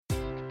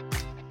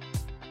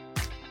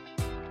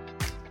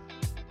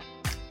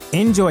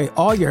Enjoy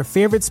all your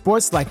favorite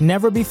sports like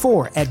never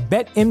before at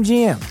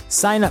BetMGM.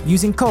 Sign up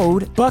using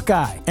code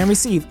Buckeye and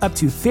receive up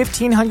to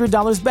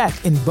 $1,500 back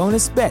in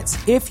bonus bets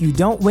if you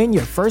don't win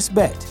your first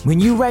bet. When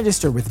you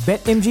register with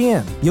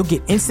BetMGM, you'll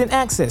get instant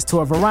access to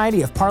a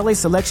variety of parlay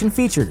selection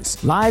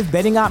features, live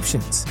betting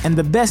options, and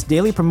the best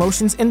daily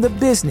promotions in the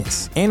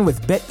business. And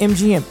with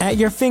BetMGM at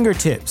your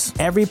fingertips,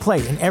 every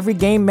play and every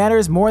game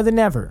matters more than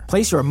ever.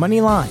 Place your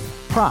money line,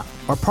 prop,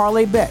 or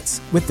parlay bets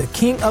with the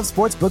king of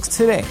sportsbooks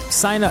today.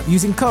 Sign up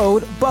using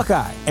code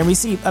Buckeye and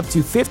receive up to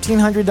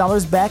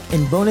 $1,500 back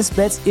in bonus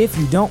bets if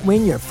you don't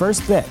win your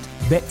first bet.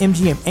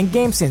 BetMGM and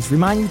GameSense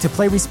remind you to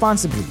play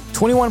responsibly.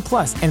 21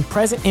 plus and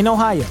present in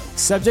Ohio,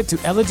 subject to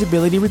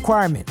eligibility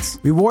requirements.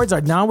 Rewards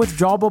are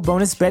non-withdrawable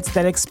bonus bets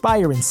that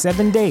expire in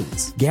 7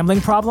 days. Gambling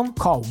problem?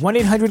 Call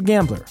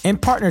 1-800-GAMBLER. In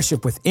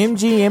partnership with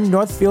MGM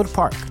Northfield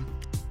Park.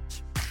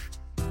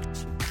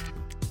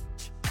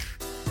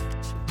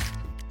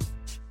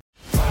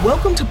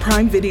 Welcome to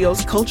Prime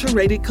Video's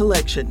Culture-Rated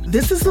Collection.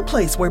 This is the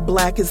place where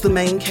Black is the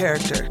main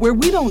character, where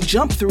we don't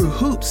jump through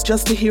hoops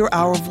just to hear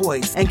our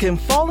voice, and can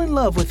fall in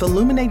love with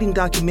illuminating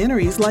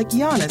documentaries like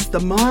Giannis, The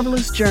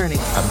Marvelous Journey.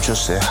 I'm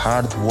just a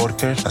hard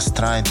worker that's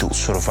trying to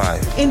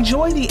survive.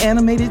 Enjoy the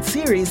animated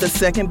series, The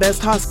Second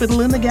Best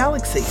Hospital in the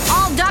Galaxy.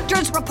 All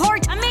doctors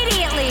report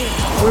immediately!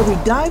 Where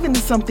we dive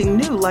into something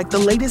new like the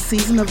latest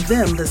season of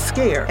Them, The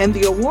Scare, and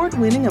the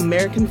award-winning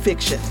American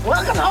Fiction.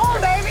 Welcome home,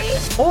 baby!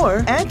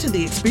 Or add to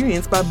the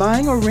experience by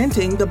buying or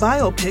renting the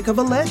biopic of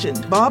a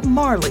legend, Bob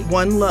Marley,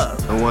 One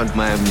Love. I want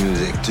my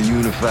music to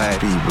unify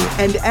people.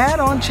 And add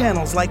on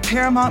channels like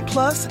Paramount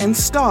Plus and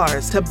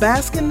Stars to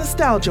bask in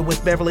nostalgia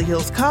with Beverly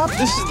Hills Cop.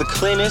 This is the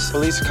cleanest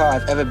police car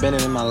I've ever been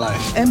in my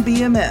life. And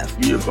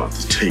BMF. You're about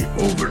to take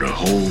over the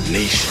whole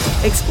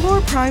nation.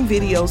 Explore Prime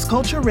Video's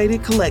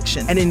Culture-Rated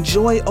Collection and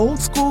enjoy old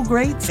school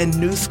greats and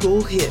new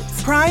school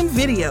hits. Prime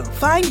Video.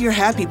 Find your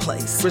happy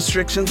place.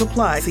 Restrictions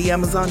apply. See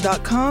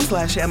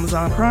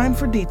Amazon.com/Amazon Prime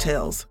for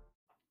details.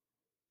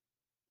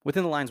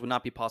 Within the Lines would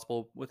not be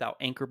possible without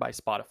Anchor by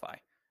Spotify.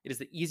 It is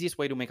the easiest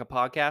way to make a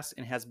podcast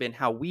and has been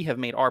how we have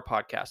made our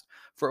podcast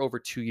for over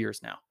 2 years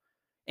now.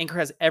 Anchor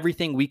has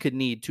everything we could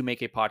need to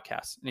make a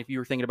podcast. And if you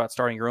were thinking about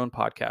starting your own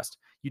podcast,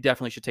 you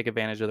definitely should take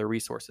advantage of their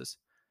resources.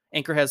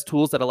 Anchor has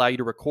tools that allow you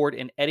to record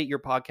and edit your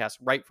podcast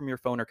right from your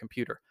phone or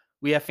computer.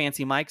 We have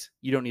fancy mics.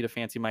 You don't need a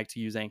fancy mic to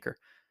use Anchor.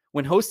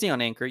 When hosting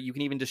on Anchor, you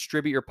can even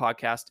distribute your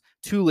podcast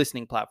to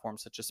listening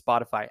platforms such as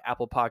Spotify,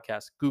 Apple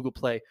Podcasts, Google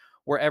Play,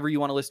 wherever you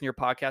want to listen to your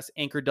podcast.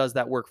 Anchor does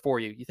that work for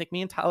you. You think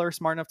me and Tyler are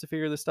smart enough to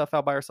figure this stuff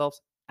out by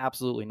ourselves?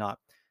 Absolutely not.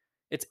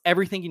 It's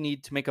everything you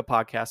need to make a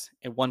podcast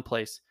in one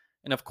place.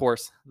 And of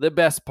course, the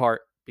best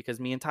part, because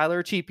me and Tyler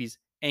are cheapies,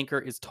 Anchor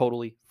is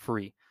totally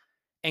free.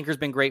 Anchor's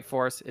been great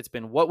for us. It's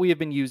been what we have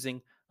been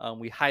using.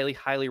 We highly,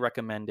 highly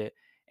recommend it.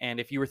 And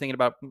if you were thinking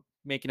about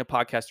making a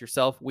podcast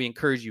yourself, we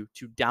encourage you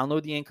to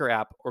download the Anchor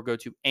app or go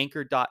to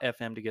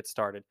anchor.fm to get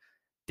started.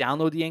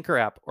 Download the Anchor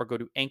app or go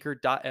to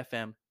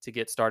anchor.fm to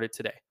get started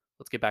today.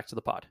 Let's get back to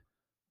the pod.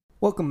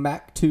 Welcome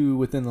back to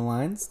Within the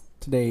Lines.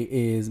 Today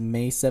is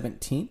May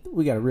 17th.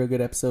 We got a real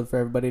good episode for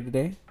everybody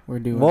today. We're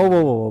doing...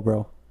 Whoa,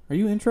 bro. Are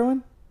you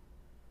introing?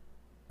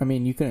 I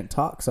mean, you couldn't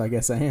talk, so I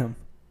guess I am.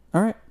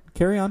 All right,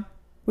 carry on.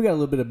 We got a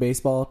little bit of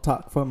baseball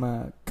talk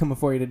from coming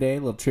for you today. A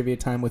little trivia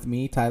time with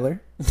me,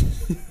 Tyler.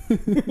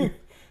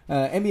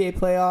 NBA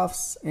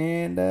playoffs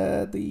and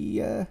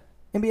the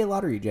NBA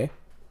lottery, Jay.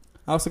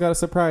 I also got a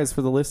surprise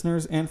for the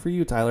listeners and for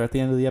you, Tyler, at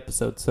the end of the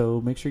episode, so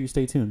make sure you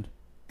stay tuned.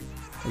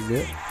 Is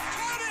it?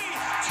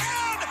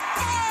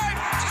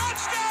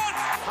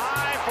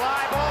 High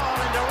fly ball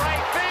into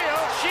right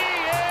field. She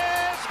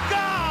is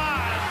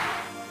gone.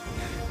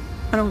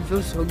 I don't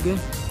feel so good.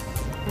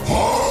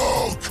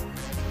 Hulk!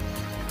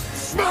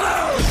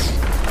 Smash!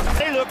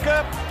 Hey, look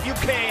up. You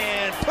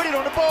can put it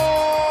on the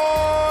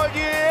board.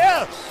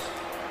 Yes!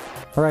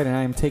 All right, and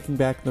I am taking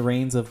back the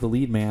reins of the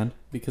lead man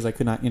because I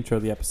could not intro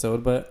the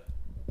episode, but,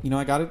 you know,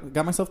 I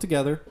got myself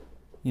together.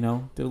 You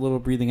know, did a little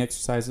breathing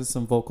exercises,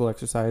 some vocal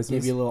exercises.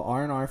 Gave you a little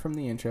R&R from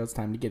the intro. It's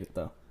time to get it,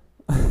 though.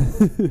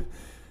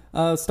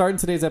 Starting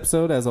today's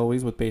episode, as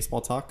always, with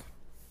baseball talk.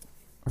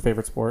 Our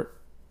favorite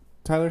sport.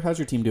 Tyler, how's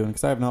your team doing?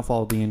 Because I have not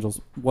followed the Angels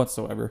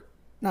whatsoever.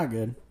 Not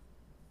good.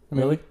 I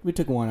mean, really? We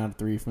took 1 out of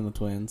 3 from the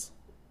Twins.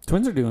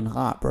 Twins are doing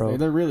hot, bro.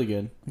 They're really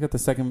good. They got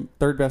the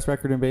third best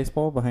record in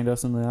baseball behind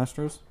us and the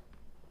Astros.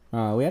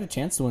 We had a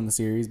chance to win the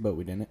series, but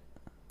we didn't.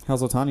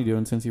 How's Ohtani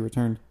doing since he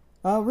returned?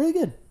 Really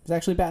good. He's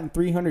actually batting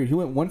 300. He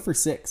went 1 for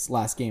 6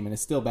 last game and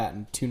is still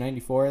batting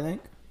 294, I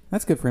think.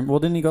 That's good for him. Well,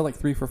 didn't he go like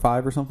 3 for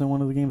 5 or something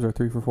one of the games, or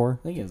 3 for 4?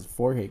 I think it was a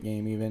 4-hit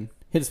game even.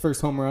 Hit his first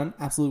home run.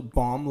 Absolute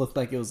bomb. Looked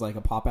like it was like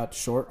a pop out to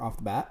short off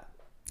the bat.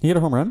 He hit a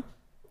home run?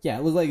 Yeah,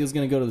 it looked like it was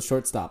going to go to the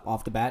shortstop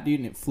off the bat,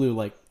 dude, and it flew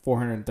like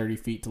 430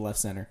 feet to left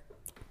center.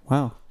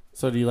 Wow.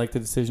 So do you like the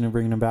decision of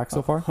bringing him back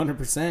so far?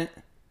 100%.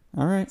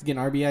 All right. He's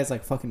getting RBIs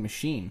like a fucking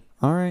machine.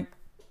 All right.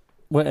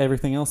 What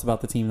everything else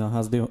about the team, though?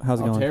 How's it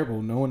going?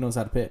 Terrible. No one knows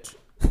how to pitch.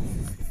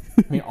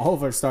 I mean, all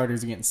of our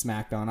starters are getting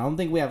smacked on. I don't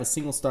think we have a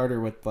single starter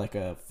with like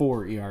a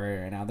 4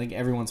 ERA right now. I think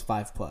everyone's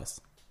 5+.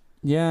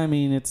 Yeah, I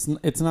mean, it's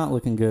not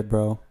looking good,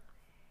 bro.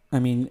 I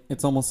mean,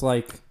 it's almost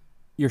like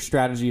your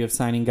strategy of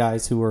signing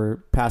guys who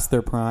are past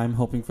their prime,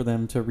 hoping for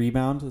them to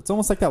rebound. It's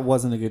almost like that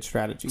wasn't a good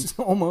strategy.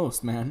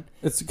 Almost, man.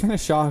 It's kind of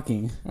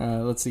shocking.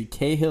 Let's see.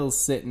 Cahill's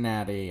sitting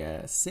at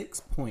a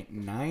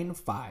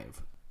 6.95.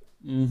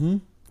 Mm-hmm.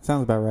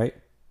 Sounds about right.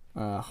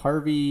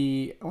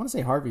 Harvey, I want to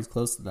say Harvey's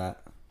close to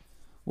that.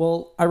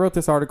 Well, I wrote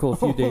this article a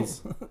few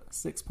days.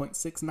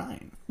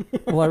 6.69.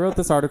 Well, I wrote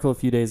this article a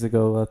few days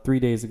ago, 3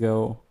 days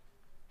ago,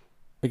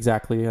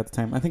 exactly at the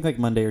time. I think like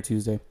Monday or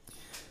Tuesday.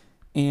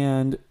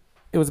 And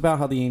it was about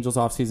how the Angels'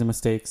 offseason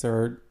mistakes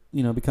are,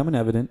 becoming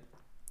evident.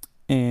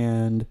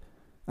 And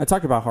I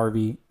talked about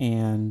Harvey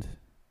and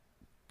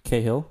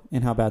Cahill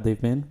and how bad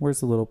they've been. Where's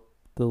the little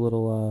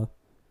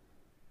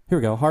here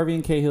we go. Harvey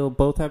and Cahill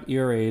both have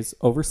ERAs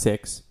over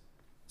 6.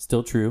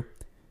 Still true.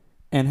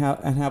 And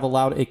have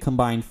allowed a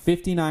combined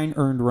 59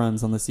 earned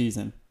runs on the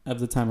season at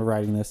the time of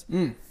writing this.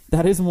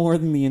 That is more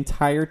than the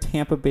entire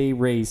Tampa Bay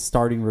Rays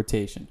starting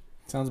rotation.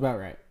 Sounds about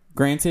right.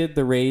 Granted,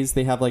 the Rays,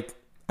 they have I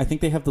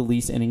think they have the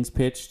least innings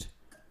pitched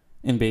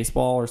in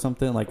baseball or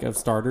something, of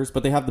starters,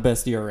 but they have the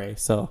best ERA.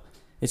 So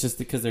it's just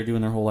because they're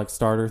doing their whole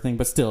starter thing.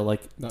 But still,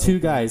 two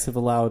guys have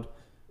allowed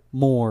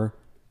more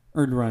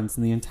earned runs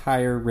than the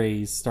entire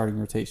Rays starting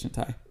rotation,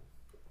 Ty.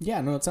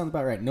 Yeah, no, it sounds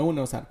about right. No one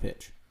knows how to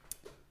pitch.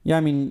 Yeah, I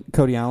mean,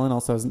 Cody Allen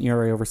also has an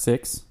ERA over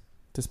 6.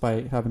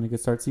 Despite having a good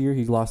start to the year,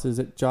 he lost his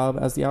job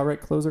as the outright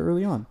closer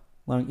early on,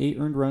 allowing 8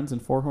 earned runs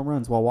and 4 home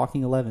runs while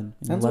walking 11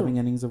 in 11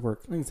 innings of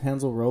work. I think it's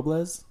Hansel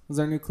Robles is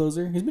our new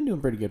closer. He's been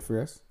doing pretty good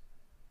for us.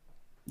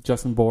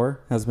 Justin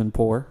Bour has been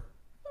poor.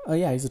 Oh,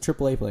 yeah, he's a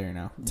AAA player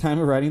now. Time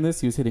of writing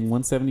this, he was hitting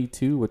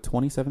 172 with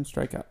 27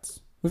 strikeouts.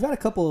 We've had a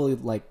couple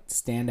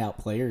standout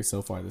players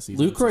so far this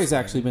season. Lucroy's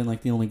actually been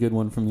the only good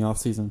one from the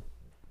offseason.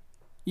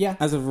 Yeah.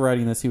 As of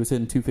writing this, he was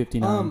hitting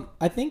 259.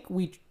 I think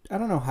I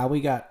don't know how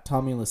we got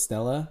Tommy La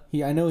Stella.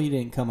 I know he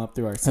didn't come up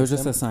through our system. It was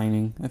just a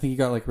signing. I think he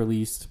got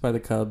released by the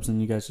Cubs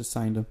and you guys just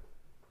signed him.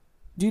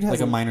 Dude has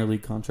a minor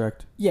league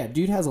contract. Yeah,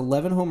 dude has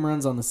 11 home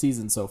runs on the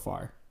season so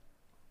far.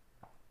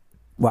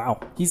 Wow.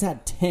 He's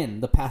had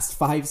 10 the past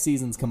 5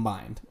 seasons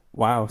combined.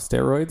 Wow,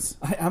 steroids?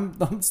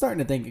 I'm starting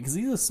to think, because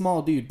he's a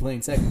small dude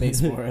playing second base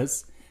for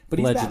us. But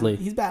Allegedly.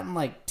 He's batting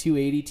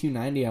 280,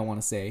 290, I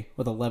want to say,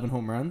 with 11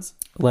 home runs.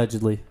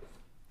 Allegedly.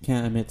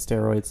 Can't admit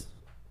steroids.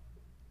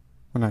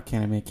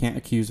 Can't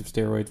accuse of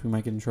steroids. We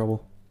might get in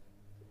trouble.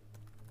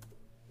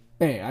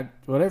 Hey,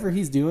 whatever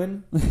he's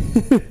doing,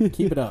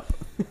 keep it up.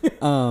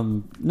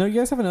 No, you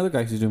guys have another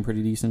guy who's doing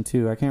pretty decent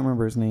too. I can't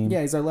remember his name.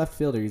 Yeah, he's our left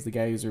fielder. He's the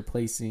guy who's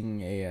replacing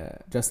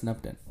Justin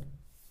Upton.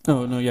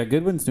 Oh, no, yeah,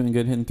 Goodwin's doing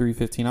good, hitting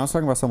 315. I was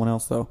talking about someone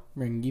else, though.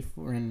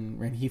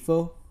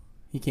 Rengifo.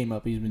 He came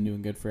up. He's been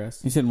doing good for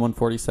us. He's hitting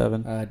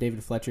 147.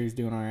 David Fletcher's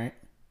doing all right.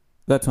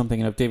 That's what I'm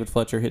thinking of. David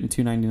Fletcher hitting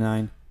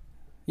 299.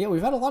 Yeah,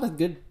 we've had a lot of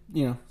good,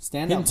 standout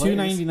hitting players.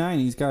 299.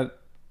 He's got,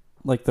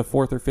 the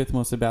 4th or 5th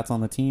most at-bats on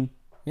the team.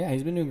 Yeah,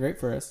 he's been doing great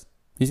for us.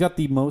 He's got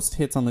the most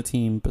hits on the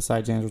team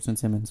besides Andrelton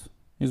Simmons.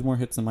 He has more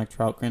hits than Mike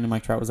Trout. Granted,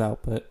 Mike Trout was out,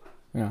 but...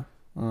 Yeah.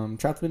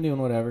 Trout's been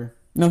doing whatever.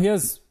 No, he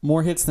has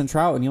more hits than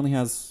Trout, and he only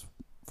has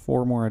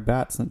 4 more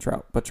at-bats than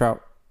Trout. But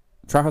Trout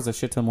has a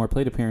shit ton more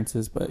plate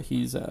appearances, but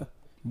he's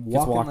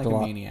walking like a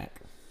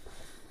maniac.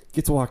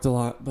 Gets walked a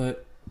lot,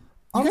 but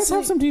you guys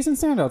have some decent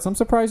standouts. I'm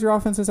surprised your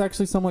offense is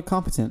actually somewhat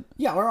competent.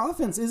 Yeah, our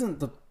offense isn't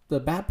the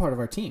bad part of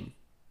our team.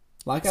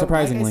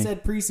 Surprisingly. Like I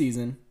said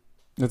preseason.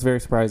 That's very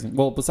surprising.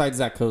 Well, besides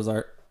Zach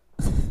Cozart.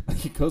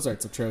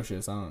 Cozart's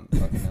atrocious. I don't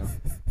fucking know.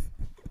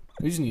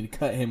 We just need to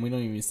cut him. We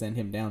don't even send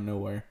him down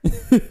nowhere.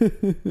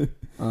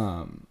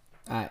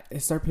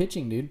 Start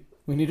pitching, dude.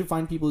 We need to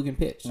find people who can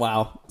pitch.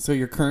 Wow. So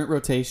your current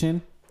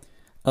rotation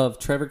of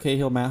Trevor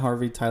Cahill, Matt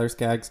Harvey, Tyler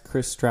Skaggs,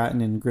 Chris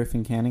Stratton, and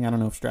Griffin Canning. I don't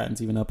know if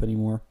Stratton's even up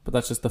anymore, but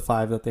that's just the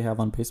 5 that they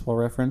have on Baseball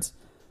Reference.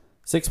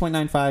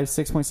 6.95,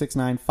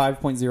 6.69,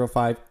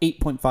 5.05,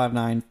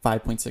 8.59,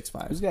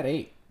 5.65. Who's got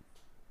 8?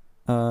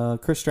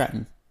 Chris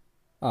Stratton.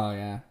 Oh,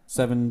 yeah.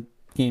 7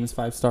 games,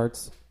 5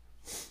 starts.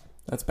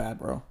 That's bad,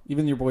 bro.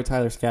 Even your boy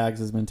Tyler Skaggs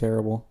has been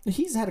terrible.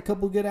 He's had a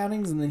couple good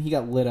outings, and then he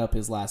got lit up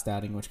his last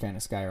outing, which kind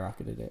of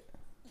skyrocketed it.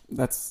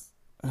 That's...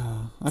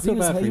 I feel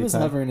bad for you, he was Ty.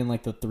 hovering in the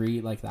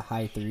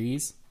high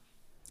 3s.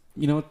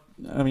 You know what?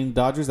 I mean,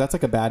 Dodgers, that's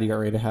a bad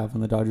ERA to have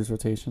in the Dodgers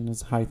rotation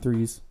is high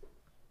 3s.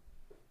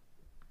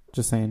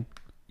 Just saying.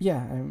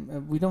 Yeah,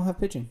 we don't have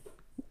pitching.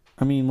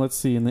 I mean, let's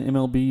see. In the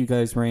MLB, you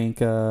guys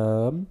rank...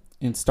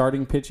 in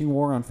starting pitching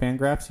war on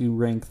Fangraphs, you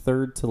rank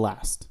 3rd to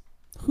last.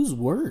 Who's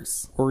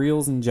worse?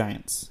 Orioles and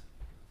Giants.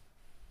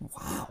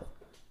 Wow.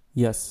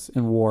 Yes,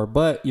 in war.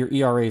 But your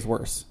ERA is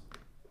worse.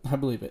 I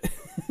believe it.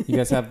 You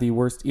guys have the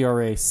worst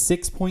ERA.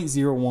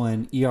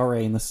 6.01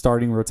 ERA in the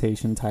starting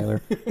rotation,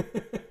 Tyler.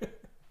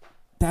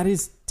 That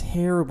is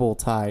terrible,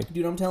 Ty.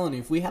 Dude, I'm telling you,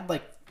 if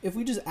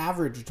we just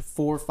averaged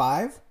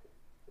 4-5...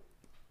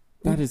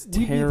 That is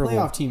terrible. We'd be a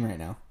playoff team right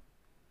now.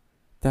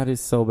 That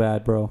is so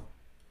bad, bro.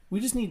 We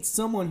just need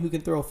someone who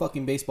can throw a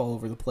fucking baseball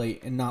over the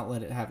plate and not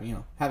let it have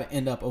it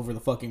end up over the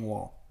fucking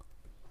wall.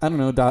 I don't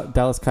know,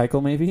 Dallas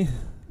Keuchel maybe?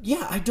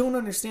 Yeah, I don't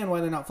understand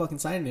why they're not fucking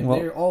signing him. Well,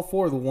 they're all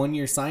for the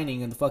 1-year signing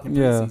in the fucking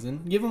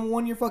preseason. Give him a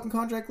 1-year fucking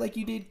contract like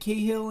you did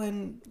Cahill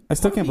and I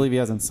still can't believe he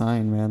hasn't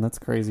signed, man. That's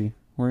crazy.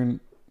 We're in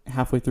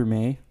halfway through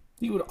May.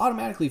 He would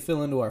automatically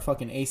fill into our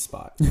fucking ace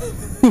spot.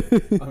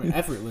 I mean,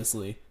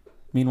 effortlessly.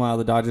 Meanwhile,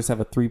 the Dodgers have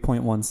a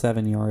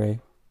 3.17 ERA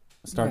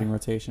starting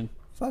rotation.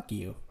 Fuck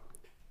you.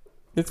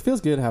 It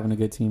feels good having a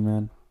good team,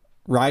 man.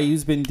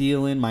 Ryu's been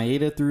dealing.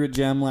 Maeda threw a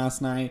gem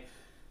last night.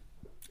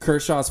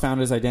 Kershaw's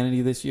found his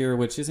identity this year,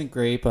 which isn't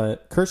great,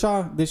 but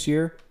Kershaw this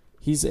year,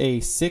 he's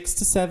a 6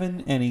 to 7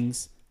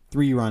 innings,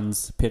 3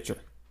 runs pitcher.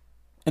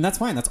 And that's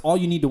fine. That's all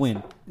you need to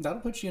win.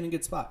 That'll put you in a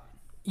good spot.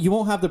 You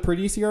won't have the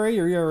prettiest ERA.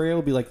 Your ERA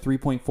will be like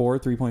 3.4,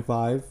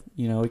 3.5.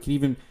 You know,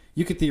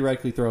 you could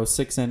theoretically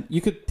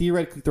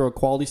throw a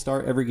quality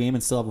start every game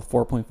and still have a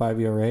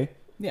 4.5 ERA.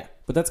 Yeah.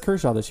 But that's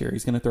Kershaw this year.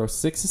 He's going to throw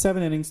 6 to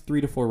 7 innings,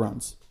 3 to 4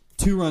 runs.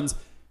 2 runs.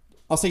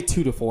 I'll say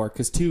 2 to 4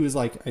 because 2 is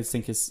like I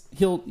think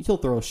he'll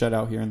throw a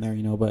shutout here and there,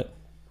 you know, but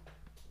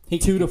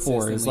 2 to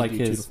 4 is like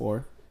his 2 to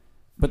 4.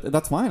 But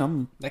that's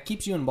fine. That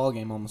keeps you in a ball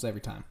game almost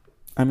every time.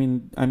 I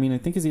mean, I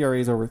think his ERA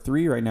is over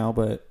 3 right now,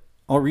 but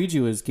I'll read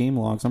you his game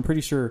logs. I'm pretty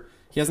sure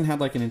he hasn't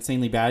had like an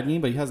insanely bad game,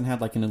 but he hasn't had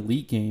like an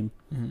elite game.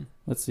 Mm-hmm.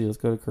 Let's see. Let's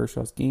go to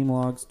Kershaw's game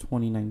logs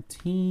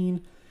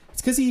 2019.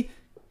 It's because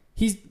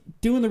he's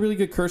doing the really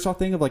good Kershaw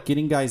thing of like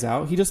getting guys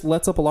out. He just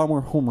lets up a lot more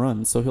home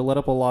runs, so he'll let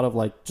up a lot of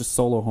like just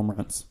solo home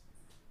runs.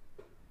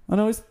 I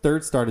know his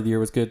third start of the year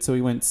was good, so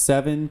he went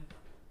 7-2,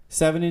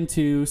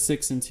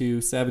 6-2,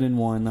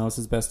 7-1. That was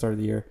his best start of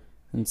the year,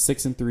 and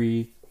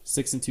 6-3,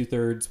 6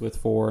 2/3 with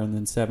 4, and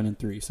then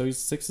 7-3. So he's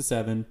 6 to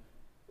 7.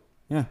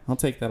 Yeah, I'll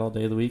take that all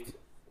day of the week.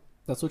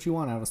 That's what you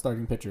want out of a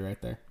starting pitcher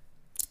right there.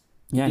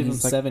 Yeah, give him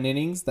 7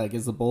 innings. That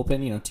gives the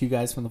bullpen, 2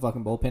 guys from the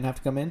fucking bullpen have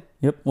to come in.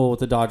 Yep. Well,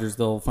 with the Dodgers,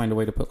 they'll find a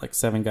way to put like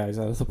 7 guys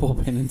out of the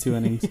bullpen in 2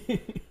 innings.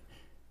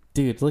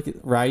 Dude, look at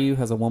Ryu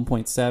has a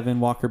 1.7.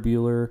 Walker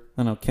Buehler,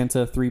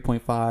 Kenta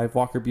 3.5.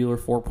 Walker Buehler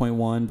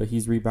 4.1, but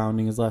he's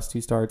rebounding his last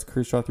 2 starts.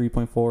 Kershaw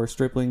 3.4.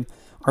 Stripling,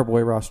 our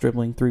boy Ross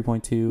Stripling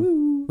 3.2.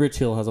 Woo. Rich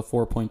Hill has a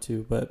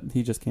 4.2, but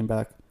he just came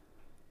back.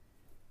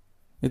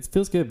 It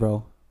feels good,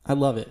 bro. I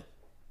love it.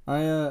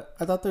 I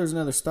thought there was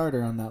another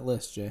starter on that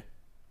list, Jay.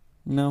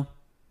 No,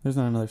 there's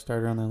not another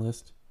starter on that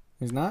list.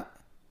 There's not?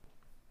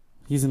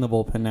 He's in the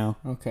bullpen now.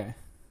 Okay.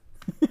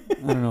 I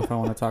don't know if I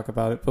want to talk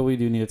about it, but we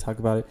do need to talk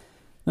about it.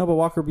 No, but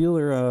Walker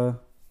Buehler,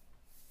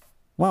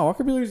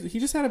 Walker Buehler, he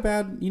just had a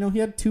bad, he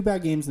had 2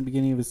 bad games in the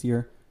beginning of his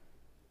year.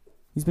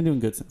 He's been doing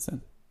good since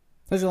then.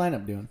 How's your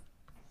lineup doing?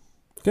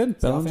 Good.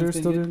 Bellinger's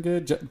still doing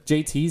good.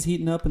 JT's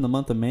heating up in the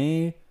month of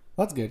May.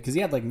 Well, that's good, because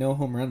he had no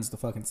home runs to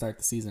fucking start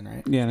the season,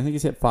 right? Yeah, and I think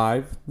he's hit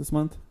 5 this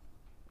month.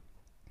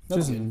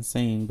 That's just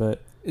insane,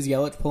 but... Is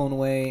Yelich pulling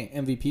away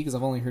MVP? Because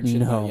I've only heard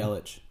shit about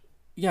Yelich.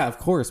 Yeah, of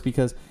course,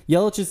 because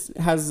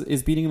Yelich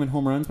is beating him in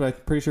home runs, but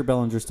I'm pretty sure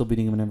Bellinger's still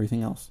beating him in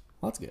everything else.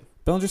 Well, that's good.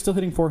 Bellinger's still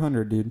hitting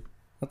 400, dude.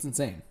 That's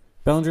insane.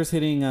 Bellinger's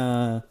hitting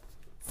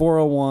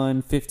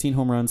 401, 15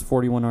 home runs,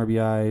 41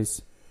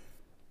 RBIs,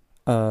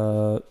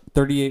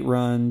 38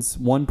 runs,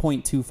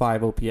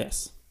 1.25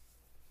 OPS.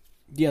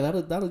 Yeah,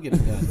 that'll get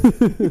it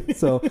done.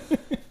 So,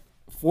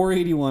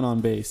 481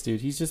 on base,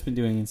 dude. He's just been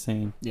doing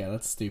insane. Yeah,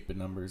 that's stupid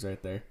numbers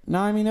right there. No,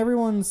 I mean,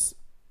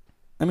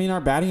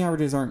 our batting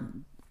averages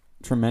aren't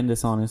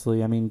tremendous,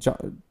 honestly. I mean,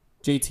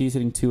 JT's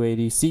hitting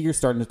 280. Seager's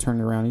starting to turn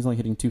it around. He's only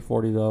hitting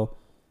 240, though.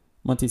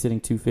 Monty's hitting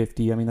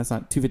 250. I mean, that's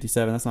not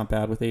 257. That's not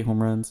bad with 8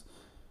 home runs.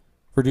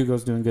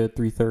 Verdugo's doing good,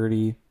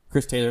 330.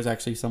 Chris Taylor's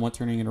actually somewhat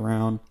turning it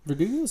around.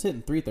 Verdugo's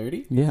hitting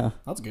 330? Yeah.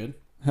 That's good.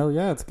 Hell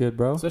yeah, it's good,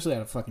 bro. Especially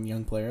out of a fucking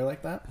young player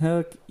like that.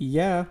 Heck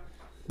yeah.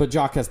 But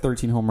Jock has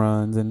 13 home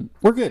runs, and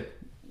we're good.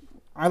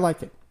 I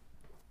like it.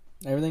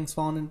 Everything's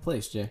falling into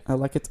place, Jay. I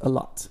like it a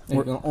lot.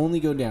 We're going to only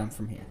go down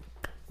from here.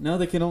 No,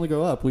 they can only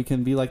go up. We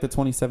can be like the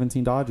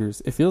 2017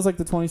 Dodgers. It feels like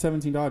the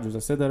 2017 Dodgers. I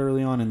said that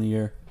early on in the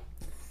year.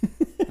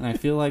 And I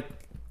feel like,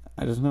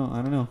 I don't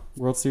know.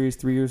 World Series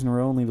 3 years in a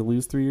row, only to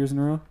lose 3 years in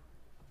a row.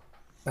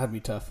 That'd be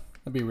tough.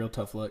 That'd be a real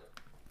tough look.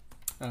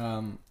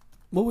 What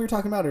we were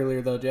talking about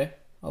earlier, though, Jay.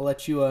 I'll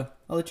let you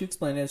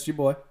explain it. It's your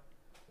boy.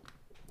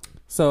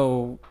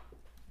 So,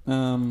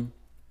 one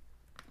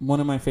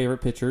of my favorite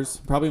pitchers,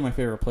 probably my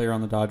favorite player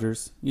on the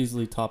Dodgers,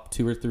 easily top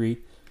 2 or 3,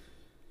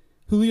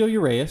 Julio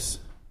Urias.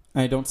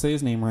 I don't say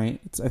his name right.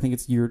 I think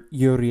it's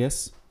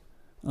Urias.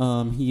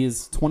 He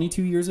is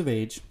 22 years of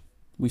age.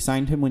 We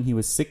signed him when he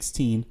was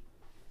 16.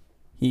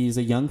 He's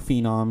a young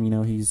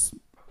phenom. He's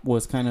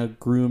was kind of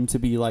groomed to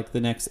be like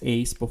the next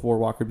ace before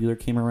Walker Buehler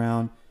came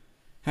around.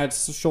 Had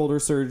shoulder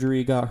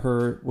surgery, got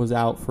hurt, was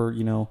out for,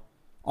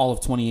 all of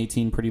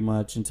 2018 pretty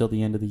much until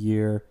the end of the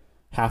year,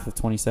 half of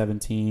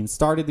 2017.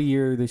 Started the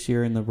year this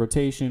year in the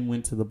rotation,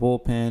 went to the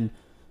bullpen.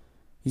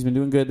 He's been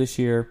doing good this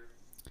year.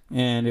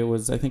 And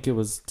I think it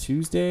was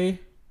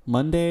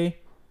Monday,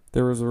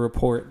 there was a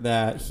report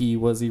that he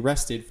was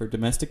arrested for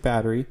domestic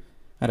battery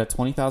at a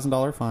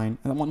 $20,000 fine.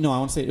 I want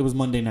to say it was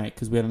Monday night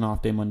because we had an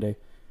off day Monday.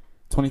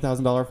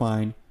 $20,000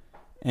 fine.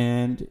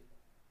 And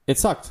it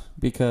sucked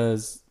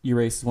because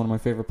Urias is one of my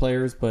favorite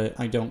players, but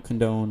I don't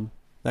condone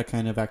that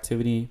kind of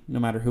activity, no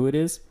matter who it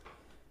is.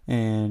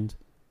 And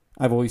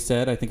I've always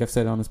said, I think I've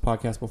said it on this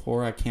podcast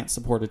before, I can't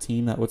support a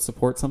team that would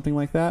support something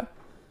like that.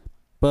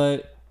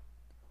 But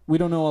we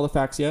don't know all the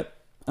facts yet.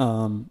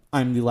 I'm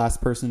the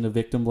last person to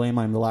victim blame.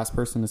 I'm the last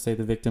person to say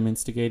the victim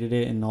instigated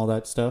it and all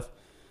that stuff.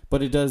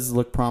 But it does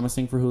look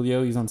promising for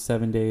Julio. He's on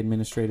 7-day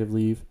administrative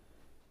leave.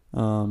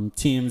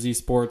 TMZ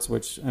Sports,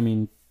 which, I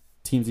mean,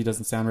 TMZ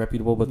doesn't sound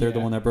reputable, but they're the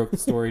one that broke the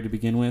story to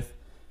begin with.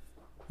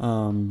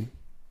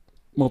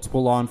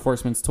 Multiple law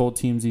enforcement told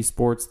TMZ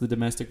Sports the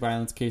domestic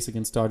violence case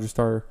against Dodger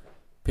star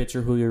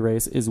pitcher Julio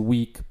Urias is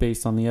weak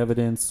based on the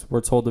evidence.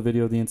 We're told the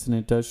video of the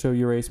incident does show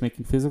Urias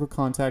making physical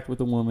contact with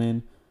a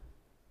woman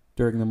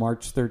during the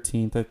March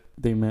 13th.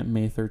 They meant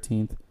May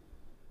 13th.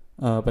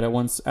 But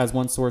as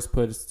one source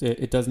puts it,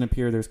 it doesn't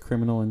appear there's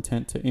criminal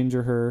intent to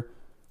injure her.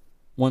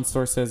 One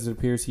source says it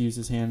appears he used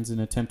his hands in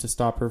an attempt to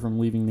stop her from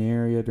leaving the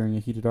area during a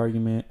heated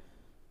argument.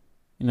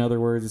 In other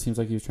words, it seems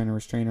like he was trying to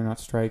restrain her, not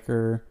strike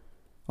her.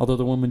 Although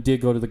the woman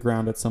did go to the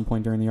ground at some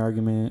point during the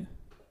argument.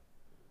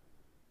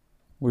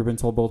 We've been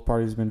told both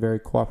parties have been very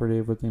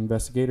cooperative with the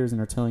investigators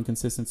and are telling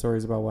consistent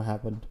stories about what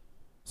happened.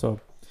 So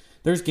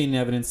there's gaining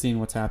evidence, seeing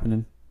what's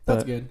happening.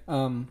 That's good.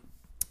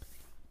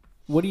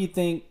 What do you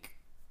think?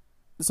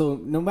 So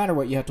no matter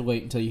what, you have to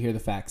wait until you hear the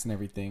facts and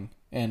everything.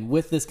 And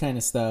with this kind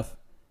of stuff,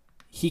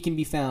 he can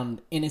be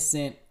found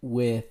innocent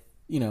with,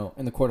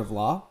 in the court of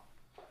law.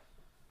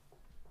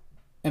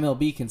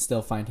 MLB can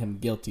still find him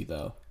guilty,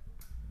 though,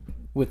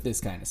 with this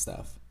kind of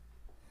stuff.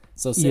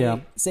 So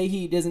say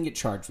he doesn't get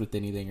charged with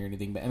anything or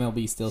anything, but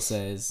MLB still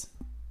says,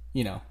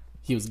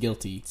 he was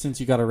guilty. Since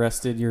you got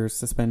arrested, you're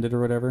suspended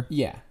or whatever?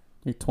 Yeah.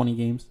 Like 20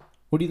 games.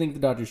 What do you think the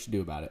Dodgers should do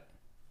about it?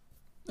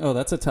 Oh,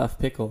 that's a tough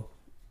pickle.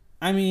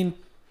 I mean,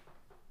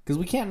 because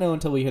we can't know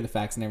until we hear the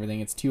facts and everything.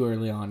 It's too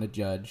early on to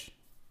judge.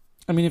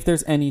 I mean, if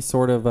there's any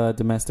sort of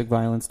domestic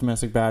violence,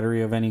 domestic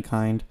battery of any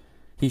kind,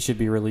 he should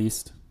be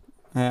released.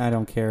 I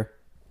don't care.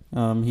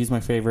 He's my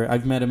favorite.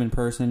 I've met him in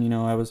person.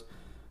 I was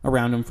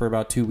around him for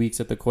about 2 weeks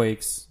at the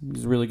Quakes.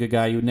 He's a really good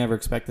guy. You would never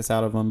expect this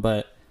out of him.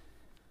 But,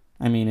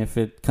 I mean, if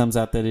it comes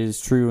out that it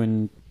is true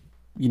and,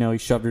 he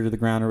shoved her to the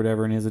ground or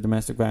whatever and is a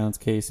domestic violence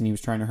case and he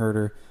was trying to hurt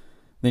her,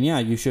 then, yeah,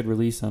 you should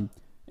release him.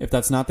 If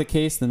that's not the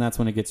case, then that's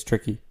when it gets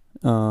tricky.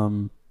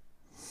 I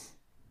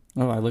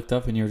looked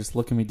up and you were just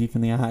looking me deep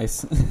in the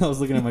eyes. I was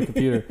looking at my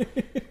computer.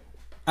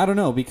 I don't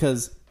know,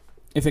 because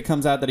if it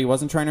comes out that he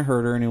wasn't trying to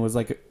hurt her and it was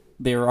like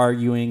they were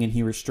arguing and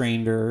he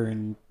restrained her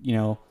and,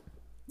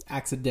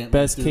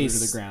 accidentally threw her to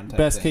the ground.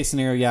 Best case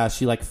scenario, yeah,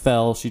 she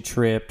fell, she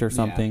tripped or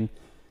something.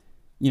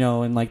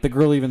 Yeah. And the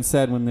girl even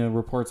said when the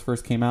reports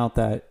first came out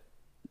that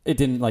it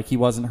didn't, he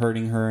wasn't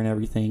hurting her and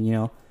everything,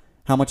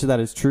 How much of that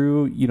is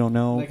true, you don't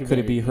know. Could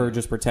it be her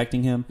just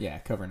protecting him? Yeah,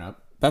 covering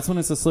up. That's when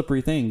it's a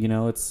slippery thing,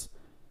 It's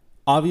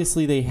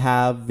obviously they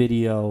have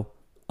video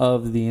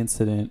of the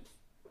incident.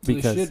 So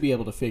they should be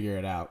able to figure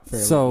it out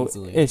fairly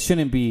easily. It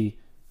shouldn't be,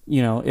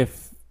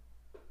 if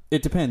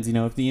it depends,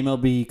 if the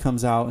MLB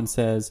comes out and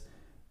says,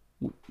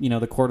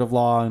 the court of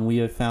law and we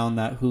have found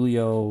that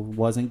Julio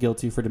wasn't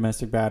guilty for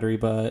domestic battery,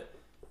 but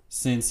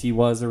since he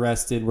was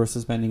arrested, we're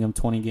suspending him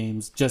 20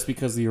 games just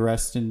because of the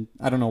arrest. And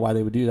I don't know why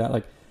they would do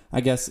that.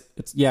 I guess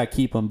it's,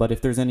 keep him. But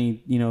if there's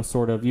any,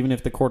 sort of, even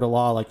if the court of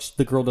law,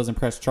 the girl doesn't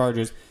press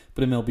charges,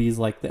 but MLB's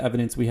the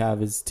evidence we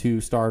have is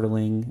too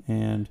startling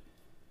and,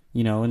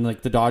 and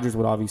the Dodgers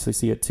would obviously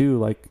see it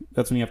too.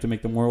 That's when you have to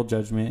make the moral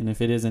judgment. And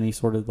if it is any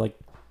sort of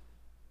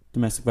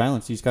domestic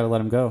violence, you just got to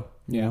let him go.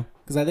 Yeah.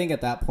 Because I think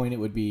at that point it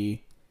would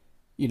be,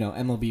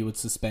 MLB would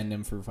suspend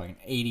him for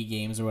 80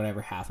 games or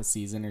whatever, half a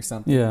season or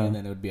something. Yeah. And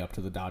then it would be up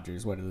to the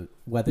Dodgers whether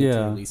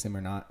to release him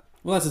or not.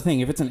 Well, that's the thing.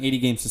 If it's an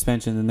 80-game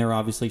suspension, then they're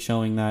obviously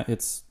showing that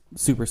it's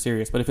super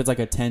serious. But if it's a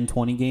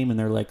 10-20 game and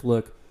they're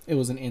look, it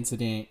was an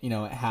incident,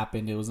 it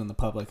happened, it was in the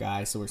public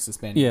eye, so we're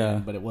suspending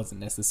him, but it wasn't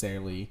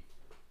necessarily...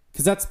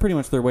 Because that's pretty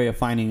much their way of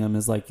finding him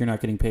is you're not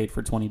getting paid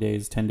for 20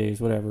 days, 10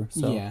 days, whatever.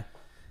 So yeah.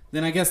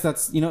 Then I guess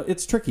that's,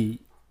 it's tricky.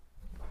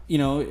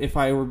 If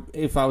I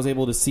was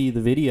able to see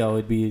the video,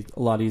 it'd be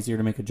a lot easier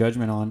to make a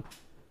judgment on.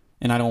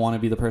 And I don't want to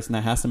be the person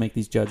that has to make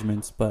these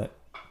judgments, but,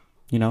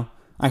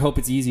 I hope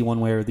it's easy one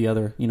way or the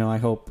other. I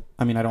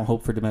don't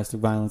hope for domestic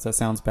violence. That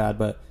sounds bad,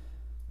 but,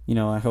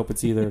 I hope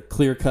it's either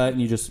clear cut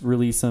and you just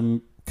release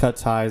them, cut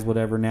ties,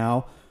 whatever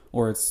now,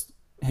 or it's,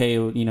 hey,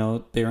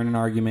 they were in an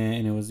argument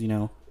and it was,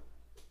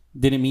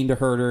 didn't mean to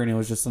hurt her and it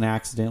was just an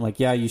accident.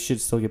 You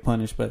should still get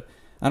punished, but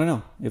I don't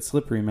know. It's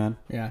slippery, man.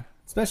 Yeah.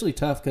 Especially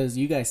tough because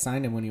you guys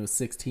signed him when he was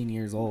 16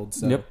 years old.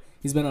 So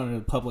he's been on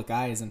the public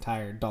eye his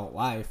entire adult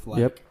life.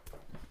 Yep.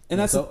 And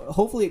that's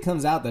hopefully it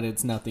comes out that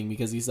it's nothing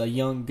because he's a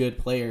young, good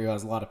player who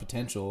has a lot of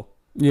potential.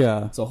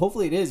 Yeah. So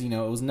hopefully it is, it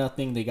was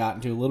nothing. They got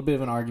into a little bit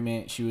of an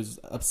argument. She was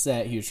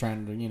upset. He was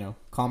trying to,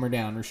 calm her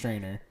down,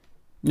 restrain her.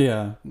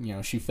 Yeah.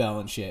 She fell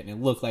and shit, and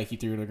it looked like he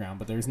threw her to the ground,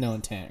 but there was no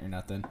intent or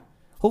nothing.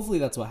 Hopefully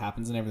that's what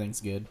happens and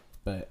everything's good.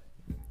 But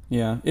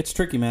yeah, it's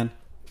tricky, man.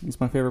 He's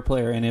my favorite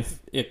player, and if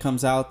it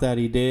comes out that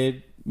he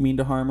did mean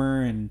to harm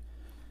her and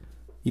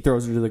he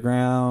throws her to the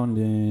ground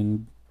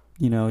and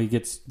he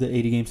gets the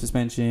 80-game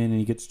suspension and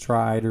he gets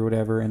tried or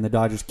whatever, and the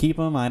Dodgers keep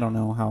him, I don't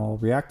know how I'll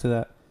react to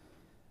that.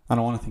 I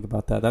don't want to think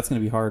about that. That's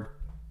going to be hard.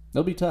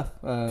 It'll be tough.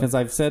 Because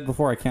I've said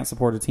before, I can't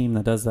support a team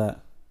that does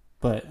that.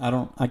 But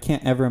I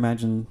can't ever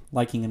imagine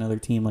liking another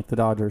team like the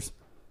Dodgers.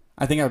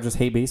 I think I would just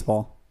hate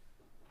baseball.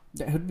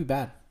 That would be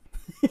bad.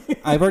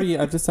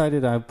 I've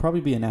decided I'd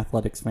probably be an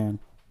Athletics fan.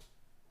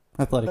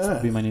 Athletics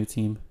would be my new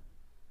team.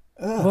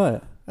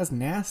 What? That's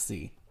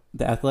nasty.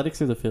 The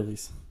Athletics or the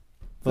Phillies?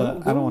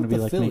 But I don't want to be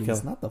like Phillies,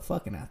 Nico. not the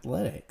fucking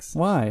Athletics.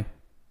 Why?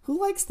 Who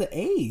likes the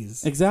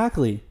A's?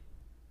 Exactly.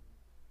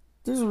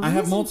 There's a reason I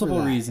have for multiple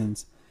that.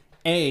 reasons.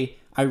 A,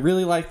 I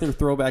really like their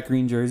throwback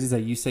green jerseys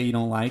that you say you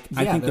don't like.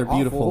 I think they're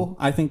beautiful. awful.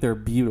 I think they're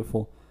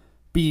beautiful.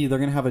 B, they're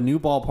going to have a new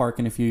ballpark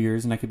in a few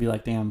years, and I could be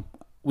like, damn,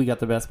 we got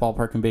the best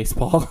ballpark in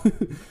baseball.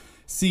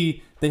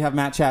 C, they have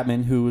Matt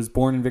Chapman, who was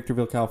born in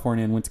Victorville,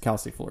 California, and went to Cal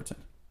State Fullerton.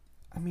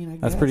 I mean, I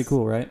guess. That's pretty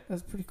cool, right?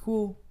 That's pretty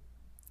cool.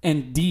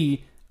 And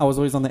D, I was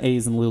always on the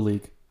A's in Little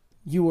League.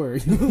 You were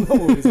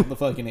always on the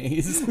fucking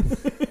A's.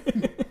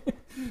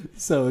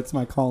 So it's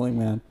my calling,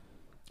 man.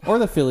 Or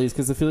the Phillies,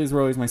 because the Phillies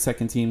were always my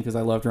second team because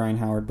I loved Ryan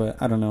Howard,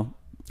 but I don't know.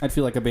 I'd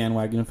feel like a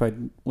bandwagon if I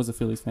was a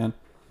Phillies fan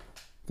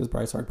because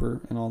Bryce Harper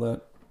and all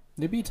that.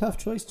 It'd be a tough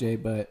choice, Jay,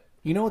 but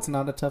you know what's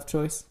not a tough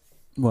choice?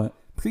 What?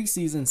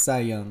 Preseason Cy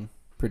Young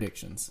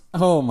predictions.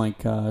 Oh my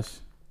gosh.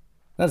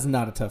 That's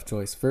not a tough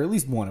choice for at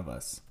least one of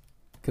us.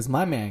 Because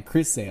my man,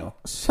 Chris Sale,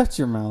 shut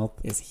your mouth,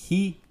 is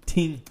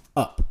heating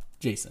up,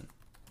 Jason.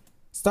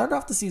 Started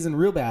off the season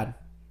real bad.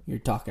 You're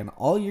talking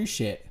all your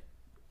shit.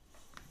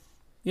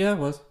 Yeah, it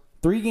was.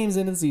 3 games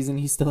into the season,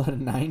 he still had a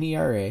 9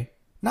 ERA.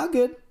 Not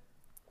good.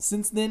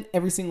 Since then,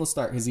 every single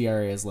start, his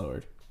ERA has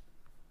lowered.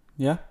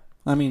 Yeah.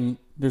 I mean,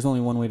 there's only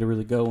one way to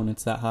really go when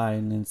it's that high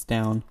and then it's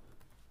down.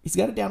 He's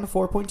got it down to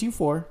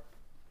 4.24.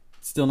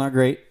 Still not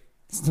great.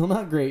 Still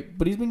not great,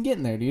 but he's been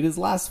getting there, dude. His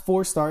last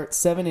 4 starts,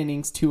 7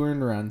 innings, 2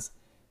 earned runs.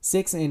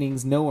 6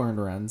 innings, no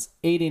earned runs.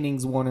 8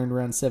 innings, 1 earned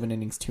run. 7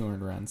 innings, 2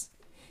 earned runs.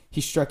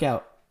 He struck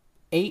out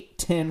 8,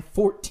 10,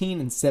 14,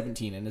 and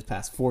 17 in his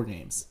past 4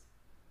 games.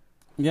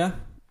 Yeah.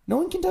 No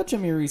one can touch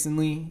him here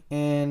recently,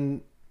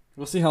 and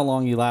we'll see how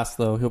long he lasts,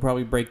 though. He'll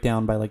probably break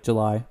down by, like,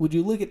 July. Would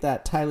you look at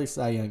that? Tyler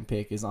Cy Young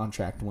pick is on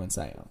track to win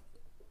Cy Young.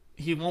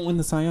 He won't win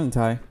the Cy Young,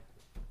 Ty.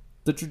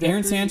 The trajectory,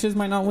 Aaron Sanchez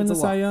might not win the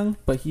Cy Young,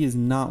 but he is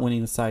not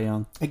winning the Cy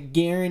Young. I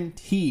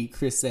guarantee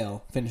Chris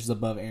Sale finishes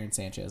above Aaron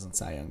Sanchez in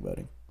Cy Young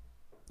voting.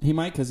 He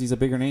might because he's a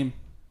bigger name.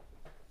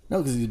 No,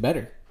 because he's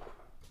better.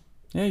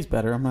 Yeah, he's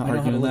better. I'm not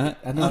arguing that.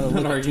 I'm not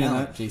arguing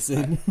talent, that,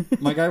 Jason.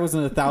 My guy was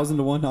in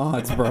 1,000-to-1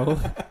 odds, bro.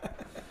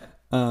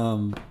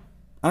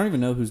 I don't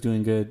even know who's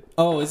doing good.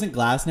 Oh, isn't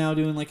Glasnow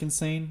doing like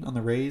insane on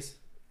the Rays?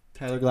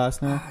 Tyler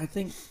Glasnow? I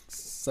think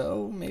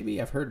so.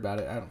 Maybe I've heard about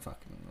it. I'm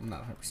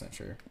not 100%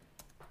 sure.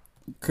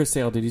 Chris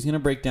Sale, dude, he's going to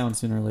break down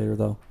sooner or later,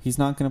 though. He's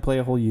not going to play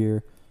a whole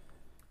year.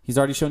 He's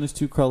already shown his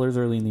 2 colors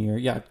early in the year.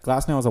 Yeah,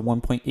 Glasnow has a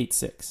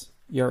 1.86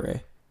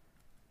 ERA.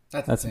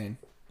 That's insane.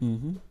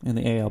 In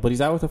the AL. But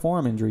he's out with a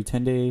forearm injury,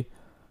 10-day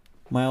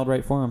mild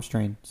right forearm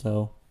strain.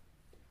 So,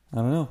 I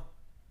don't know.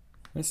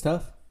 It's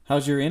tough.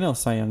 How's your NL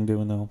Cy Young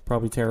doing, though?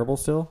 Probably terrible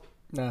still?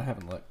 No, I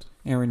haven't looked.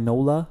 Aaron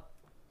Nola?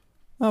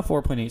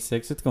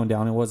 4.86. It's going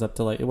down. It was up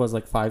to it was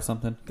like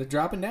 5-something. They're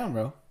dropping down,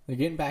 bro. They're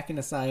getting back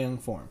into Cy Young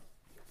form.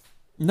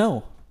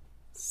 No.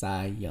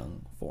 Cy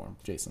Young form,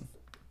 Jason.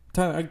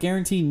 Tyler, I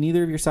guarantee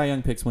neither of your Cy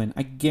Young picks win.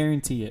 I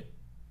guarantee it.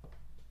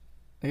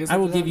 I guess I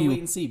will give you wait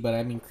and see, but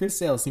I mean, Chris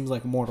Sale seems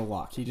like a mortal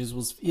lock. It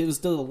was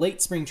still a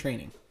late spring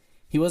training.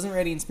 He wasn't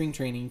ready in spring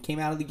training. Came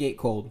out of the gate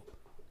cold.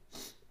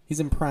 He's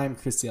in prime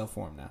Chris Sale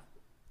form now.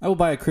 I will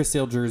buy a Chris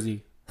Sale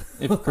jersey.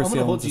 If Chris I'm Sale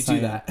gonna hold you to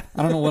that.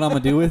 I don't know what I'm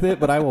gonna do with it,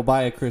 but I will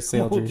buy a Chris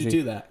Sale jersey. Hold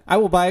you to that. I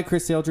will buy a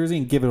Chris Sale jersey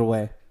and give it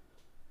away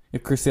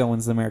if Chris Sale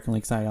wins the American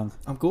League Cy Young.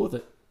 I'm cool with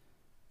it.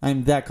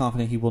 I'm that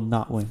confident he will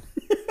not win.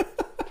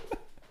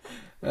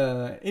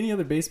 Any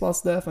other baseball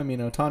stuff? I mean,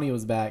 Ohtani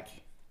was back.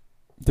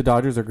 The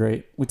Dodgers are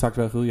great. We talked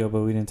about Julio,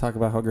 but we didn't talk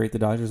about how great the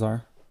Dodgers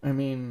are. I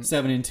mean,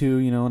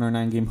 7-2, in our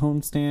 9-game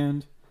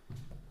homestand.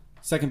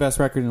 Second best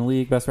record in the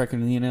league, best record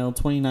in the NL.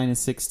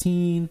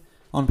 29-16,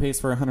 on pace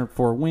for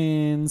 104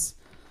 wins.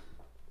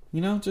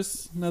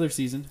 Just another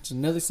season. Just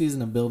another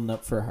season of building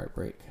up for a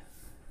heartbreak.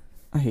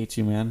 I hate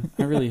you, man.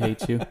 I really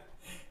hate you.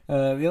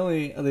 The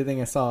only other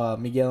thing I saw,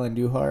 Miguel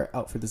Andujar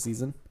out for the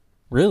season.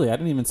 Really? I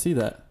didn't even see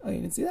that. Oh, you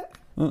didn't see that?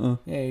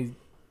 Yeah, he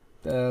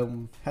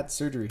had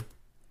surgery.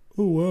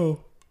 Oh, wow.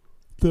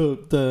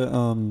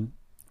 The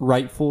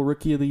rightful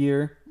Rookie of the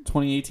Year,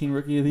 2018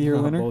 Rookie of the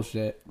Year winner?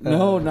 Bullshit.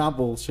 No, not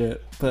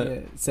bullshit. But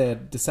it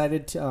said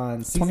decided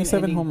on season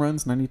 27 home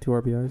runs, 92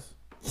 RBIs.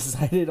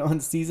 Decided on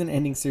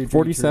season-ending surgery.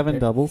 47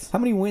 doubles. How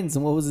many wins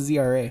and what was his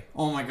ERA?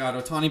 Oh my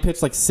God, Ohtani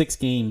pitched like 6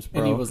 games,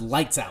 bro. And he was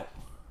lights out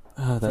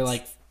for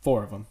like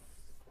 4 of them.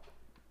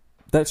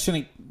 That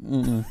shouldn't.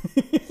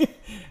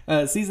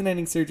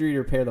 Season-ending surgery to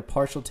repair the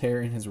partial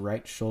tear in his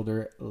right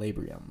shoulder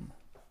labrum.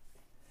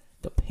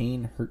 The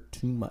pain hurt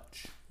too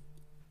much.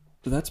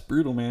 That's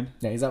brutal, man.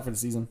 Yeah, he's out for the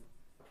season.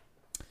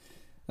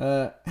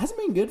 Hasn't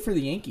been good for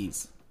the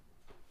Yankees.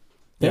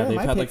 Yeah, they've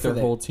had like their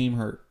whole team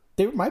hurt.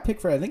 They were my pick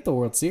for, I think, the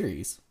World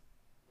Series.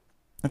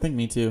 I think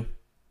me too.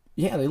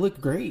 Yeah, they look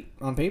great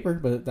on paper,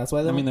 but that's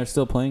why they're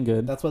still playing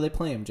good. That's why they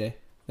play them, Jay.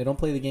 They don't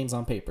play the games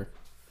on paper.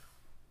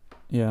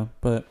 Yeah,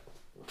 but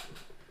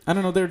I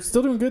don't know. They're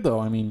still doing good, though.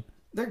 I mean,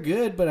 they're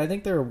good, but I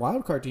think they're a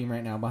wild card team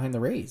right now behind the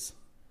Rays.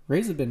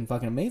 Rays have been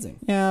fucking amazing.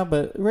 Yeah,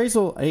 but Rays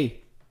will...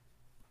 Hey,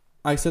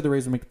 I said the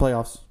Rays will make the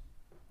playoffs.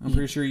 I'm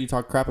pretty sure you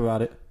talked crap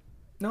about it.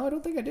 No, I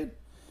don't think I did.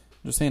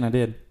 I'm just saying I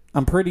did.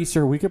 I'm pretty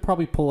sure we could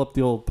probably pull up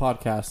the old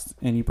podcast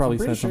and you probably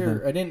said something. I'm pretty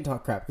sure I didn't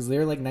talk crap because they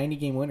were like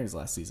 90-game winners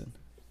last season.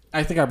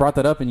 I think I brought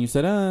that up and you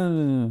said,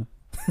 I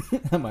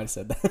might have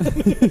said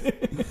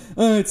that.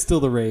 It's still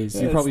the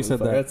Rays. You probably said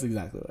that. That's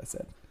exactly what I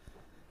said.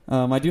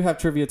 I do have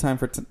trivia time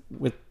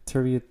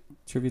trivia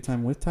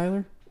time with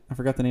Tyler. I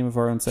forgot the name of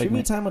our own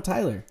segment. Trivia time with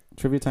Tyler.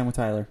 Trivia time with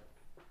Tyler.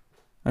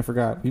 I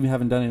forgot. We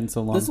haven't done it in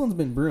so long. This one's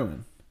been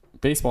brewing.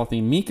 Baseball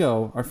theme.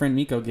 Miko, our friend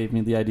Miko, gave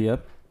me the idea.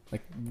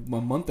 Like a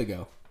month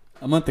ago.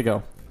 And I've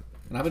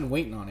been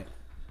waiting on it.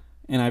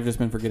 And I've just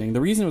been forgetting.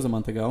 The reason it was a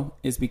month ago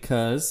is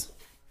because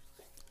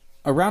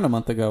around a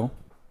month ago,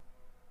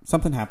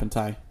 something happened,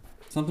 Ty.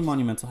 Something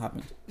monumental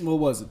happened. What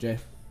was it, Jay?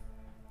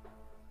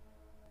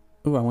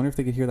 Ooh, I wonder if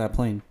they could hear that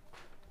plane.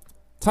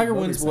 Tiger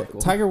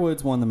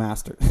Woods won the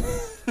Masters.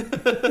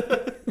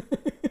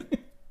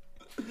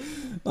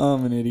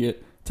 I'm an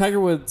idiot. Tiger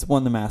Woods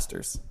won the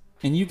Masters.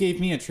 And you gave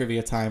me a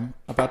trivia time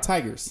about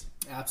Tigers.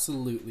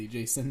 Absolutely,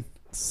 Jason.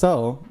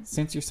 So,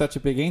 since you're such a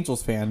big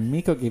Angels fan,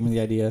 Miko gave me the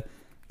idea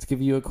to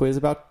give you a quiz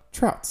about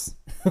trouts.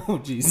 Oh,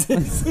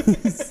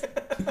 Jesus.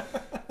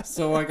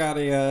 So I got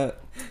a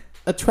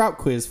trout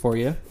quiz for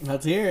you.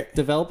 Let's hear it.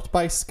 Developed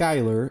by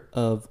Skylar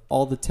of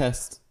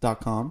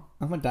allthetest.com.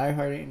 I'm a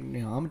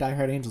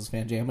diehard Angels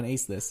fan, Jay. I'm going to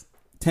ace this.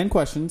 10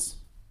 questions.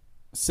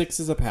 6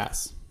 is a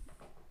pass.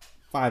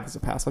 5 is a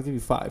pass. I'll give you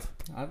 5.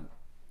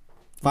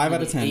 5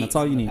 out of 10. That's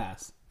all you need.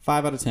 Pass.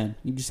 5 out of 10.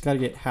 You just got to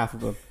get half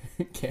of them.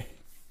 Okay.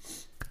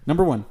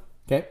 Number 1.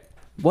 Okay.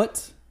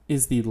 What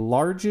is the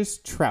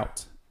largest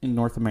trout in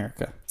North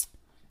America?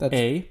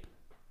 A,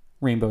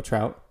 rainbow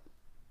trout.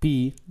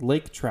 B,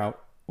 lake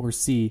trout. Or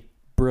C,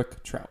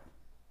 brook trout.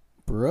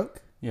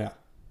 Brook? Yeah.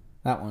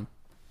 That one.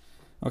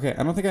 Okay,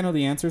 I don't think I know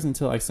the answers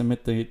until I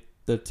submit the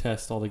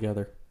test all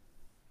together.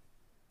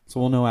 So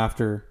we'll know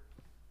after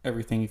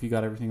everything if you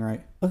got everything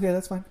right. Okay,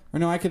 that's fine. Or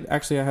no, I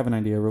have an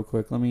idea real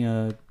quick. Let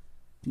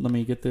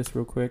me get this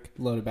real quick.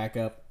 Load it back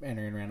up,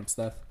 enter in random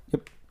stuff.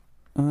 Yep.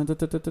 You could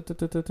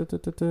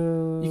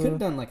have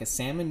done like a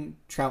salmon,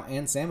 trout,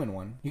 and salmon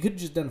one. You could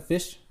have just done a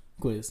fish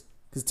quiz.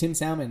 Because Tim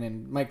Salmon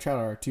and Mike Trout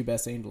are our two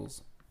best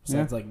Angels.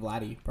 Besides like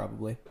Vladdy,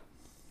 probably.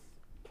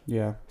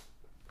 Yeah.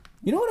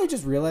 You know what I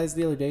just realized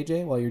the other day,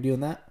 Jay, while you're doing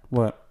that?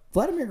 What?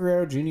 Vladimir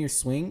Guerrero Jr.'s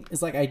swing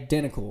is like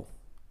identical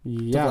to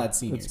Vlad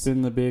Sr.'s. It's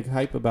been the big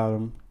hype about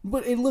him.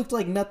 But it looked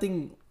like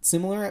nothing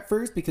similar at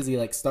first because he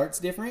like starts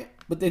different.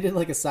 But they did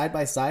like a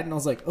side-by-side and I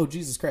was like, oh,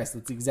 Jesus Christ,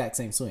 that's the exact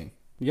same swing.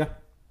 Yeah.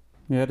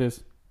 Yeah, it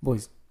is.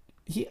 Boys.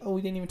 We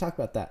didn't even talk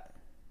about that.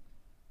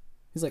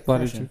 He's like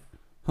crushing.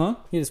 Huh?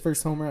 He had his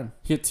first home run.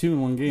 He hit 2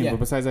 in one game, but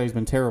besides that, he's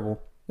been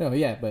terrible. No,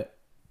 yeah, but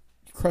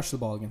he crushed the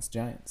ball against the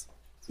Giants.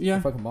 Yeah.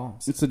 They're fucking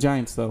bombs. It's the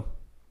Giants, though. All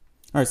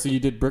right, so you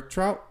did brook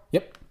trout?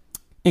 Yep.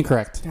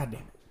 Incorrect. God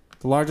damn it.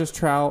 The largest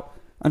trout,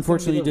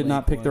 unfortunately, you did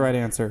not pick the right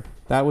answer.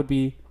 That would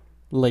be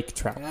lake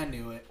trout. I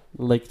knew it.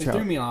 Lake trout. They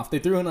threw me off. They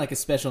threw in like a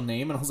special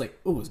name, and I was like,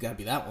 oh, it's got to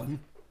be that one.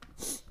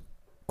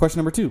 Question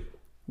number 2.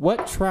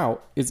 What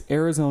trout is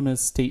Arizona's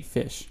state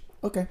fish?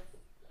 Okay.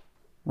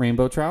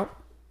 Rainbow trout,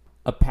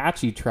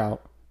 Apache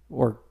trout,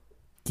 or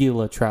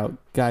Gila trout?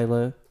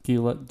 Gila,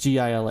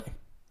 G-I-L-A.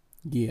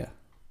 Gia.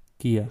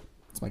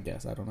 That's my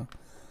guess. I don't know.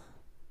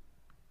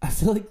 I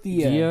feel like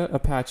the... Gia,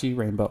 Apache,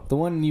 Rainbow. The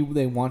one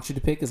they want you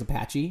to pick is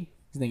Apache.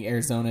 You think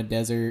Arizona,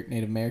 desert,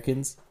 Native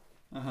Americans.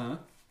 Uh-huh.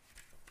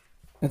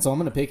 And so I'm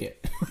going to pick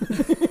it.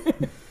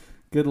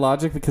 Good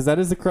logic, because that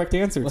is the correct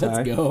answer, Ty.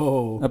 Let's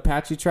go.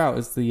 Apache trout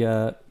is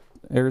the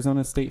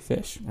Arizona state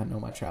fish. I know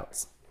my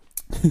trouts.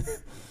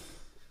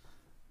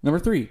 Number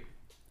 3.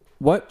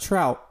 What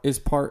trout is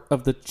part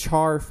of the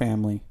char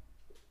family?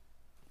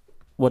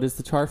 What is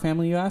the char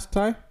family, you ask,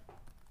 Ty?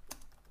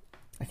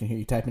 I can hear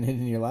you typing it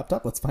in your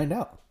laptop. Let's find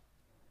out.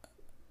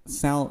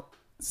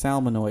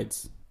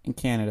 Salmonoids in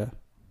Canada.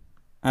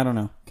 I don't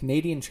know.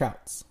 Canadian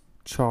trouts.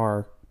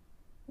 Char.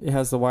 It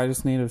has the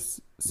widest native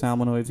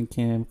salmonoids in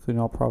Canada,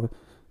 including all provinces.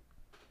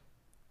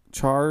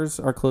 Chars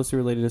are closely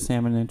related to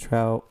salmon and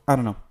trout. I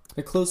don't know.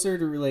 They're closer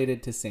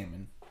related to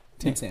salmon.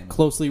 Tim Salmon.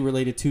 Closely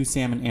related to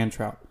salmon and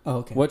trout. Oh,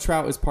 okay. What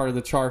trout is part of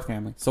the char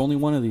family? So only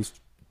one of these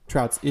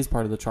trouts is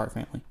part of the char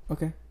family.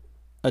 Okay.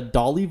 A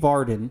Dolly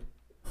Varden.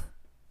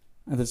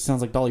 That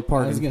sounds like Dolly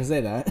Parton. I was going to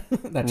say that.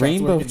 That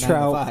rainbow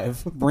trout.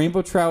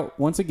 Rainbow trout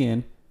once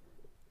again,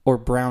 or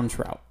brown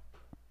trout.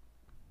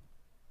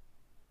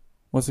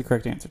 What's the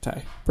correct answer,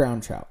 Ty? Brown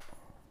trout.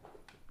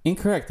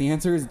 Incorrect. The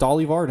answer is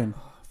Dolly Varden.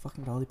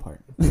 Fucking Dolly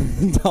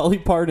Parton. Dolly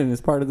Parton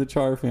is part of the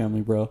char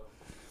family, bro.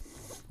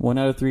 1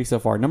 out of 3 so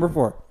far. Number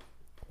 4.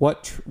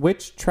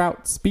 Which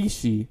trout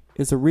species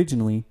is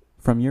originally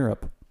from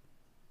Europe?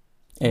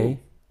 A,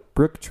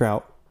 brook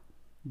trout,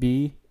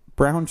 B,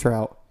 brown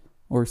trout,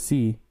 or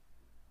C,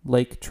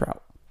 lake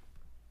trout?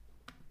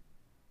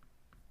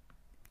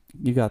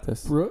 You got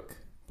this. Brook,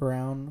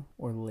 brown,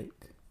 or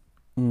lake?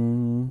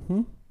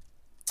 Mm-hmm.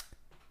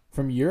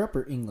 From Europe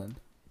or England?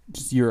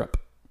 Just Europe.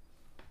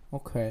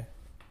 Okay.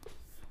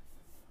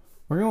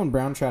 We're going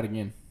brown trout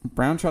again.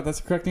 Brown trout, that's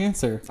the correct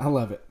answer. I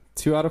love it.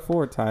 2 out of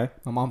 4, Ty.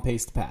 I'm on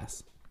pace to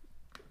pass.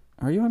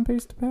 Are you on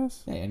pace to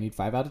pass? Hey, I need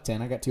 5 out of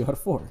 10. I got 2 out of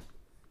 4.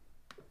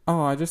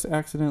 Oh, I just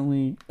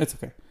accidentally... It's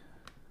okay.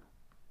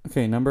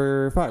 Okay,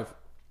 number 5.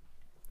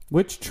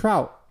 Which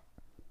trout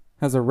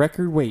has a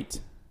record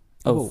weight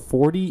of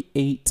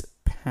 48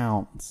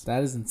 pounds?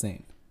 That is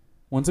insane.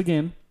 Once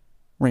again,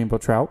 rainbow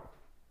trout,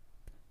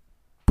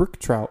 brook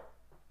trout,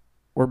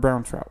 or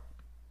brown trout?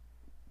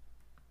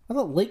 I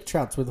thought lake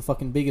trouts were the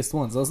fucking biggest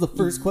ones. That was the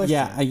first question.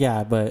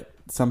 Yeah, but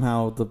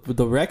somehow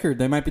the record,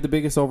 they might be the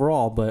biggest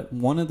overall, but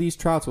one of these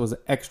trouts was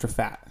extra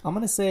fat. I'm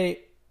going to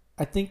say,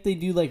 I think they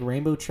do like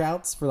rainbow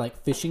trouts for like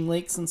fishing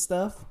lakes and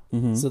stuff.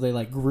 Mm-hmm. So they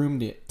like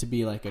groomed it to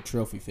be like a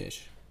trophy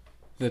fish.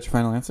 That's your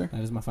final answer?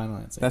 That is my final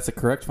answer. That's the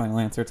correct final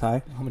answer,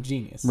 Ty. I'm a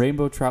genius.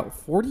 Rainbow trout,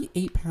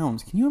 48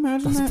 pounds. Can you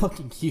imagine That's that? a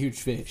fucking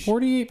huge fish.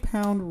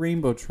 48-pound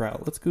rainbow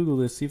trout. Let's Google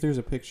this, see if there's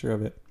a picture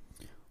of it.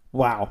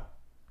 Wow.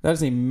 That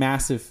is a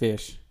massive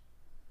fish.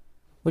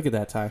 Look at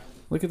that, Ty.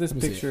 Look at this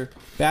picture.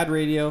 Bad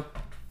radio.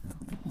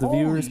 The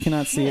viewers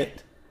cannot see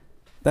it.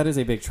 That is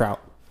a big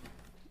trout.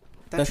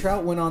 That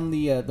trout went on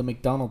the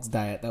McDonald's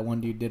diet. That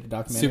one dude did a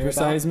documentary Super about.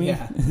 Size Me?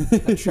 Yeah.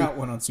 That trout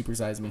went on Super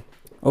Size Me.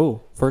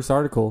 Oh, first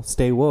article.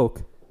 Stay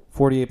woke.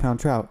 48-pound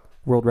trout.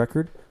 World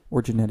record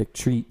or genetic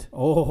treat?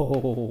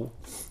 Oh.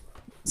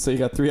 So you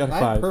got 3 out of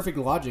 5. I have perfect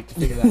logic to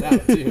figure that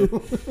out,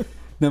 too.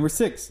 Number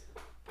 6.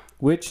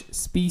 Which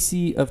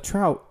species of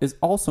trout is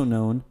also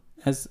known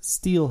as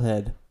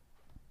steelhead?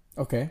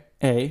 Okay.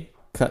 A,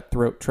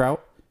 cutthroat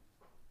trout.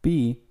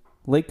 B,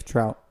 lake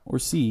trout. Or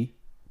C,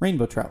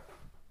 rainbow trout.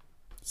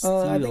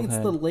 I think it's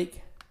the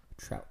lake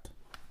trout.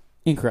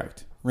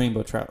 Incorrect.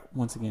 Rainbow trout,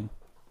 once again.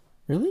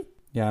 Really?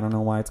 Yeah, I don't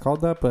know why it's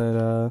called that,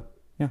 but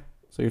yeah.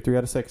 So you're 3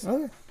 out of 6.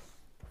 Okay.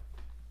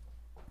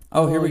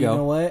 Oh, here we go. You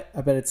know what?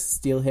 I bet it's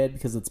steelhead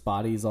because its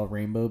body is all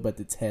rainbow, but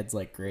its head's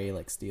like gray,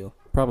 like steel.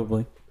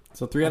 Probably.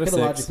 So 3 out of 6. I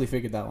could have logically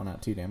figured that one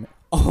out too, damn it.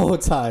 Oh,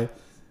 it's high.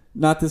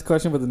 Not this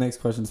question, but the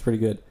next question is pretty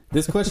good.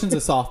 This question's a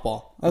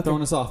softball. I'm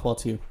throwing a softball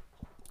to you.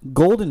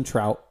 Golden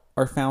trout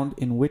are found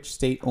in which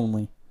state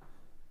only?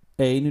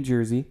 A, New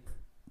Jersey,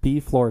 B,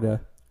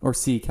 Florida, or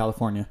C,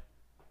 California?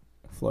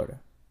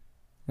 Florida.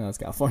 No, it's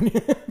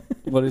California.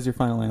 What is your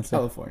final answer?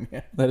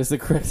 California. That is the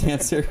correct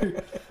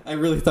answer. I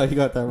really thought you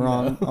got that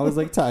wrong. No. I was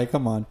like, Ty,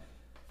 come on.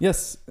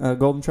 Yes,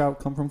 golden trout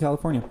come from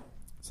California.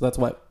 So that's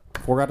what?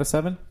 4 out of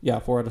 7? Yeah,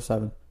 4 out of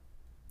 7.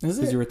 Is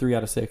it? Because you were 3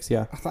 out of 6,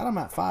 yeah. I thought I'm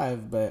at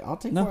 5, but I'll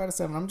take 4 out of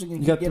 7. I'm just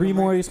going to You got 3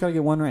 more, you just got to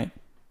get 1 right.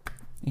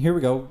 Here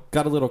we go.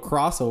 Got a little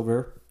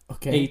crossover.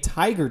 Okay. A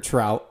tiger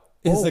trout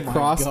is a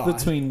cross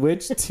between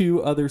which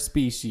 2 other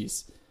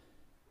species?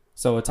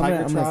 So a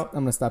tiger trout.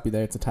 I'm going to stop you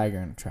there. It's a tiger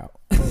and a trout.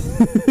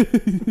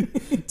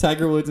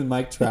 Tiger Woods and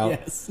Mike Trout.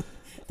 Yes.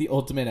 The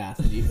ultimate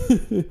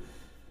athlete.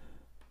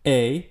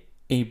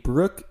 A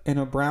brook and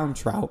a brown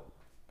trout.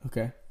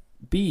 Okay.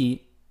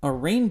 B, a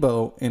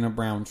rainbow and a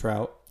brown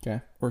trout.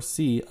 Okay. Or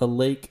C, a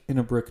lake and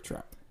a brook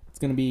trout. It's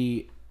going to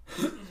be,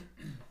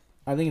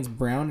 I think it's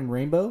brown and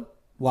rainbow.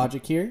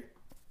 Logic here.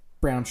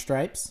 Brown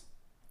stripes.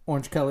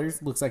 Orange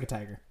colors. Looks like a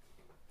tiger.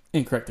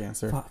 Incorrect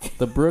answer. Fuck.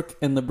 The brook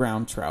and the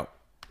brown trout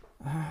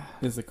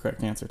is the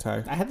correct answer,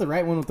 Ty. I had the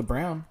right one with the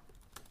brown.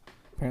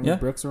 Apparently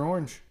brooks are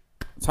orange.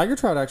 Tiger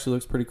trout actually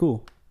looks pretty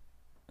cool.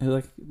 It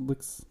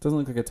doesn't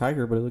look like a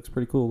tiger, but it looks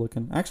pretty cool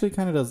looking. Actually, it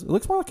kind of does. It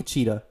looks more like a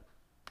cheetah.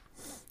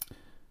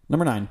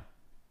 Number 9.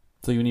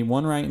 So you need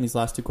 1 right in these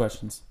last 2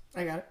 questions.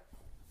 I got it.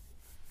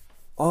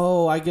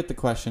 Oh, I get the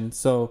question.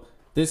 So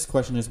this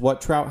question is, what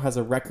trout has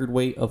a record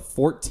weight of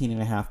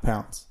 14.5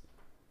 pounds?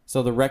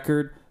 So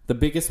the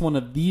biggest one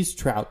of these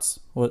trouts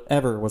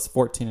ever was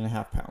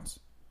 14.5 pounds.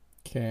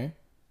 Okay.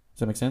 Does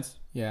that make sense?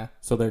 Yeah.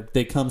 So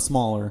they come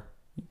smaller.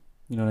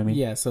 You know what I mean?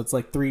 Yeah, so it's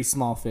like 3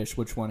 small fish.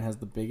 Which one has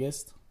the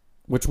biggest?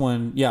 Which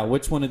one? Yeah,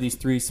 which one of these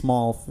 3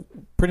 small...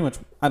 Pretty much,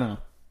 I don't know.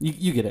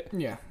 You get it.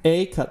 Yeah.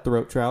 A,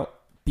 cutthroat trout.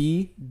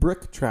 B,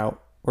 brook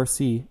trout. Or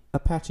C,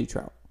 Apache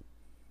trout.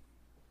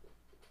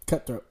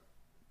 Cutthroat.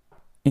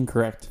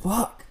 Incorrect.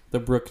 Fuck. The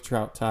brook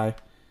trout, Ty.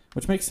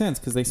 Which makes sense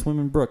because they swim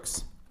in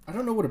brooks. I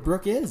don't know what a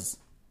brook is.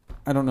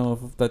 I don't know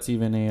if that's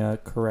even a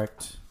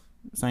correct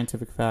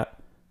scientific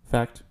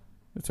fact.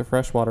 It's a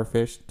freshwater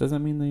fish. Does that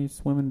mean they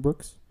swim in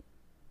brooks?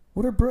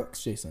 What are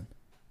brooks, Jason?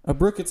 A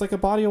brook, it's like a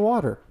body of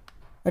water.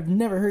 I've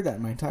never heard that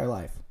in my entire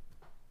life.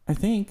 I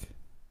think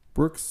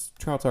brooks,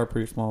 trouts are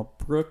pretty small.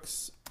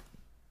 Brooks,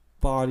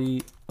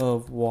 body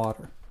of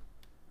water.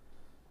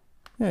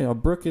 Yeah, a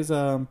brook is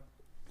the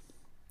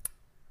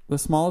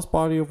smallest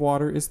body of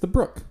water is the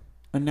brook,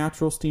 a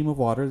natural stream of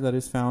water that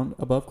is found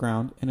above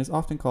ground and is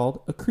often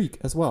called a creek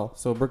as well.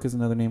 So a brook is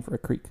another name for a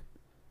creek.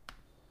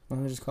 Why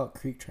don't they just call it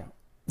creek trout?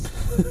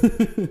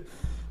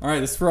 All right,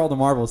 this is for all the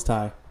marbles,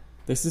 Ty.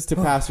 This is to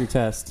pass your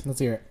test. Let's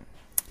hear it.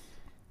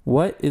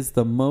 What is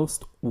the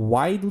most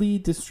widely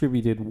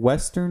distributed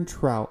western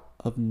trout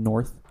of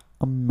North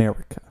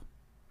America?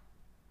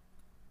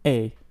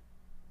 A.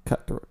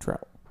 Cutthroat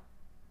trout.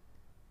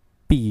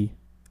 B.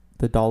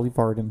 The Dolly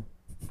Varden.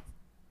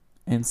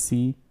 And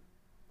C.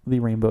 The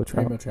rainbow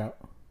trout. Rainbow trout.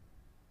 Is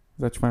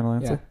that your final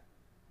answer? Yeah.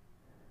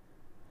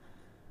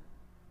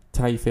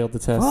 Ty, you failed the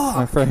test,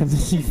 my friend.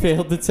 You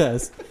failed the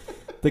test.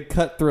 The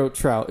cutthroat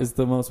trout is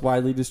the most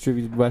widely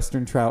distributed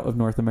western trout of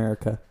North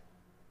America.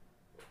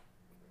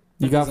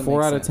 You got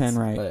 4 out of 10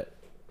 right. But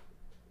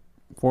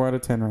 4 out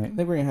of 10 right. I think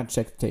we're going to have to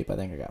check the tape. I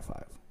think I got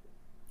 5.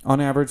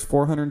 On average,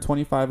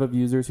 425 of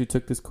users who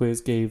took this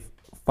quiz gave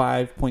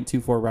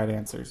 5.24 right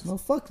answers. Well,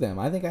 fuck them.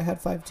 I think I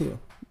had 5 too.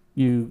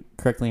 You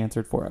correctly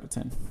answered 4 out of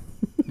 10.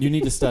 You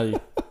need to study.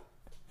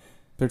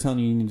 They're telling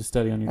you need to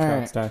study on your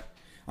trout style.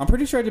 I'm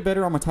pretty sure I did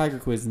better on my tiger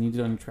quiz than you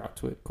did on your trout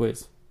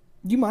quiz.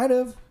 You might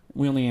have.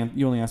 You only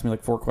asked me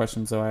like 4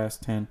 questions, so I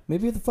asked 10.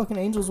 Maybe if the fucking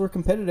Angels were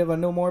competitive, I'd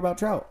know more about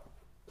trout.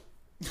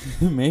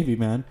 Maybe,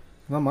 man.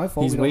 Not my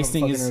fault. He's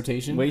wasting his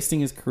rotation. wasting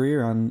his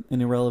career on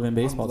an irrelevant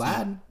baseball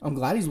team. I'm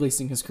glad he's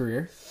wasting his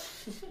career.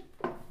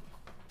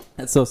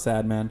 That's so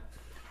sad, man.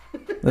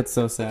 That's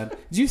so sad.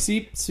 Did you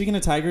see? Speaking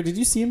of Tiger, did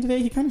you see him today?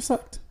 He kind of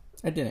sucked.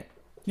 I didn't.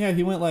 Yeah,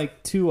 he went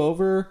like 2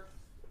 over.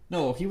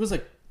 No, he was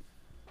like.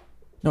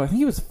 No, I think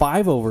he was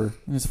 5 over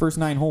in his first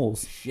 9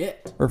 holes.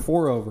 Shit. Or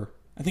 4 over.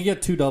 I think he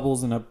had 2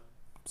 doubles and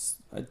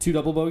 2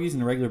 double bogeys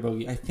and a regular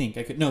bogey. I think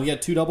he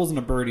had 2 doubles and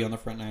a birdie on the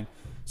front 9.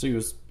 So he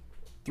was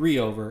 3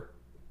 over,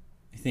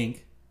 I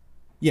think.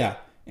 Yeah.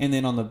 And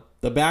then on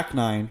the back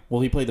 9,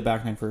 well, he played the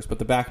back 9 first, but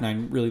the back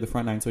 9, really the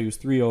front 9. So he was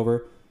 3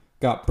 over,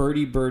 got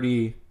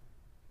birdie,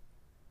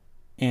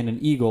 and an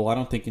eagle. I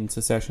don't think in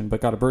succession,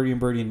 but got a birdie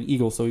and an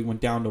eagle. So he went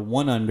down to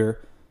 1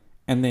 under,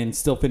 and then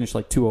still finished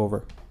like 2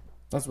 over.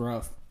 That's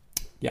rough.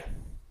 Yeah.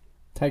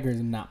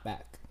 Tiger's not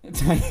back.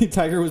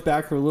 Tiger was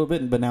back for a little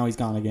bit, but now he's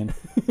gone again.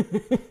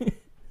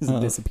 He's a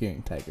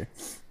disappearing tiger.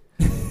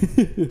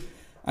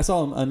 I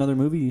saw another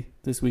movie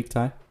this week,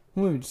 Ty.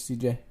 What movie did you see,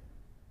 Jay?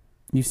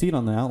 You see it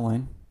on the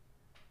outline.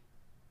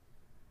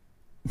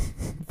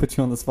 Put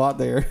you on the spot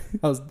there.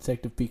 That was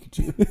Detective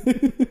Pikachu.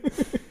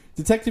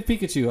 Detective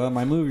Pikachu,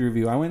 my movie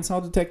review. I went and saw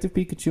Detective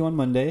Pikachu on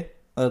Monday,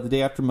 the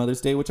day after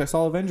Mother's Day, which I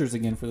saw Avengers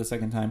again for the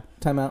second time.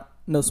 Time out.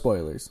 No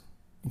spoilers,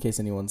 in case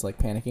anyone's like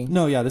panicking.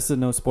 No, yeah, this is a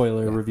no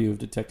spoiler review of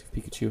Detective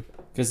Pikachu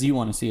because you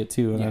want to see it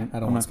too. And I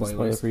don't want to spoil it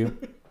spoilers for you.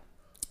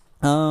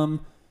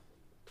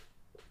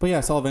 But yeah,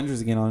 I saw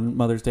Avengers again on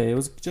Mother's Day. It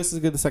was just as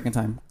good the second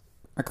time.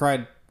 I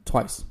cried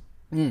twice.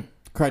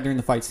 Cried during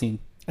the fight scene.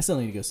 I still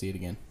need to go see it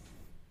again.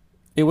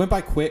 It went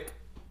by quick,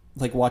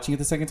 like watching it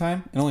the second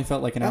time. It only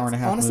felt like an hour and a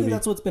half honestly, movie.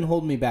 that's what's been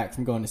holding me back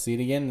from going to see it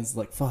again. It's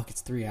like, fuck,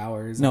 it's 3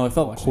 hours. No, it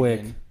felt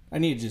quick. I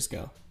need to just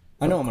go.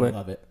 I know I'm going to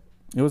love it.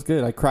 It was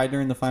good. I cried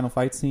during the final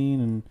fight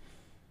scene, and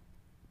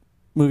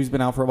movie's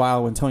been out for a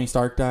while. When Tony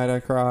Stark died, I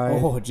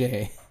cried. Oh,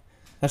 Jay.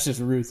 That's just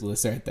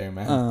ruthless right there,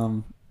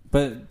 man.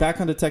 But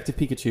back on Detective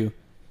Pikachu.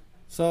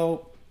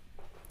 So,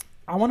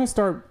 I want to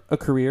start a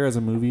career as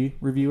a movie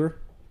reviewer.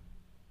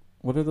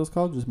 What are those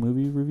called? Just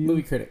movie review?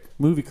 Movie critic.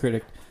 Movie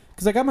critic.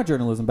 Because I got my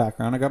journalism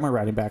background, I got my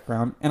writing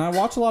background, and I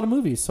watch a lot of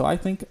movies, so I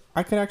think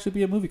I could actually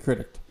be a movie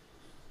critic.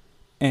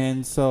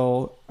 And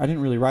so, I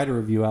didn't really write a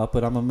review out,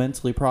 but I'm going to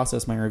mentally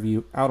process my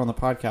review out on the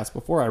podcast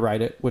before I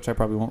write it, which I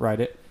probably won't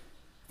write it.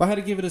 If I had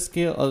to give it a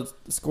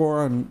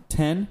score on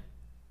 10,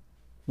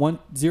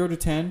 0 to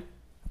 10,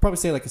 I'd probably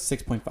say like a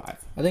 6.5.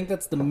 I think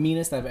that's the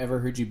meanest I've ever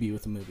heard you be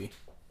with a movie.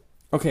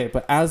 Okay,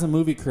 but as a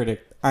movie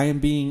critic,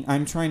 I'm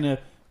trying to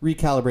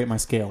recalibrate my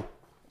scale.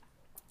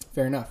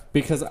 Fair enough.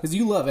 Because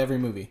you love every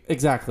movie.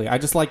 Exactly. I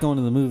just like going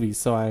to the movies,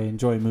 so I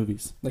enjoy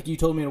movies. Like you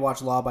told me to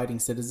watch Law Abiding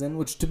Citizen,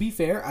 which to be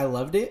fair, I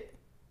loved it.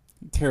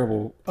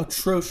 Terrible.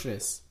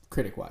 Atrocious,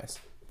 critic-wise.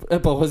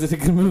 But was it a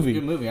good movie?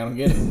 Good movie. I don't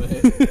get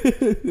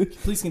it, but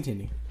please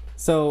continue.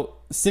 So,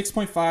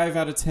 6.5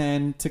 out of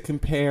 10 to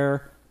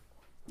compare.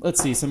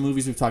 Let's see, some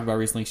movies we've talked about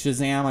recently.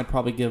 Shazam, I'd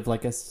probably give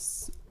like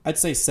I'd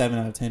say 7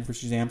 out of 10 for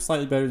Shazam.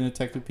 Slightly better than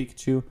Detective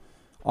Pikachu.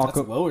 That's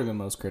lower than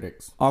most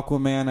critics.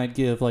 Aquaman, I'd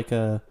give like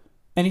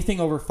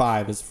anything over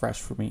 5 is fresh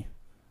for me.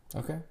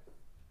 Okay.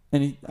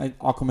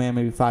 Aquaman,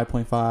 maybe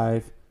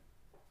 5.5.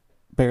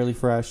 Barely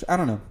fresh. I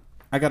don't know.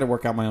 I got to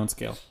work out my own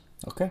scale.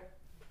 Okay.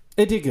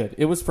 It did good.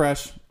 It was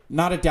fresh.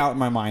 Not a doubt in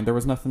my mind. There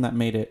was nothing that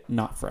made it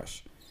not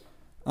fresh.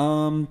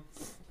 About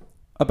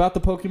the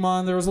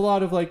Pokemon, there was a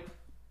lot of like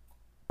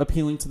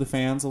appealing to the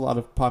fans. A lot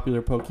of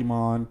popular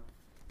Pokemon.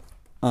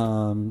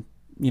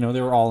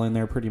 They were all in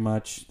there pretty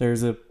much.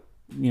 There's I'm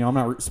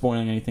not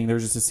spoiling anything.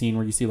 There's just a scene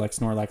where you see like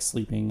Snorlax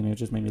sleeping, and it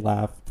just made me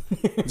laugh.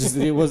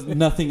 It was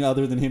nothing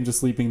other than him just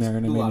sleeping there,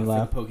 and it made me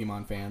laugh.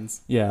 Pokemon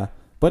fans. Yeah.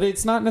 But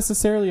it's not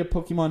necessarily a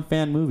Pokemon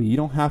fan movie. You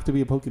don't have to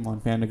be a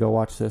Pokemon fan to go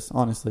watch this,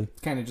 honestly.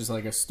 It's kind of just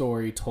like a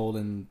story told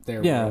in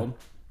their world.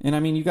 And I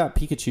mean, you got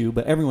Pikachu,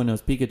 but everyone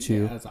knows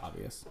Pikachu. Yeah, that's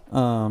obvious.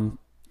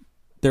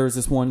 There was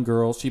this one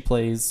girl. She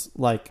plays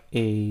like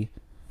a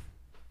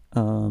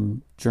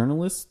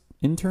journalist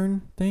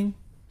intern thing.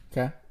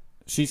 Okay.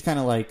 She's kind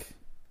of like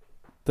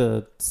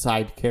the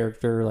side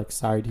character, like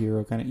side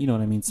hero kind of, you know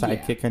what I mean,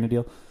 sidekick kind of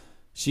deal.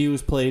 She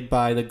was played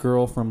by the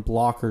girl from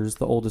Blockers,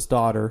 the oldest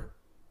daughter.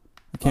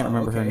 I can't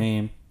remember her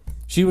name.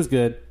 She was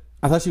good.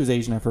 I thought she was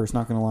Asian at first,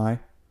 not gonna lie.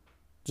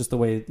 Just the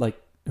way like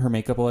her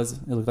makeup was,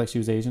 it looked like she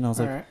was Asian. I was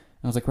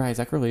like, right, is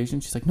that girl Asian?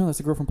 She's like, no, that's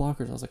the girl from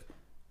Blockers. I was like,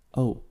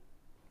 oh.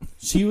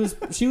 She was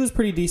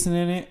pretty decent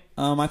in it.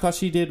 I thought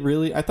she did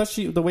really. I thought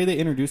the way they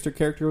introduced her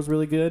character was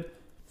really good,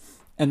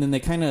 and then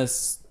they kind of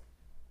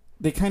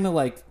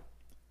like,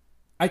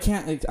 I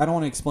don't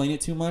want to explain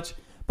it too much,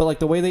 but like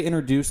the way they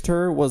introduced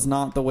her was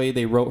not the way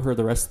they wrote her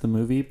the rest of the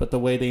movie, but the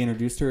way they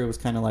introduced her, it was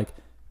kind of like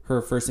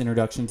her first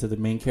introduction to the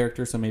main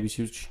character. So maybe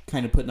she was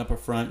kind of putting up a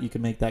front. You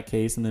could make that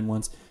case, and then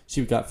once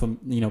she got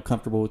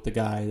comfortable with the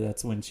guy,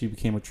 that's when she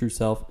became her true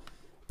self.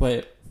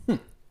 But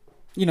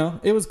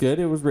it was good.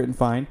 It was written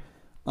fine.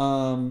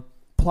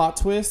 Plot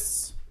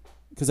twists,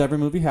 because every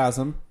movie has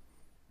them.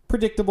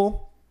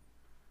 Predictable.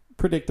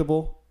 Here's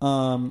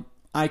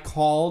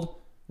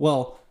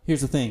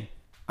the thing.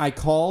 I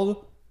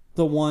called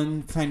the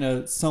one kind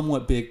of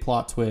somewhat big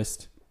plot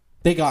twist.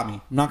 They got me.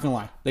 I'm not gonna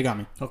lie. They got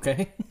me.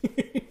 Okay.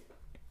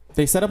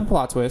 They set up a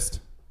plot twist.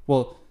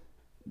 Well,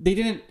 they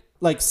didn't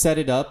like set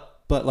it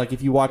up, but like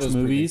if you watch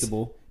movies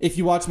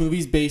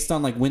based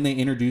on like when they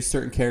introduce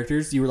certain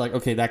characters, you were like,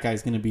 okay, that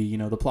guy's gonna be,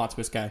 the plot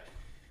twist guy.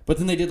 But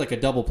then they did like a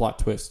double plot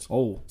twist.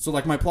 Oh. So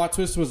like my plot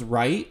twist was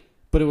right,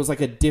 but it was like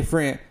a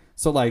different...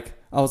 So like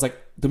I was like,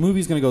 the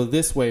movie's going to go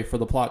this way for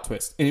the plot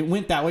twist. And it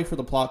went that way for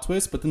the plot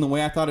twist, but then the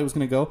way I thought it was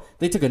going to go,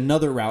 they took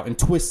another route and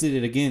twisted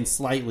it again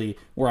slightly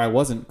where I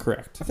wasn't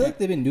correct. I feel like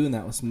they've been doing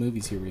that with some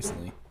movies here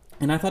recently.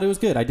 And I thought it was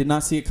good. I did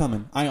not see it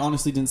coming. I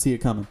honestly didn't see it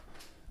coming.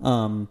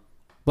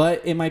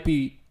 But it might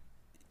be...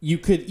 You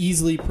could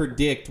easily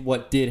predict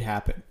what did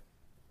happen.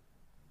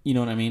 You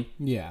know what I mean?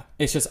 Yeah.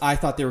 It's just I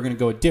thought they were going to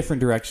go a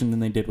different direction than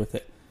they did with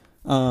it.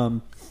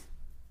 Ryan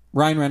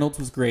Reynolds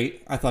was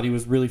great. I thought he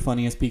was really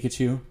funny as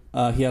Pikachu.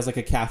 He has like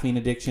a caffeine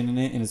addiction in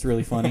it, and it's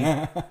really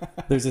funny.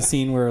 There's a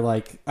scene where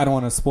like I don't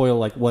want to spoil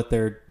like what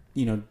they're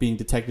being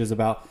detectives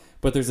about,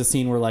 but there's a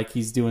scene where like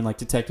he's doing like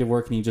detective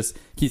work, and he just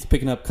keeps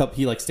picking up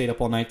He like stayed up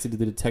all night to do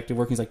the detective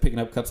work. He's like picking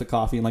up cups of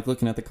coffee and like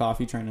looking at the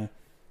coffee, trying to.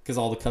 Because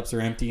all the cups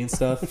are empty and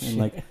stuff. And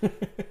like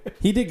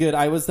he did good.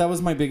 That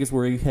was my biggest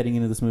worry heading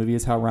into this movie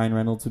is how Ryan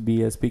Reynolds would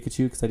be as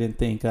Pikachu, because I didn't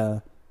think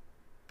I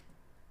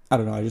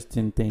just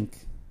didn't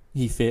think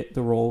he fit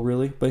the role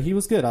really. But he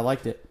was good. I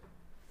liked it.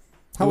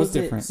 How was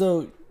different.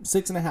 So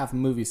 6.5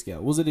 movie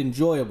scale. Was it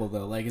enjoyable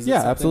though? Like is it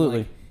absolutely.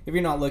 Like, if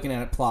you're not looking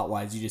at it plot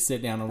wise, you just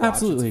sit down and watch.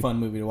 Absolutely. It's a fun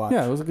movie to watch.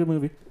 Yeah, it was a good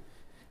movie.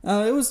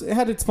 It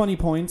had its funny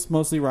points,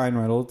 mostly Ryan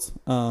Reynolds.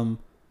 A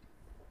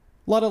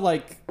lot of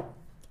like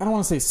I don't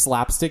want to say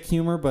slapstick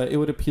humor, but it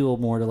would appeal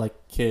more to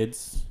like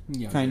kids,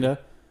 kind of.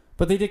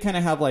 But they did kind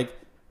of have like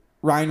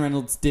Ryan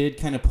Reynolds did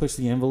kind of push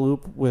the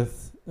envelope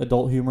with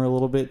adult humor a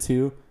little bit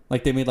too.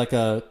 Like they made like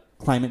a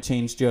climate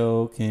change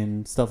joke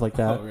and stuff like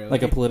that, really?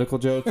 Like a political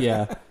joke.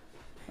 Yeah,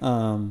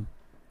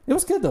 it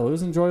was good though. It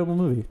was an enjoyable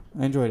movie.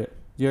 I enjoyed it.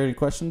 Do you have any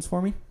questions for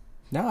me?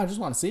 No, I just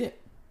want to see it.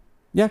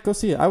 Yeah, go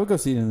see it. I would go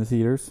see it in the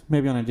theaters.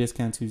 Maybe on a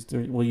discount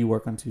Tuesday. Well, you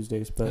work on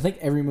Tuesdays, but... I think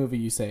every movie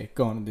you say,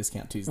 go on a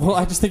discount Tuesday. Well,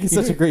 I just think it's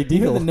such a great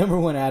deal. You're the number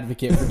one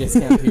advocate for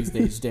discount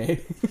Tuesdays,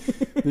 Jay.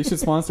 They should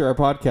sponsor our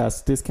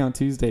podcast, Discount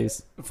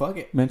Tuesdays. Fuck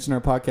it. Mention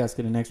our podcast,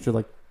 get an extra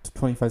like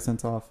 25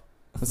 cents off.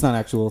 That's not an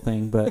actual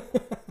thing, but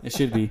it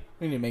should be.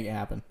 We need to make it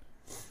happen.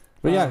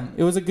 But yeah,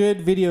 it was a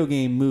good video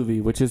game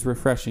movie, which is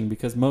refreshing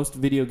because most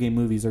video game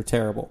movies are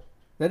terrible.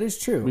 That is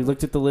true. We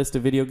looked at the list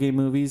of video game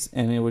movies,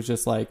 and it was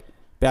just like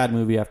bad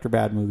movie after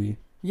bad movie.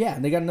 Yeah,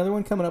 and they got another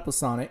one coming up with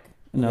Sonic.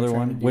 Another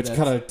one, which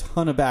got a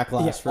ton of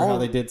backlash for how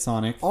they did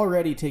Sonic.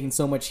 Already taking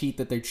so much heat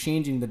that they're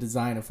changing the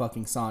design of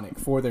fucking Sonic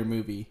for their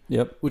movie.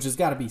 Yep. Which has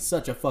got to be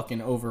such a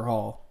fucking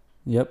overhaul.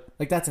 Yep.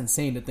 Like, that's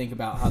insane to think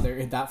about how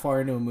they're that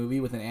far into a movie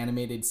with an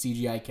animated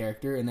CGI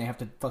character and they have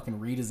to fucking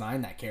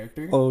redesign that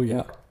character. Oh,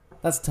 yeah.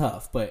 That's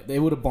tough, but they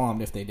would have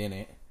bombed if they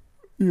didn't.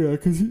 Yeah,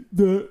 because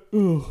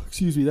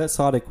that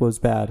Sonic was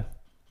bad.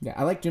 Yeah,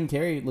 I like Jim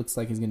Carrey. It looks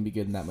like he's going to be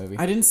good in that movie.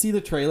 I didn't see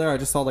the trailer. I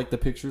just saw like the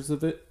pictures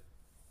of it.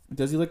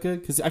 Does he look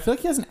good? Because I feel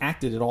like he hasn't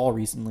acted at all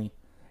recently.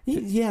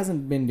 He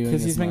hasn't been doing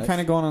because he's been kind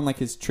of going on like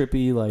his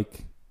trippy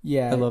like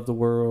I love the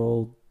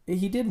world.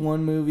 He did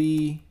one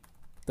movie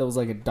that was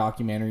like a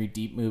documentary,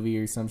 deep movie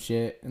or some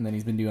shit, and then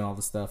he's been doing all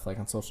the stuff like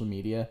on social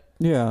media.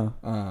 Yeah.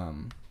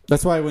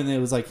 That's why when it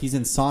was like he's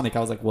in Sonic, I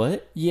was like,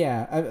 what?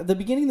 Yeah. At the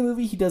beginning of the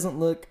movie, he doesn't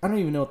look... I don't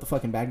even know what the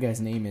fucking bad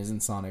guy's name is in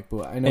Sonic,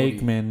 but I know...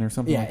 Eggman or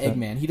something like that. Yeah,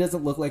 Eggman. He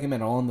doesn't look like him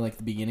at all in like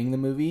the beginning of the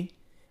movie,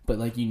 but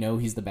like you know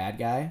he's the bad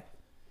guy.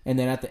 And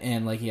then at the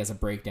end, like he has a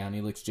breakdown.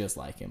 He looks just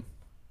like him.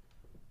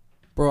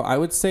 Bro, I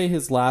would say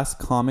his last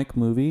comic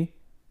movie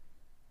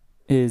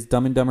is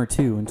Dumb and Dumber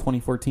 2 in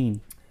 2014.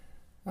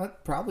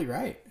 Probably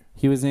right.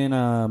 He was in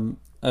a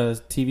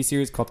TV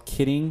series called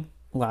Kidding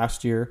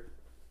last year.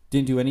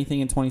 Didn't do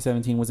anything in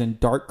 2017. Was in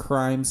Dark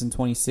Crimes in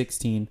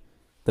 2016.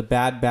 The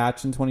Bad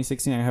Batch in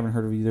 2016. I haven't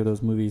heard of either of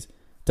those movies.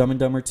 Dumb and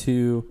Dumber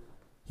 2.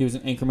 He was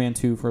in Anchorman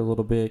 2 for a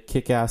little bit.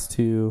 Kick-Ass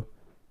 2.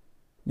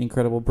 The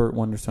incredible Burt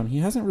Wonderstone. He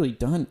hasn't really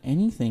done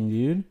anything,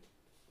 dude.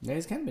 Yeah,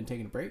 he's kind of been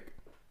taking a break.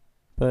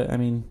 But, I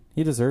mean,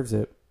 he deserves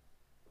it.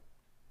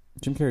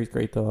 Jim Carrey's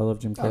great, though. I love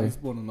Jim Carrey. He's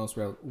one of the most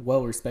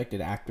well-respected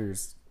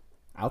actors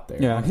out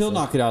there. Yeah, honestly. he'll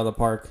knock it out of the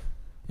park.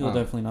 He'll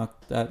definitely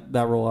knock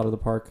that role out of the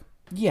park.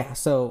 Yeah,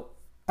 so,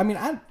 I mean,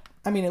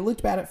 it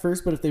looked bad at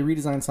first, but if they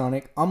redesign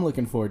Sonic, I'm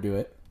looking forward to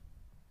it.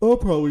 I'll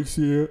probably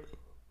see it.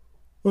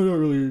 I'm not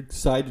really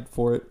excited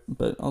for it,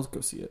 but I'll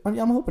go see it. I'm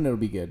hoping it'll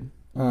be good.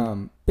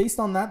 Based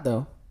on that,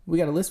 though, we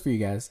got a list for you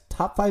guys.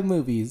 Top 5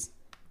 movies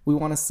we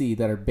want to see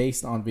that are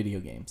based on video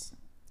games.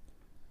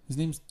 His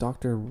name's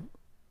Dr.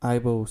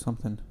 Ivo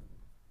something.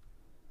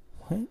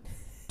 What?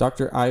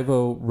 Dr.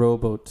 Ivo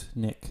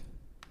Robotnik.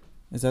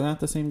 Is that not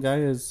the same guy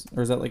as...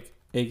 Or is that like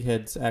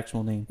Egghead's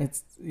actual name?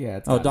 It's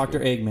Dr.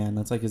 Eggman.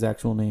 That's like his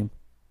actual name.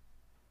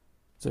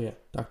 So yeah,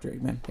 Dr.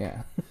 Eggman.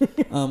 Yeah.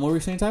 What were you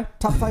saying, Ty?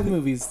 Top 5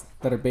 movies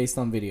that are based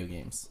on video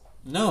games.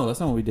 No, that's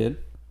not what we did.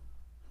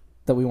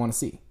 That we want to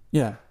see.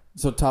 Yeah.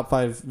 So top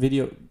 5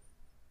 video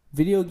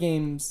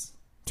games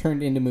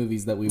turned into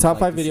movies that we top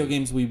would like 5 video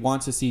games we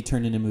want to see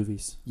turned into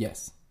movies.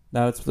 Yes.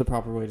 That's the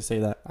proper way to say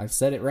that. I've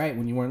said it right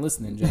when you weren't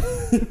listening,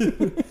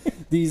 Jay.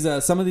 These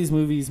some of these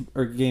movies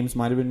or games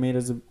might have been made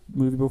as a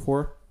movie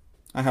before.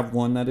 I have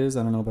one that is.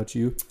 I don't know about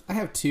you. I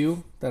have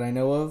 2 that I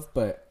know of,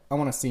 but I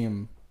want to see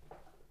them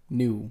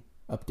new,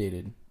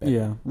 updated. Better.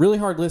 Yeah. Really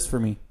hard list for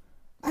me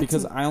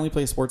because I only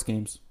play sports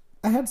games.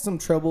 I had some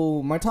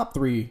trouble. My top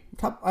 3.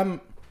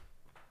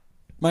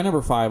 My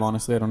number 5,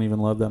 honestly, I don't even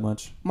love that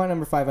much. My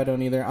number 5, I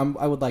don't either.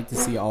 I would like to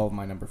see all of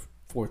my number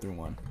 4 through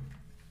 1.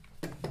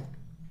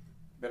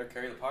 Better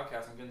carry the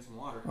podcast. I'm getting some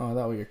water. Oh, I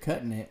thought we were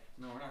cutting it.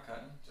 No, we're not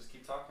cutting. Just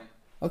keep talking.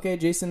 Okay,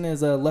 Jason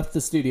has left the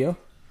studio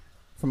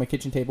from my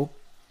kitchen table.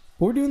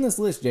 But we're doing this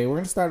list, Jay. We're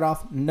going to start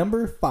off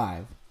number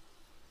 5.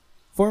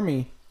 For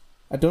me,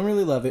 I don't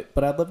really love it,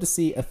 but I'd love to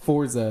see a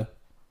Forza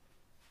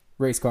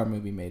race car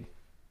movie made.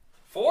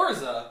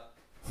 Forza?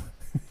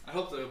 I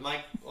hope the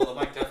mic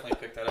definitely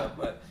picked that up,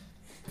 but...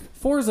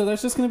 Forza,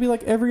 that's just going to be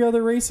like every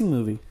other racing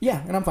movie.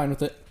 Yeah, and I'm fine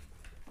with it.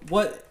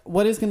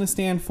 What is going to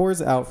stand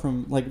Forza out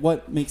from, like,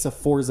 what makes a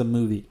Forza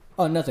movie?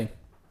 Oh, nothing.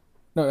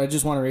 No, I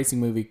just want a racing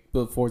movie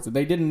with Forza.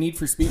 They did a Need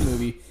for Speed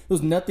movie. It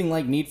was nothing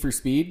like Need for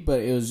Speed, but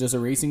it was just a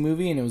racing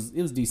movie, and it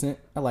was decent.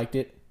 I liked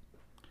it.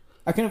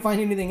 I couldn't find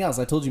anything else.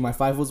 I told you my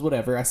 5 was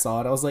whatever. I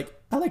saw it. I was like,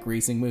 I like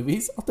racing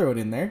movies. I'll throw it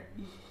in there.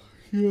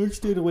 Yeah, I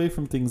stayed away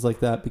from things like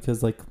that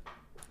because, like,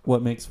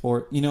 what makes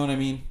for... You know what I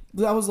mean?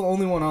 That was the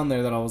only one on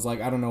there that I was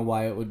like, I don't know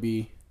why it would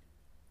be...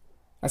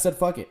 I said,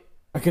 fuck it.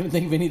 I couldn't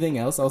think of anything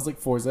else. I was like,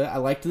 Forza. I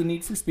liked the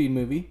Need for Speed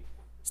movie.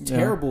 It's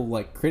terrible,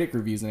 like, critic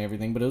reviews and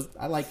everything, but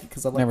I liked it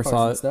because I like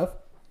cars and stuff.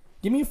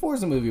 Give me a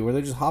Forza movie where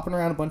they're just hopping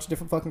around a bunch of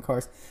different fucking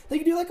cars. They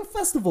could do, like, a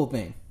festival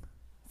thing.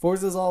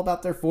 Forza's all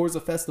about their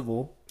Forza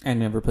festival. I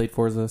never played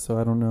Forza, so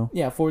I don't know.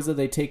 Yeah, Forza,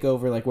 they take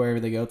over, like,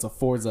 wherever they go. It's a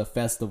Forza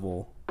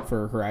festival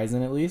for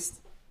Horizon, at least.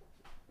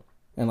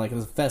 And, like,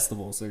 it's a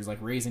festival, so there's, like,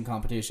 racing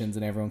competitions,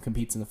 and everyone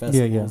competes in the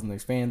festivals, and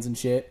there's fans and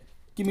shit.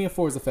 Give me a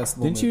Forza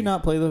festival Didn't movie. you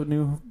not play the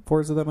new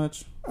Forza that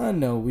much?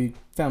 No, we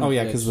found a glitch. Oh,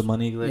 yeah, because of the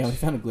money glitch? Yeah, we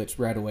found a glitch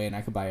right away, and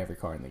I could buy every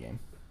car in the game.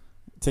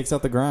 It takes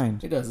out the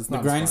grind. It does. It's the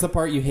not grind's the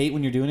part you hate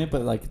when you're doing it,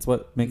 but, like, it's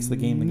what makes the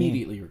game the game.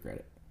 Immediately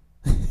regret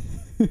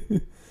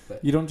it.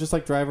 You don't just,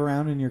 like, drive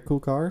around in your cool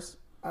cars?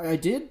 I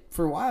did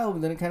for a while,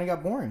 but then it kind of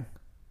got boring.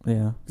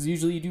 Yeah. Because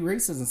usually you do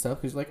races and stuff,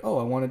 because you're like, oh,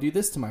 I want to do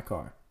this to my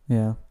car.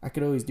 Yeah. I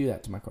could always do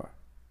that to my car.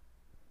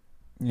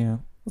 Yeah.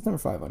 What's number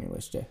 5 on your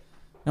list, Jay?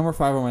 Number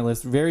 5 on my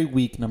list. Very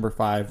weak number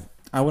 5.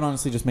 I would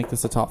honestly just make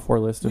this a top 4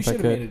 list if I could. We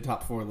should have made it a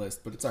top 4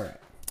 list, but it's all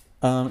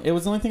right. It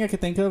was the only thing I could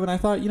think of, and I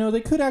thought,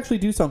 they could actually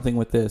do something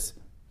with this.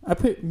 I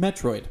put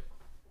Metroid.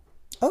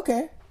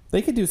 Okay.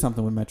 They could do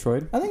something with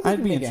Metroid. I think they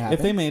could make it happen.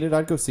 If they made it,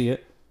 I'd go see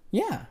it.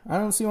 Yeah, I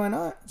don't see why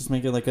not. Just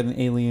make it like an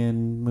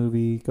alien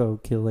movie. Go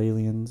kill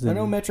aliens. I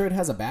know Metroid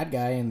has a bad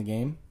guy in the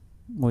game.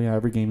 Well, yeah,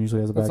 every game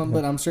usually has a bad guy.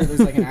 But I'm sure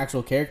there's like an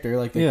actual character.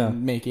 Like they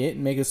can make it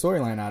and make a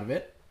storyline out of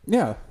it.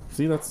 Yeah.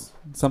 See, that's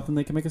something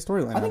they can make a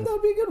storyline out of. I think that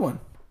would be a good one.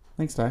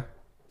 Thanks, Ty.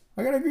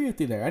 I gotta agree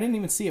with you there. I didn't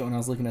even see it when I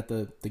was looking at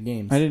the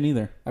games. I didn't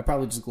either. I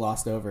probably just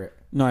glossed over it.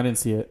 No, I didn't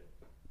see it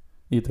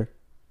either.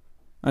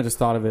 I just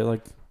thought of it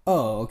like...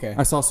 Oh, okay.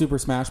 I saw Super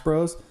Smash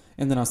Bros.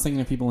 And then I was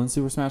thinking of people in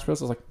Super Smash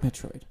Bros. I was like,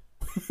 Metroid.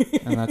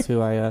 And that's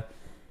who I...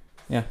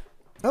 Yeah.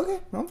 Okay,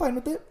 I'm fine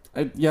with it.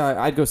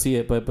 I'd go see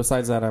it, but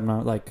besides that, I'm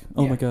not like,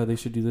 oh my god, they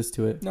should do this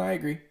to it. No, I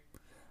agree.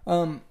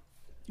 Going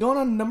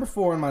on to number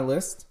 4 on my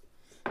list.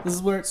 This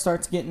is where it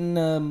starts getting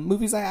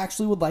movies I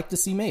actually would like to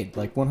see made.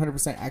 Like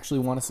 100%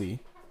 actually want to see.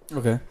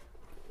 Okay.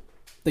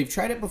 They've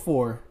tried it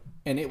before,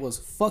 and it was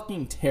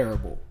fucking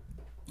terrible.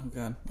 Oh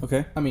god.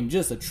 Okay. I mean,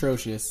 just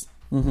atrocious.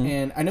 Mm-hmm.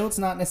 And I know it's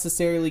not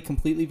necessarily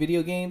completely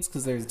video games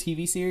because there's a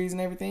TV series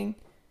and everything,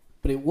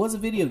 but it was a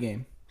video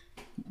game.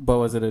 But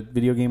was it a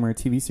video game or a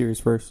TV series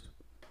first?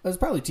 It was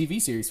probably a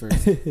TV series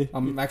first.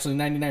 I'm actually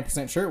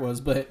 99% sure it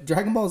was, but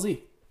Dragon Ball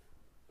Z.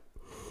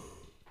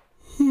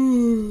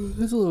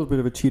 There's a little bit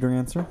of a cheater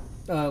answer.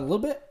 A little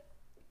bit.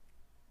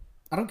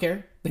 I don't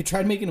care. They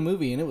tried making a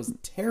movie and it was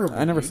terrible.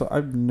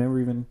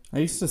 I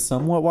used to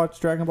somewhat watch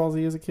Dragon Ball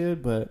Z as a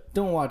kid, but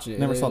don't watch it.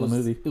 Never saw the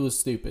movie. It was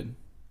stupid.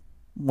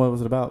 What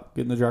was it about?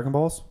 Getting the Dragon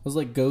Balls? It was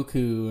like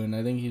Goku, and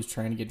I think he was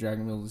trying to get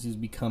Dragon Balls. He was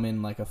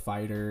becoming like a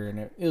fighter, and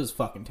it was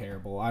fucking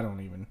terrible. I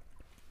don't even.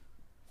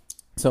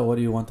 So what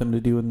do you want them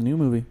to do in the new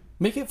movie?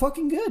 Make it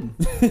fucking good.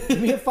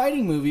 Give me a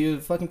fighting movie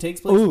that fucking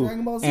takes place in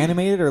Dragon Ball Z.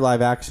 Animated or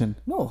live action?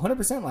 No,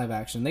 100% live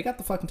action. They got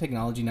the fucking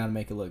technology now to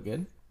make it look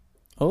good.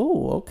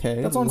 Oh,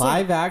 okay. That's what I'm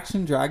live saying.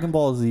 action Dragon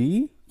Ball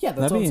Z? Yeah, that's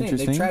That'd what be I'm saying.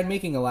 interesting. They tried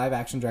making a live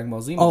action Dragon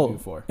Ball Z movie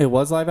before. It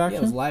was live action? Yeah,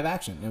 it was live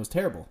action. It was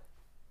terrible.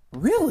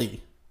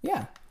 Really?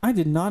 Yeah. I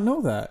did not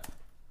know that.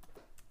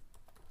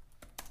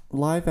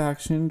 Live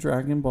action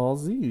Dragon Ball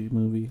Z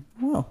movie.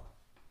 Wow.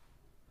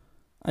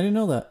 I didn't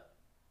know that.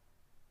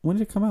 When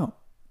did it come out?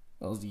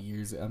 That was the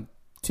years.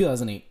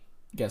 2008.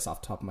 Guess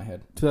off the top of my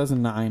head.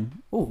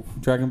 2009. Oh,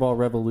 Dragon Ball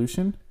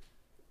Revolution.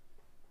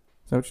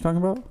 Is that what you're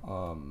talking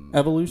about?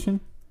 Evolution.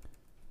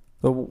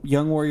 The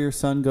young warrior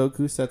son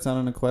Goku sets out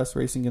on a quest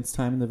racing against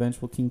time and the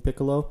vengeful King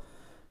Piccolo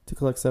to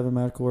collect 7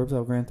 magical orbs that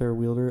will grant their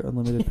wielder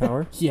unlimited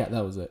power. Yeah,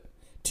 that was it.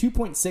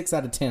 2.6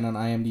 out of 10 on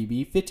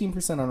IMDb,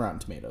 15% on Rotten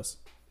Tomatoes.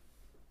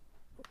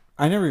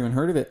 I never even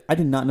heard of it. I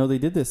did not know they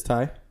did this,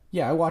 Ty.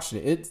 Yeah, I watched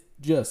it. It's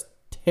just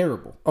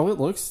terrible. Oh, it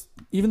looks...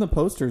 Even the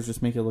posters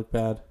just make it look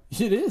bad.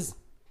 It is.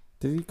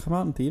 Did it come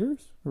out in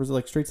theaters? Or was it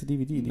like straight to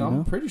DVD? Do you know?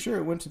 I'm pretty sure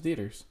it went to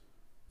theaters.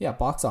 Yeah,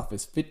 box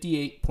office,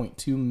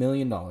 $58.2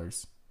 million.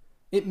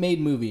 It made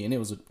movie, and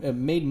it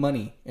made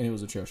money, and it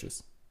was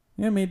atrocious.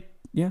 Yeah, made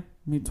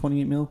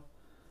 28 mil.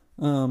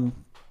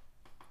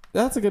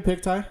 That's a good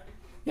pick, Ty.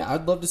 Yeah,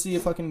 I'd love to see a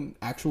fucking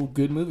actual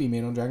good movie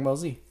made on Dragon Ball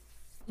Z.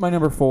 My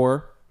number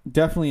 4,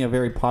 definitely a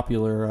very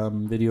popular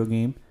video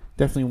game.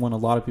 Definitely one a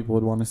lot of people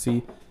would want to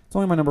see. It's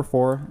only my number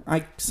 4.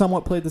 I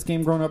somewhat played this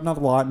game growing up, not a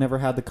lot. Never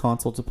had the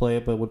console to play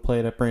it, but would play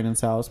it at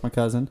Brandon's house, my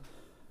cousin.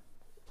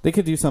 They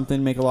could do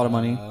something, make a lot of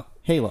money.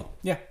 Halo.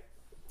 Yeah,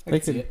 They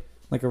could,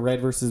 like a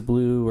red versus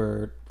blue,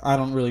 or I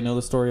don't really know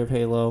the story of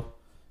Halo.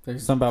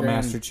 There's something about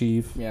Master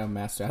Chief. Yeah,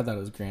 Master. I thought it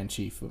was Grand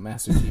Chief, but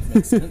Master Chief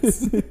makes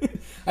sense.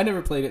 I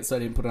never played it, so I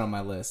didn't put it on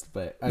my list.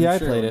 But I'm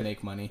sure it would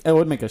make money. It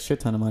would make a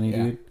shit ton of money,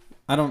 dude.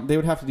 They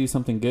would have to do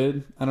something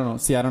good. I don't know.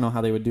 See, I don't know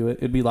how they would do it.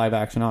 It'd be live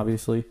action,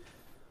 obviously.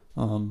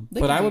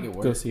 But I would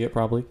go see it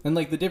probably. And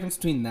like the difference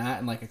between that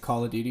and like a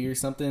Call of Duty or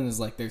something is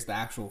like there's the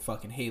actual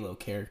fucking Halo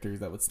characters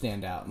that would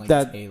stand out. And like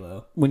it's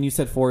Halo. When you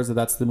said Forza,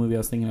 that's the movie I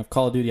was thinking of.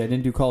 Call of Duty. I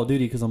didn't do Call of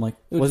Duty because I'm like,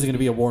 was it going to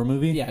be a war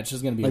movie? Yeah, it's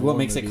just going to be like a war what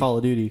makes movie. it Call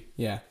of Duty?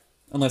 Yeah,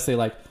 unless they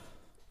like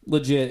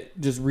legit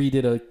just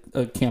redid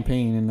a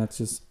campaign and that's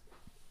just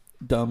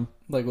dumb.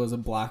 Like was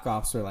it Black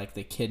Ops where like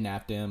they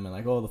kidnapped him and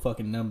like the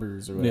fucking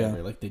numbers or whatever.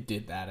 Yeah. Like they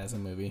did that as a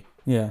movie.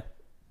 Yeah.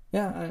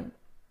 Yeah.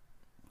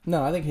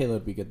 I think Halo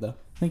would be good though.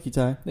 Thank you,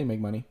 Ty. They make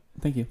money.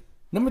 Thank you.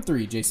 Number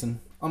 3, Jason,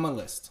 on my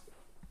list.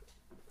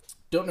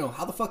 Don't know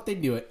how the fuck they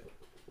do it.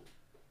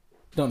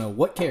 Don't know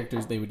what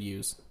characters they would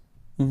use.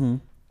 Mm-hmm.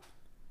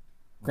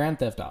 Grand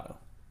Theft Auto.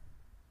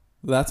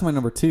 That's my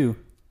number 2.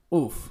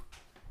 Oof.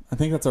 I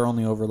think that's our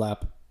only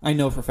overlap. I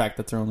know for a fact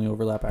that's our only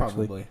overlap,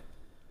 actually. Probably.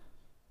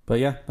 But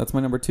yeah, that's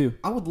my number 2.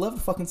 I would love to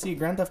fucking see a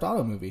Grand Theft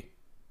Auto movie.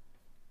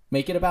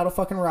 Make it about a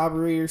fucking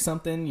robbery or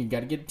something. You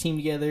got to get a team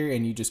together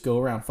and you just go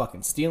around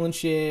fucking stealing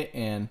shit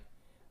and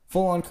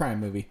full-on crime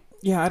movie.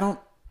 Yeah,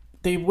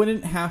 they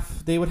would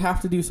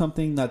have to do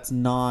something that's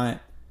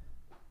not...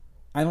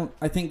 I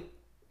think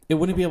it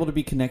wouldn't be able to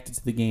be connected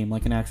to the game,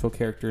 like an actual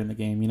character in the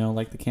game,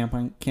 like the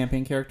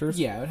campaign characters.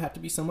 Yeah, it would have to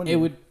be someone... It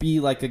would be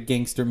like a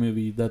gangster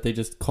movie that they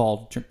just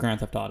called Grand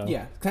Theft Auto.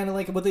 Yeah, kind of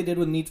like what they did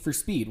with Need for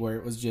Speed, where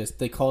it was just,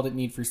 they called it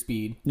Need for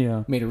Speed.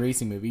 Yeah. Made a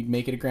racing movie.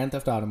 Make it a Grand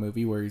Theft Auto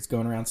movie where he's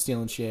going around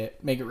stealing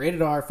shit. Make it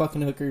rated R,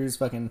 fucking hookers,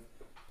 fucking...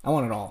 I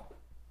want it all.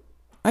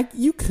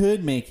 You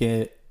could make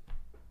it...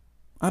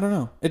 I don't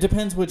know. It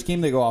depends which game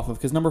they go off of,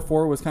 because number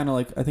 4 was kind of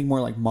like, I think more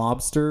like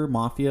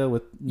Mafia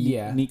with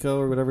Nico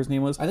or whatever his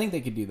name was. I think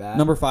they could do that.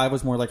 Number 5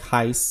 was more like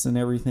heists and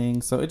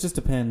everything, so it just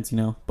depends,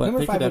 But number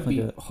they 5 could would definitely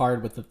be do it.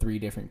 hard with the 3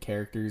 different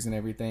characters and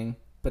everything,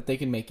 but they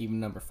can make even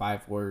number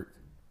 5 work.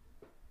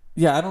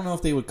 Yeah, I don't know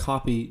if they would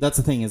copy... That's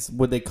the thing is,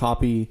 would they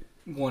copy...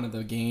 one of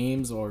the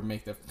games or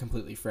make the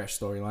completely fresh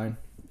storyline?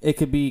 It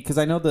could be, because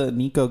I know the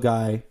Nico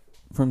guy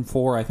from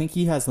 4, I think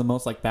he has the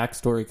most like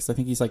backstory, because I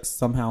think he's like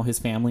somehow his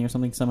family or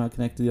something somehow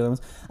connected to the other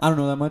ones. I don't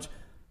know that much,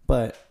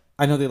 but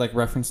I know they like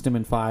referenced him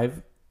in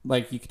 5.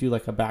 Like you could do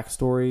like a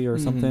backstory or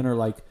something, or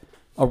like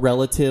a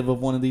relative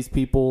of one of these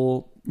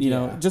people, you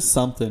know, just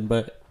something.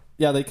 But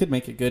yeah, they could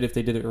make it good if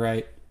they did it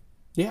right.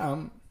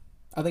 Yeah,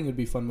 I think it would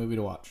be a fun movie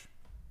to watch.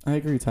 I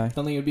agree, Ty. I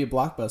don't think it would be a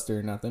blockbuster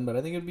or nothing, but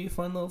I think it would be a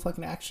fun little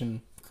fucking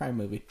action crime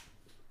movie.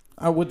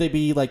 Would they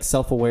be like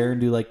self-aware and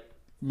do like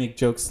make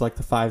jokes like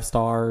the 5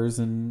 stars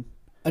and...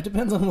 It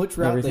depends on which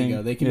route everything. they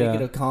go. They can make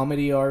it a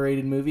comedy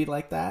R-rated movie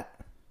like that,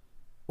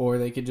 or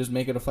they could just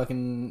make it a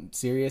fucking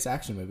serious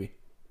action movie.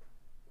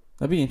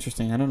 That'd be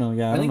interesting. I don't know.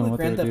 Yeah, I don't think know with what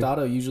Grand they would Theft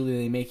do. Auto, usually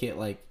they make it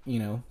like,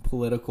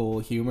 political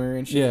humor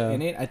and shit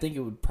in it. I think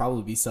it would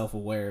probably be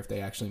self-aware if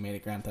they actually made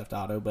it Grand Theft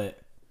Auto, but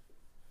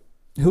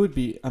Who would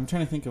be? I'm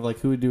trying to think of like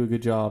who would do a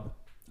good job.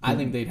 I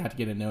think they'd have to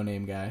get a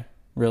no-name guy.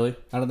 Really?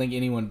 I don't think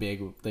anyone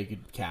big they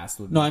could cast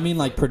would. No, I mean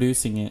like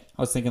producing it.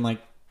 I was thinking like,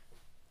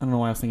 I don't know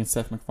why I was thinking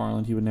Seth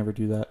MacFarlane. He would never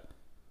do that.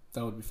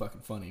 That would be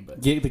fucking funny,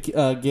 but get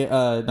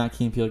not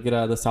Key and Peele. Get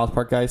the South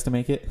Park guys to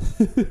make it.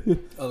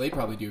 Oh, they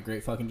probably do a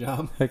great fucking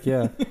job. Heck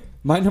yeah.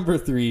 My number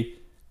 3.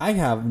 I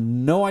have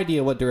no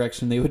idea what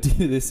direction they would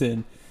do this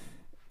in,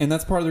 and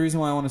that's part of the reason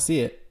why I want to see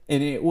it.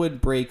 And it would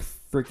break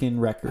freaking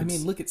records. I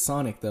mean, look at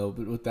Sonic though.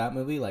 But with that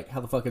movie, like, how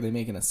the fuck are they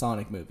making a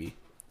Sonic movie?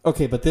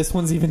 Okay, but this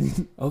one's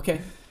even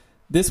okay.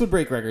 This would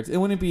break records. It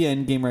wouldn't be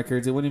endgame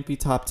records. It wouldn't be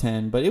top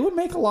 10, but it would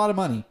make a lot of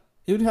money.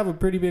 It would have a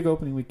pretty big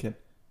opening weekend.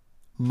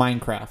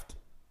 Minecraft.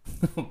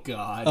 Oh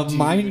God! A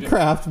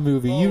Minecraft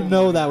movie. You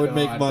know that would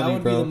make money, bro. That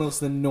would be the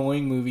most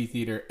annoying movie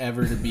theater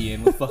ever to be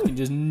in, with fucking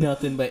just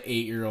nothing but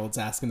 8-year-olds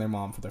asking their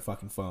mom for their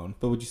fucking phone.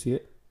 But would you see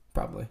it?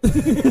 Probably.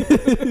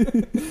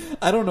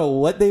 I don't know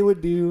what they would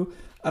do.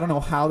 I don't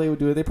know how they would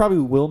do it. They probably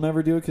will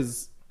never do it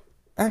because,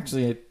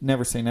 actually, I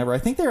never say never. I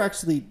think they're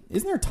actually...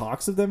 Isn't there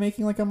talks of them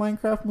making like a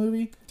Minecraft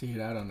movie? Dude,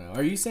 I don't know.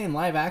 Are you saying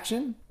live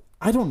action?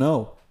 I don't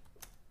know.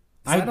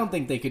 I don't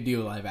think they could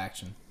do a live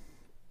action.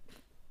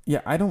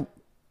 Yeah, I don't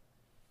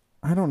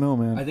know,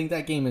 man. I think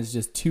that game is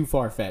just too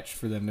far-fetched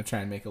for them to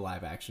try and make a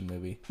live action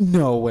movie.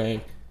 No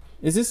way.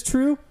 Is this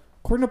true?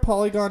 According to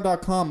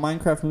Polygon.com,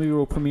 Minecraft movie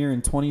will premiere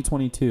in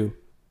 2022.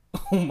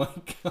 Oh my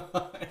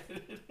God.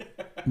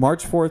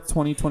 March 4th,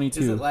 2022.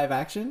 Is it live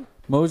action?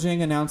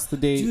 Mojang announced the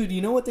date. Dude,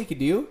 you know what they could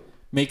do?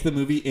 Make the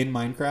movie in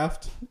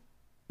Minecraft.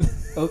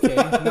 Okay,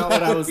 not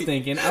what I was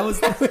thinking. It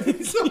was like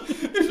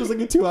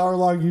a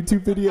 2-hour-long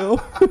YouTube video.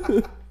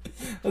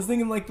 I was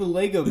thinking like the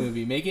Lego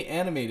movie. Make it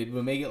animated,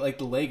 but make it like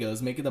the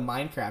Legos. Make it the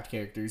Minecraft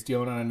characters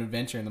going on an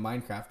adventure in the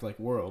Minecraft like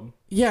world.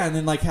 Yeah, and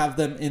then like have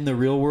them in the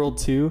real world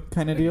too,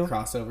 kind of like deal. A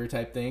crossover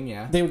type thing,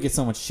 yeah. They would get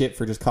so much shit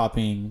for just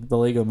copying the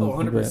Lego movie. Oh,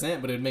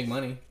 100%, but it'd make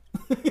money.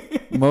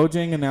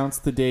 Mojang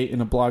announced the date in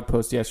a blog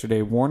post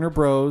yesterday. Warner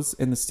Bros.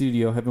 And the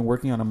studio have been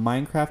working on a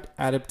Minecraft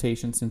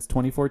adaptation since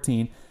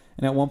 2014,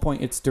 and at one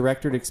point its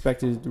director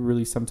expected to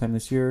release sometime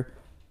this year,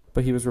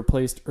 but he was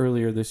replaced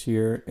earlier this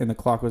year, and the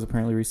clock was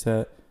apparently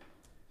reset.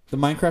 The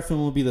Minecraft film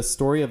will be the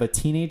story of a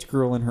teenage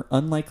girl and her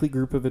unlikely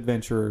group of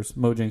adventurers,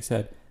 Mojang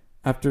said.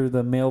 After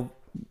the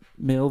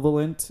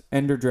malevolent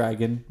Ender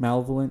Dragon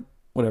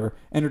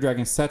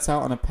sets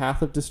out on a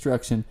path of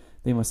destruction,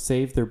 they must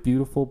save their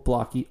beautiful,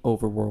 blocky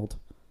overworld.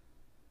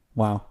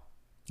 Wow.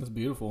 That's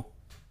beautiful.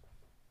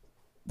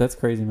 That's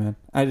crazy, man.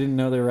 I didn't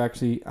know they were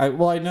actually... I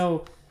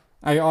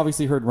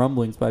obviously heard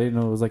rumblings, but I didn't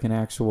know it was like an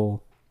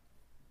actual...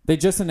 They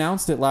just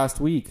announced it last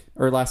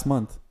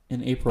month.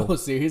 In April. Oh,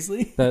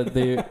 seriously? That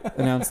they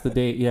announced the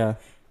date, yeah.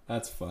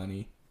 That's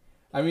funny.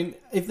 I mean,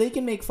 if they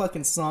can make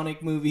fucking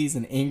Sonic movies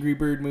and Angry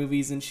Bird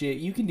movies and shit,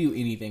 you can do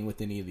anything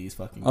with any of these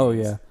fucking movies. Oh,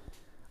 yeah.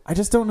 I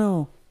just don't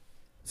know.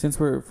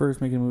 Since we're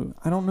first making a movie,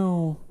 I don't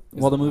know.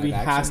 Well, the movie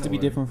has to be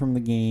different from the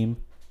game.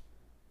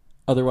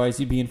 Otherwise,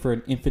 you'd be in for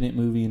an infinite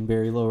movie in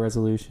very low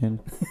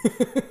resolution.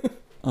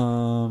 It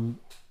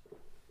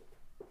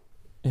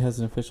has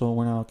an official...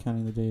 We're not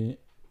counting the date.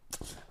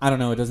 I don't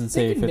know. It doesn't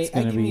say if it's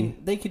going to be...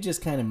 they could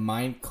just kind of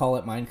call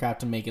it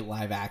Minecraft and make it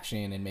live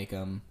action and make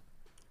them...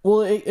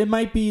 Well, it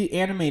might be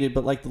animated,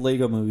 but like the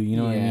Lego movie, you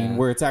know what I mean?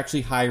 Where it's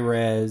actually high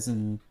res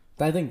and...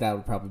 I think that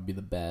would probably be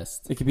the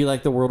best. It could be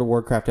like the World of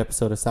Warcraft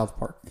episode of South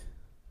Park.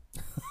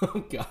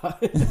 Oh,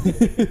 God.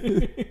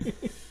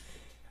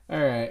 All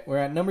right. We're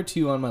at number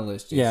 2 on my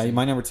list, Jason. Yeah,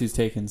 my number 2's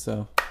taken,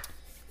 so...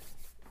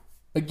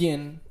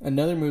 Again,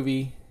 another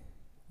movie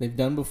they've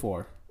done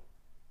before.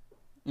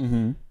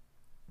 Mm-hmm.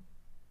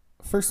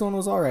 First one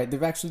was alright.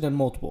 They've actually done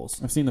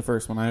multiples. I've seen the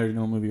first one. I already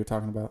know what movie you're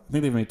talking about. I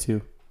think they've made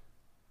 2.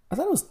 I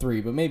thought it was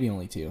 3, but maybe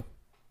only 2.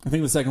 I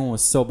think the second one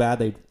was so bad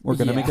they were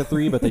going to make a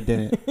 3, but they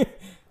didn't.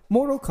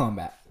 Mortal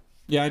Kombat.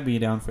 Yeah, I'd be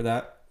down for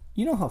that.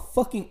 You know how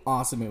fucking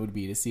awesome it would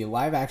be to see a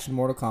live-action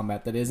Mortal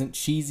Kombat that isn't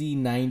cheesy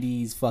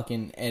 90s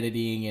fucking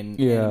editing and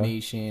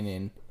animation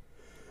and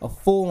a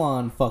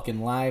full-on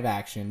fucking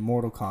live-action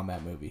Mortal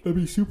Kombat movie. That'd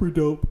be super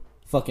dope.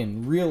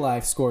 Fucking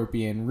real-life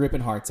Scorpion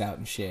ripping hearts out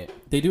and shit.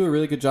 They do a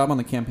really good job on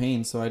the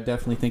campaign, so I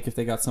definitely think if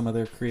they got some of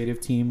their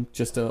creative team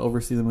just to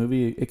oversee the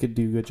movie, it could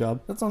do a good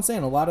job. That's what I'm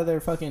saying. A lot of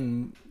their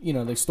fucking,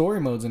 their story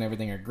modes and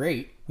everything are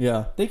great.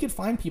 Yeah. They could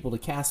find people to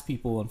cast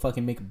people and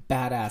fucking make a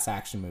badass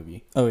action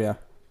movie. Oh, yeah.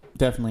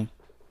 Definitely.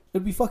 It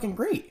would be fucking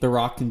great. The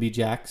Rock can be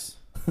Jax.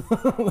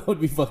 That would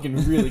be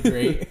fucking really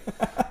great.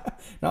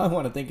 Now I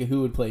want to think of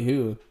who would play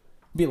who.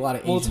 It'd be a lot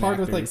of Asian it's hard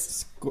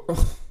actors.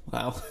 with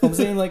wow. I'm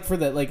saying like for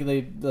the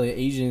the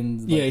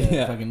Asians,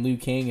 like fucking Liu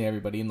Kang and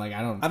everybody, and like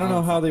I don't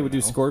know how they would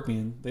do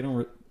Scorpion. They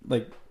don't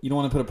you don't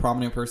want to put a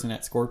prominent person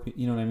at Scorpion.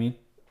 You know what I mean?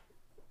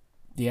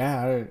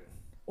 Yeah.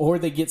 Or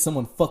they get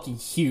someone fucking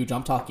huge.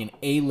 I'm talking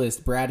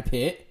A-list Brad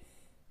Pitt,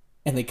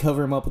 and they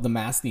cover him up with a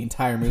mask the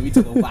entire movie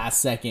till the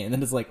last second, and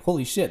then it's like,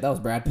 holy shit, that was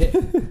Brad Pitt.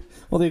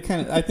 Well, they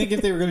I think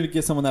if they were going to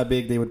get someone that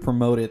big, they would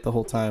promote it the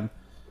whole time.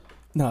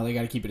 No, they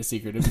got to keep it a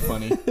secret. It'd be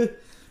funny.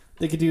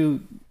 They could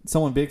do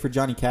someone big for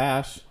Johnny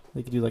Cash.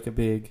 They could do like a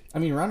big. I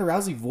mean, Ronda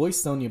Rousey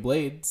voiced Sonya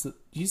Blade. So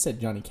you said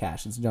Johnny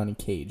Cash. It's Johnny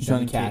Cage.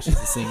 Johnny Cash Cage. is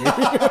the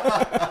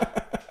singer.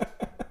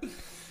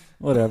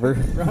 Whatever.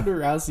 Ronda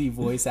Rousey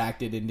voice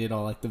acted and did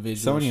all like the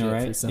visual Sonya, shit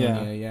right? for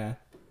Sonya. Yeah.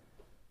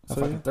 I'll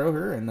So, fucking throw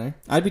her in there.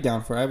 I'd be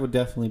down for it. I would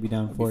definitely be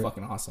down That'd for be it.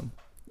 fucking awesome.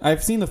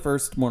 I've seen the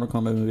first Mortal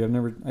Kombat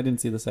movie. I didn't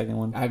see the second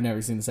one. I've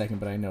never seen the second,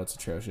 but I know it's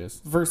atrocious.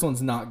 The first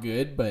one's not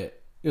good,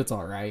 but it's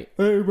all right.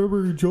 I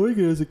remember enjoying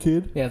it as a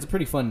kid. Yeah, it's a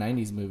pretty fun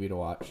 90s movie to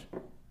watch.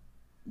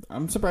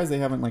 I'm surprised they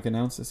haven't like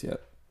announced this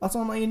yet. That's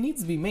why I'm like, it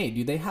needs to be made,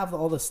 dude. They have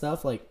all the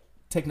stuff, like,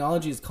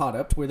 technology is caught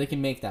up to where they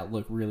can make that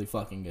look really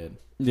fucking good.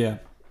 Yeah.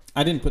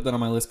 I didn't put that on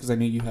my list because I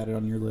knew you had it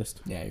on your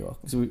list. Yeah, you're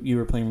welcome. So you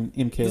were playing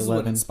MK11. This is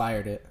what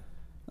inspired it.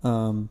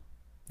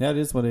 Yeah, it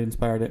is what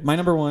inspired it. My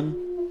number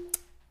one,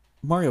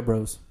 Mario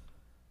Bros.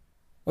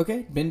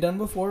 Okay, been done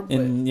before, but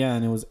And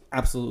it was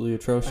absolutely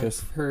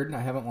atrocious. I've heard and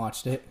I haven't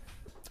watched it.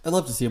 I'd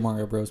love to see a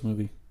Mario Bros.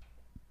 Movie.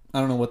 I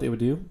don't know what they would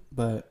do,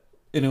 and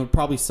it would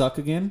probably suck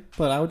again,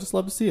 but I would just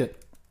love to see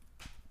it.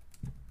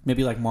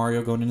 Maybe like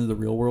Mario going into the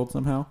real world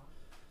somehow.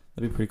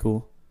 That'd be pretty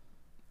cool.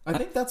 I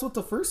think that's what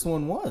the first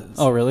one was.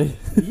 Oh, really?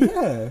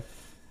 Yeah.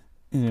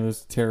 And it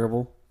was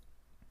terrible.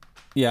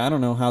 Yeah, I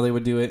don't know how they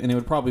would do it, and it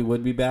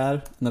would be bad,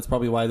 and that's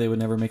probably why they would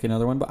never make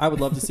another one. But I would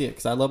love to see it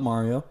because I love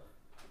Mario.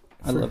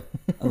 I love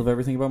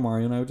everything about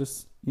Mario, and I would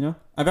just,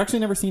 I've actually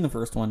never seen the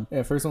first one.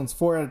 Yeah, first one's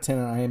 4 out of 10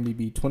 on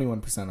IMDb,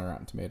 21% on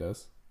Rotten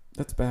Tomatoes.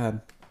 That's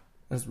bad.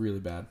 That's really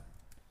bad.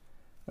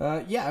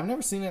 Yeah, I've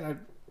never seen it.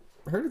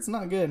 I heard it's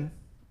not good.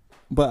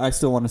 But I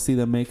still want to see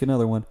them make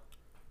another one.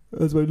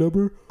 That's my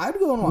number. I'd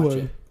go and watch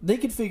it. They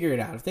could figure it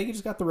out. If they could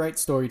just got the right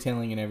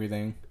storytelling and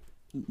everything.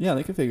 Yeah,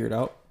 they could figure it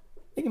out.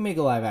 They can make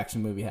a live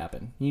action movie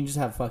happen. You can just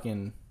have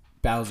fucking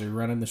Bowser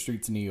running the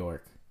streets of New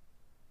York.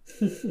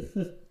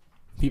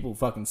 People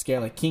fucking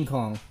scared like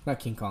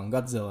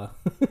Godzilla.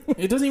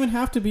 It doesn't even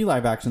have to be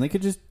live action. They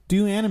could just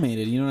do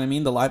animated. You know what I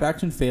mean? The live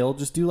action failed.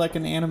 Just do like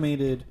an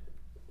animated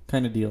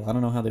kind of deal. I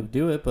don't know how they would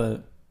do it,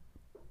 but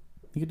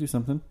you could do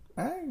something.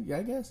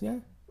 I guess, yeah.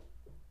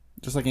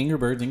 Just like Angry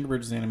Birds. Angry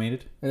Birds is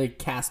animated. Or they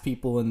cast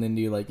people and then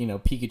do like,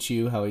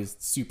 Pikachu, how he's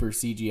super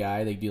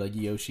CGI. They do like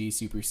Yoshi,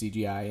 super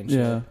CGI and shit.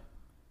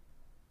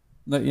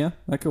 Yeah.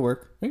 That could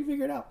work. We can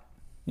figure it out.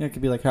 Yeah, it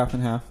could be like half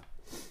and half.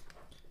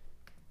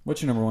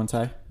 What's your number one,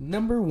 Ty?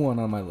 Number one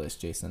on my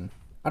list, Jason.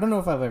 I don't know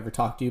if I've ever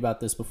talked to you about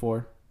this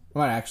before. I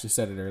might have actually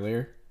said it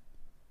earlier.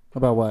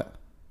 About what?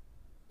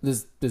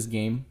 This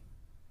game,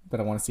 but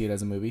I want to see it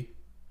as a movie.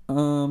 I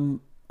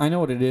know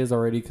what it is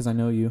already because I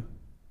know you.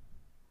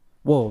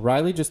 Whoa,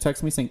 Riley just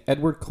texted me saying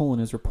Edward Cullen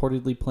is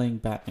reportedly playing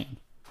Batman.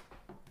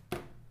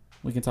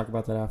 We can talk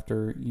about that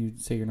after you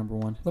say your number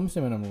one. Let me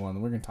say my number one,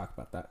 then we're going to talk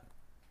about that.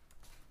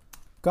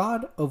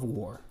 God of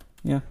War.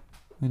 Yeah,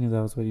 I knew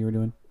that was what you were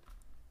doing.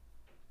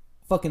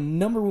 Fucking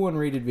number one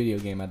rated video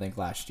game, I think,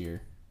 last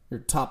year.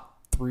 Your top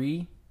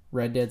 3,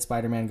 Red Dead,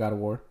 Spider-Man, God of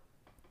War.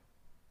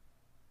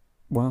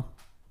 Wow.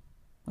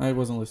 I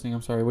wasn't listening.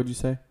 I'm sorry. What'd you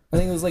say? I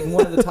think it was like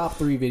one of the top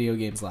 3 video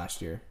games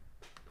last year.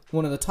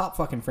 One of the top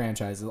fucking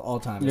franchises of all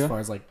time as far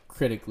as like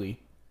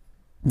critically.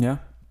 Yeah.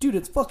 Dude,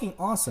 it's fucking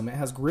awesome. It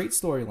has great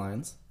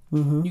storylines.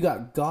 Mm-hmm. You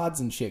got gods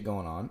and shit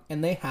going on,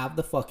 and they have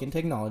the fucking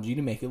technology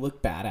to make it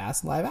look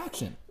badass live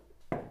action.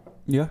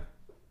 Yeah.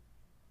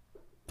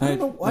 I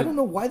don't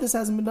know why this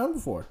hasn't been done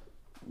before.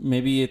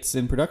 Maybe it's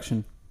in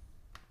production.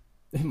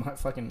 It might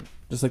fucking...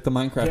 Just like the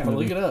Minecraft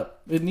movie. Look it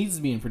up. It needs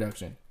to be in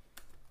production.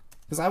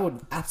 Because I would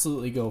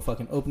absolutely go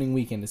fucking opening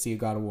weekend to see a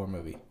God of War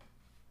movie.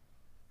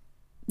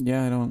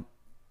 Yeah, I don't...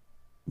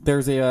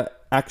 There's a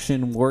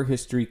action war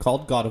history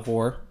called God of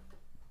War,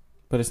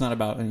 but it's not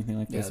about anything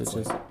like this. It's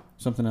just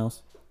something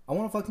else. I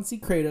want to fucking see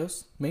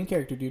Kratos, main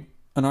character, dude.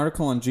 An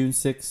article on June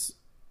 6,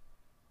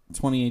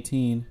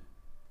 2018.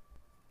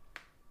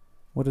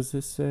 What does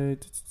this say?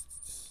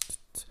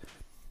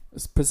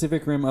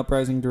 Pacific Rim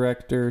Uprising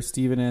director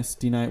Stephen S.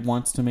 D. Knight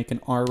wants to make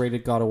an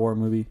R-rated God of War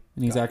movie,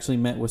 and he's actually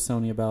met with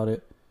Sony about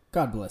it.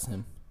 God bless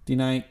him. D.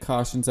 Knight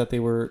cautions that they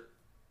were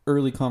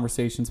early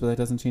conversations, but that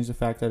doesn't change the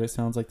fact that it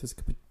sounds like this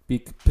could be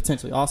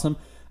potentially awesome,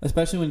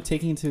 especially when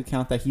taking into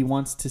account that he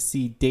wants to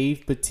see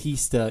Dave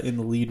Bautista in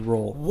the lead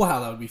role. Wow,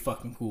 that would be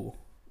fucking cool.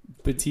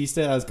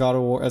 Bautista as God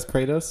of War, as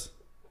Kratos?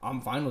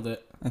 I'm fine with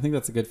it. I think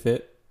that's a good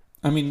fit.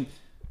 I mean,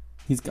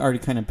 he's already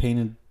kind of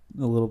painted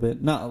a little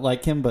bit. Not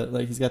like him, but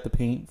like he's got the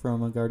paint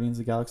from Guardians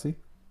of the Galaxy.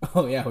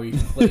 Oh, yeah, where you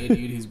can play a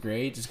dude who's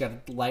great. Just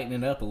got to lighten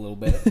it up a little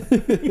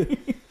bit.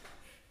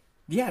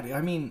 Yeah,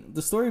 I mean,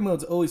 the story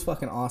mode's always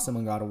fucking awesome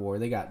in God of War.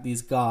 They got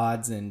these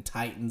gods and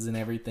titans and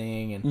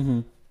everything. And mm-hmm.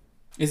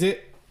 Is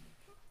it...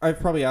 I've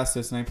probably asked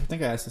this, and I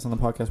think I asked this on the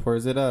podcast before.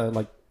 Is it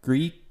like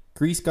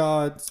Greece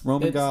gods,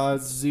 Roman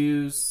gods?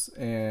 Zeus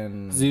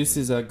and... Zeus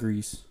is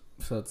Greece.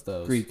 So it's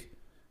those. Greek.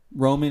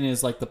 Roman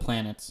is like the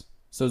planets.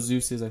 So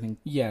Zeus is, I think...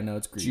 Yeah, no,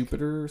 it's Greek.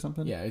 Jupiter or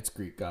something? Yeah, it's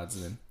Greek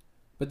gods then.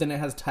 But then it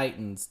has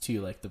titans,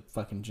 too, like the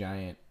fucking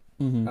giant...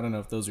 Mm-hmm. I don't know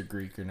if those are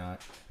Greek or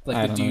not.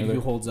 Like the dude who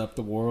holds up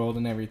the world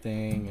and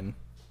everything. And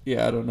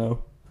yeah, I don't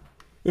know.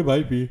 It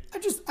might be. I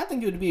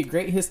think it would be a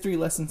great history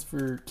lessons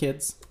for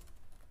kids.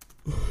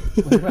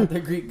 Learn about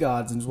their Greek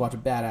gods and just watch a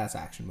badass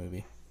action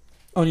movie.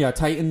 Oh yeah,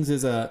 Titans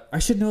is a. I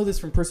should know this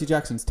from Percy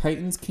Jackson's.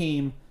 Titans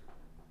came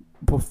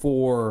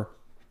before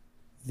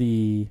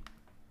the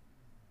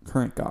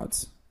current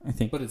gods, I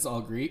think. But it's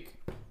all Greek?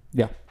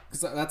 Yeah.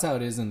 Because that's how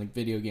it is in the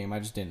video game. I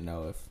just didn't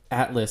know if...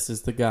 Atlas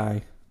is the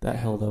guy that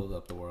held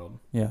up the world.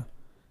 Yeah.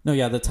 No,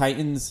 yeah, the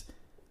Titans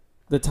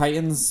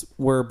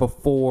were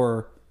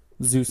before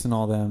Zeus and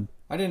all them.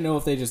 I didn't know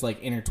if they just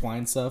like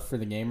intertwined stuff for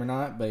the game or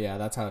not, but yeah,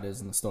 that's how it is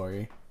in the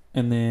story.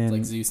 And then... It's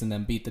like Zeus and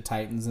them beat the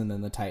Titans, and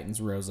then the Titans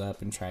rose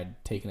up and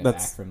tried taking it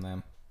back from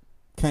them.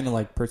 Kind of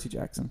like Percy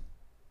Jackson.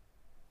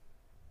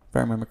 If I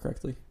remember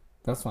correctly.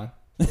 That's fine.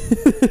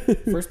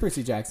 First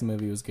Percy Jackson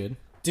movie was good.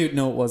 Dude,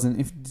 no, it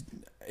wasn't.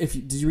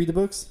 Did you read the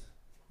books?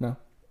 No.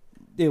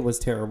 It was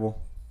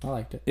terrible. I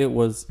liked it. It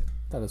was.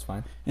 That was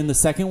fine. In the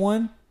second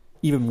one,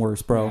 even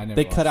worse, bro. Yeah,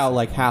 they cut out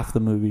like half the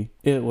movie.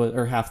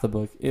 Or half the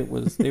book. It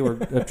was. They were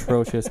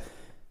atrocious.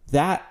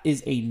 That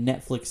is a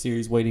Netflix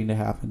series waiting to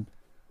happen.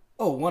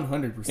 Oh,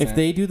 100%. If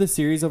they do the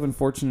series of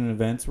unfortunate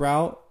events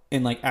route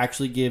and like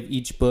actually give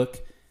each book,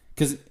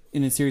 because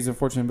in a series of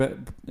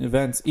unfortunate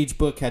events, each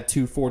book had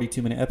 2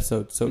 42-minute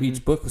episodes, so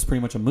each book was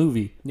pretty much a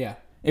movie. Yeah.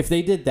 If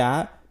they did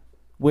that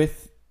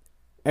with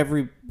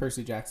every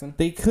Percy Jackson,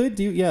 they could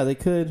do. Yeah, they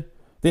could.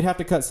 They'd have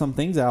to cut some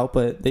things out,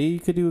 but they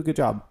could do a good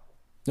job.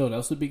 You know what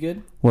else would be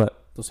good?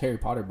 What? Those Harry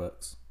Potter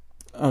books.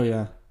 Oh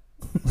yeah.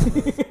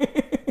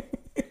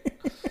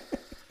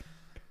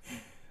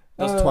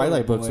 Those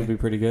Twilight books would be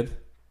pretty good.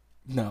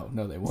 No,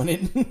 they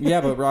wouldn't.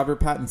 Yeah, but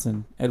Robert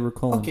Pattinson, Edward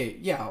Cullen. Okay,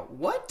 yeah,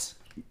 what?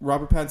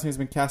 Robert Pattinson has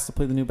been cast to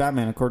play the new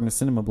Batman, according to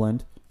Cinema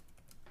Blend.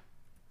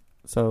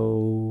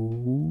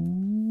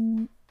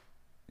 So,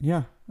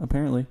 yeah,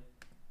 apparently.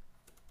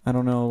 I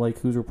don't know, like,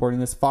 who's reporting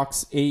this.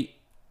 Fox 8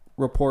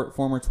 report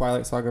former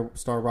Twilight Saga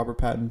star Robert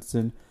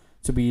Pattinson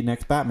to be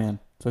next Batman.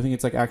 So I think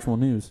it's, like, actual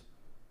news.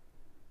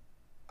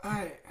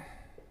 How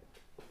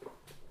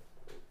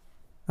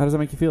does that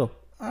make you feel?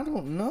 I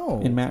don't know.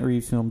 In Matt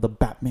Reeves' film, The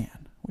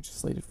Batman, which is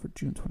slated for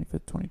June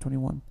 25th,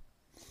 2021.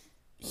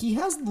 He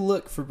has the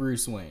look for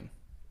Bruce Wayne.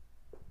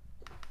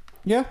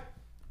 Yeah.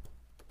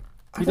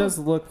 He does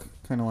look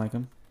kind of like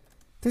him.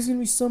 There's going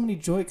to be so many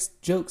jokes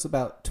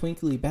about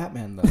Twinkly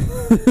Batman, though.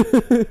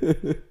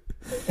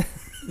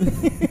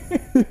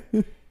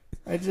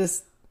 I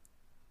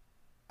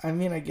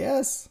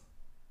guess.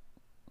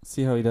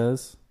 See how he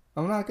does?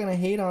 I'm not going to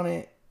hate on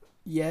it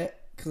yet.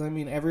 Because,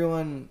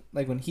 everyone,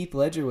 like, when Heath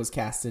Ledger was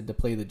casted to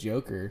play the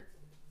Joker,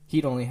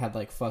 he'd only had,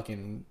 like,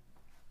 fucking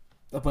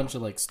a bunch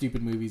of, like,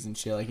 stupid movies and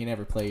shit. Like, he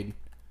never played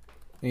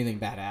anything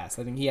badass.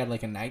 I think he had,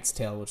 like, A Knight's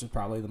Tale, which is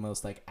probably the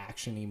most, like,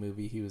 action-y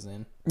movie he was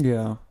in.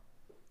 Yeah.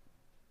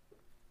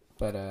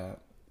 But,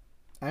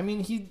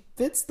 he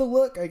fits the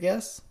look, I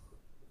guess.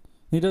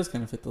 He does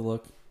kind of fit the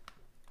look.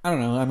 I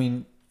don't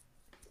know.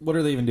 What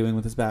are they even doing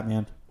with this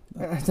Batman?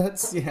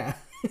 Yeah.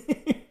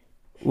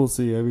 We'll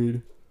see.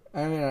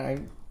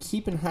 I'm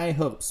keeping high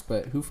hopes,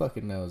 but who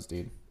fucking knows,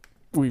 dude?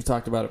 We've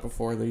talked about it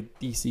before. The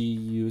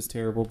DCU is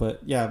terrible,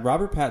 but yeah,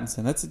 Robert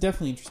Pattinson. That's a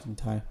definitely interesting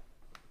tie.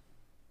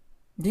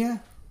 Yeah.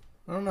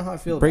 I don't know how I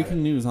feel Breaking about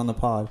it. news on the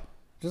pod.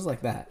 Just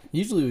like that.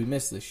 Usually we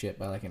miss this shit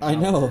by like an hour. I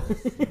know.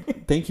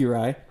 Thank you,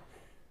 Rye.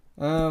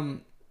 I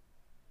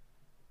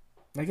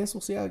guess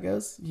we'll see how it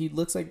goes. He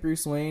looks like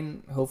Bruce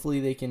Wayne.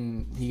 Hopefully he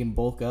can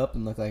bulk up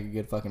and look like a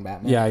good fucking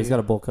Batman. Yeah, he's got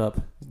to bulk up.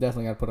 He's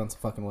definitely got to put on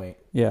some fucking weight.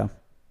 Yeah.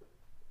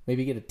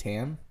 Maybe get a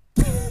tan.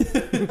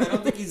 I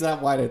don't think he's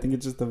that white. I think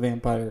it's just the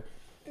vampire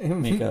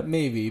makeup.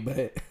 Maybe,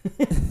 but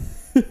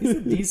he's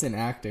a decent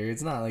actor.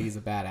 It's not like he's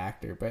a bad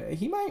actor, but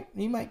he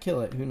might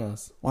kill it. Who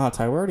knows? Wow,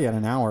 Ty, we're already at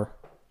an hour.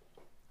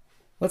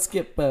 Let's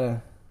skip.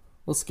 We'll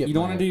skip. You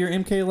don't want to do your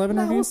MK11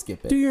 review? We'll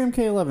skip it. Do your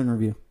MK11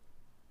 review.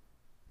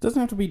 Doesn't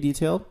have to be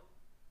detailed.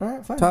 All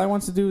right, fine. Tyler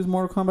wants to do his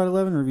Mortal Kombat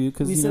 11 review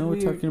because we're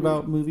talking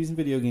about movies and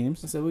video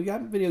games. So we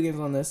got video games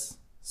on this.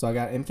 So I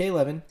got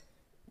MK11.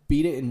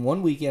 Beat it in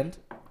one weekend.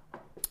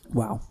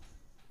 Wow.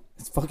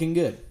 It's fucking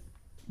good.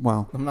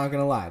 Wow. I'm not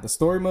going to lie. The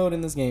story mode in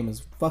this game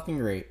is fucking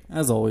great.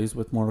 As always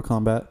with Mortal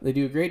Kombat. They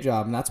do a great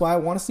job, and that's why I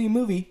want to see a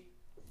movie.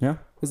 Yeah.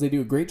 Because they do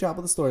a great job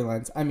with the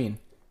storylines.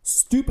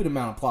 Stupid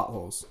amount of plot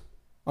holes.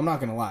 I'm not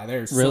going to lie.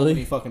 There's so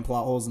many fucking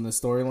plot holes in this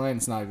storyline.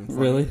 It's not even funny.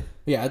 Really?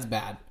 Yeah, it's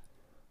bad.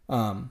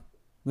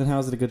 Then how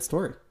is it a good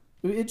story?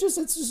 It's just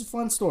a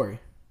fun story.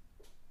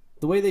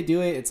 The way they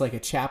do it, it's like a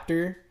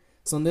chapter.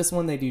 So in this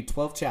one, they do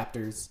 12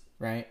 chapters.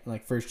 Right?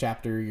 Like, first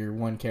chapter, you're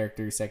one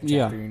character. Second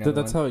chapter, you're another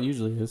that's one. how it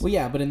usually is. Well,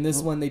 yeah, but in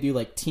this one, they do,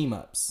 like,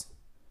 team-ups.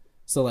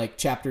 So, like,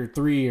 chapter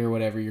 3 or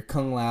whatever, you're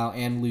Kung Lao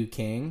and Liu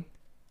Kang.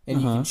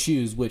 And you can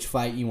choose which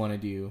fight you want to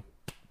do.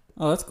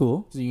 Oh, that's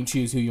cool. So you can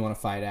choose who you want to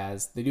fight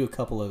as. They do a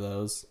couple of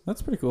those.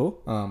 That's pretty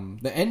cool.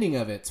 The ending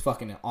of it's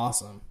fucking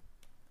awesome.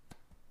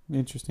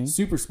 Interesting.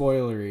 Super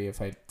spoilery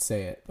if I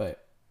say it,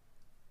 but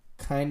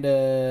kind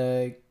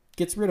of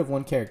gets rid of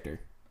one character.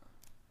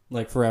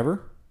 Like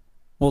forever?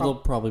 Well, they'll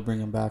probably bring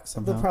him back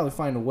somehow. They'll probably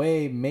find a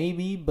way,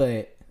 maybe,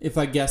 but... If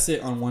I guess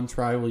it on one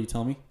try, will you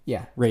tell me?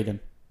 Yeah.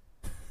 Raiden.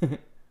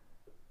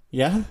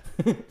 Yeah?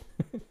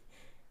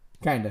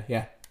 Kinda,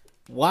 yeah.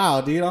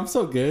 Wow, dude, I'm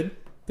so good.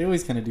 They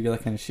always kind of do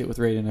that kind of shit with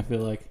Raiden, I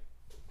feel like.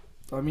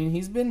 I mean,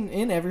 he's been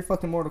in every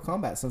fucking Mortal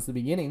Kombat since the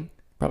beginning.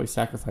 Probably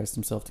sacrificed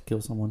himself to kill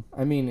someone.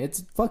 I mean,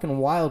 it's fucking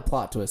wild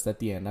plot twist at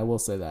the end. I will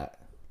say that.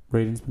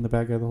 Raiden's been the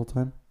bad guy the whole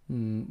time?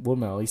 Well,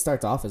 no. He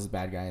starts off as a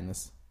bad guy in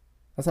this.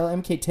 That's how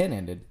MK10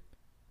 ended.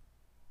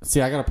 See,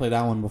 I gotta play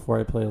that one before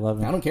I play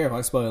 11. I don't care if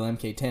I spoil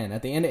MK10.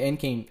 At the end of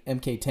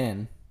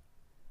MK10...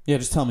 Yeah,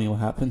 just tell me what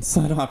happens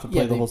so I don't have to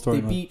play the whole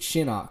story. They beat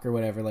Shinnok or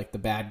whatever, like the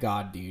bad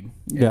god dude. And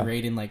yeah.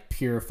 Raiden, like,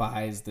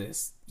 purifies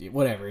this...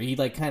 Whatever. He,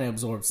 like, kind of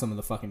absorbs some of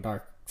the fucking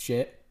dark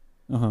shit.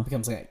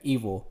 Becomes, like,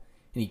 evil.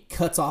 And he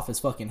cuts off his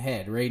fucking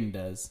head. Raiden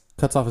does.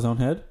 Cuts off his own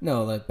head?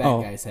 No, the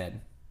bad guy's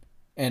head.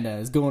 And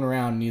is going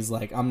around and he's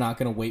like, I'm not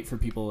going to wait for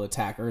people to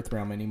attack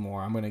Earthrealm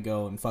anymore. I'm going to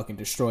go and fucking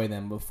destroy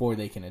them before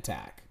they can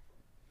attack.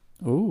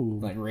 Ooh.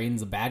 Like,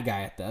 Raiden's a bad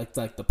guy at it's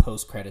like the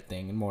post-credit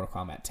thing in Mortal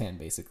Kombat 10,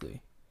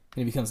 basically. And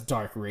he becomes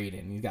Dark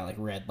Raiden. He's got, like,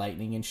 red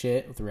lightning and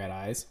shit with red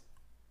eyes.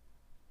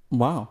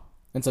 Wow.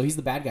 And so he's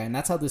the bad guy. And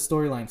that's how this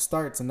storyline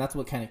starts. And that's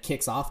what kind of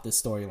kicks off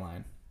this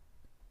storyline.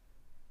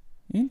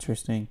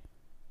 Interesting.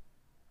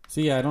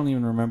 So, yeah, I don't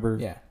even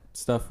remember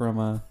stuff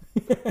from...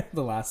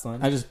 the last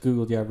one. I just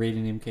Googled,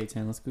 Raiden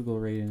MK10. Let's Google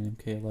Raiden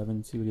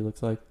MK11, see what he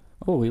looks like.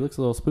 Oh, he looks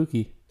a little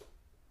spooky.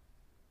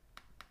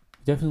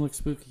 He definitely looks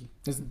spooky.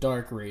 There's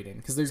Dark Raiden.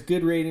 Because there's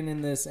good Raiden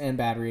in this and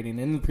bad Raiden.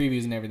 In the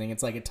previews and everything,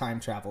 it's like a time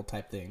travel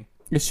type thing.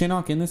 Is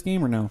Shinnok in this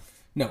game or no?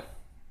 No.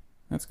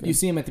 That's good. You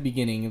see him at the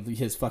beginning of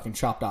his fucking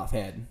chopped off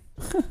head.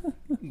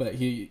 But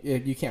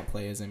you can't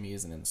play as him. He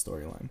isn't in the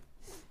storyline.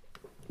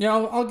 Yeah,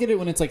 I'll get it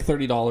when it's like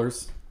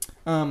 $30.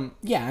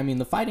 Yeah, I mean,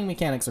 the fighting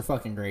mechanics are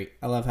fucking great.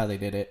 I love how they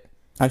did it.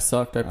 I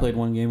sucked. I played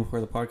one game before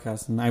the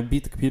podcast, and I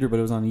beat the computer, but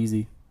it was on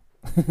easy.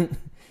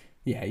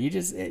 Yeah, you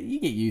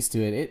get used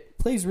to it. It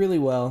plays really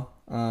well.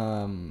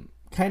 Kind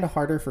of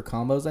harder for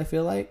combos, I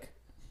feel like.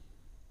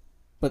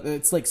 But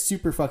it's like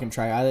super fucking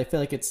try. I feel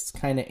like it's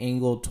kind of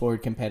angled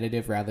toward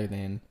competitive rather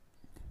than...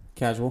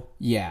 Casual?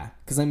 Yeah.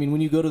 Because, I mean,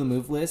 when you go to the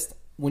move list,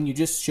 when you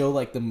just show,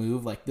 like, the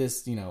move, like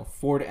this,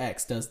 forward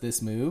X does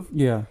this move.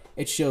 Yeah.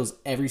 It shows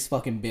every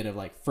fucking bit of,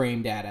 like,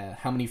 frame data,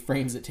 how many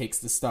frames it takes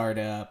to start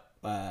up,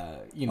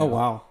 oh,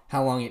 wow.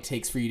 How long it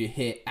takes for you to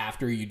hit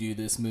after you do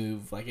this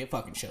move. Like, it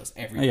fucking shows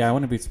everything. Yeah, I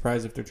wouldn't be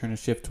surprised if they're trying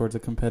to shift towards a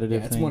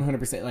competitive thing. Yeah,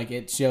 it's 100%. Like,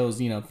 it shows,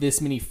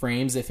 this many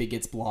frames if it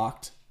gets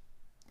blocked.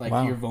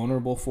 Like, you're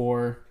vulnerable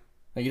for...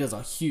 Like, it does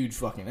a huge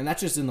fucking... And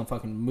that's just in the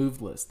fucking move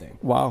list thing.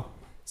 Wow.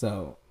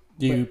 So...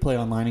 Do you play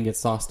online and get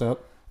sauced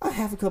up? I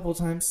have a couple of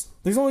times.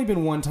 There's only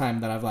been one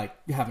time that I've, like,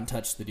 haven't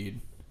touched the dude.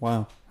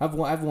 Wow. I've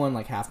won,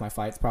 like, half my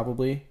fights,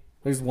 probably.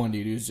 There's one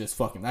dude who's just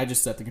fucking... I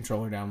just set the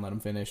controller down and let him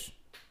finish.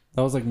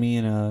 That was like me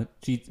in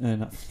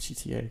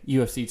GTA.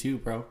 UFC 2,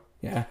 bro.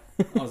 Yeah.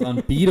 I was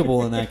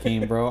unbeatable in that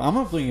game, bro. I'm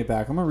going to bring it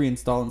back. I'm going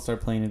to reinstall it and start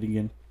playing it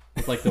again.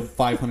 With, like, the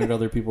 500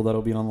 other people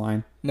that'll be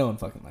online. No one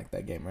fucking liked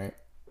that game, right?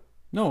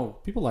 No,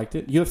 people liked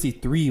it.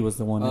 UFC 3 was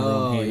the one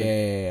everyone hated.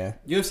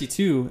 Yeah. UFC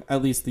 2,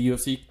 at least the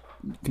UFC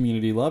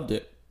community loved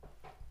it.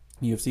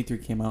 UFC 3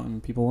 came out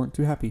and people weren't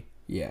too happy.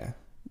 Yeah.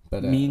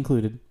 But me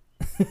included.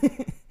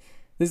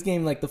 This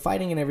game, like, the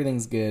fighting and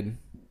everything's good.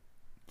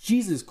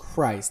 Jesus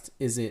Christ,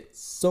 is it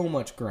so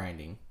much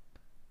grinding.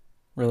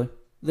 Really?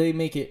 They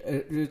make it...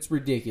 it's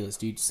ridiculous,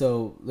 dude.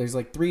 So, there's,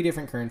 like, 3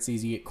 different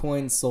currencies. You get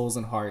coins, souls,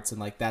 and hearts, and,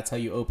 like, that's how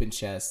you open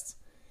chests.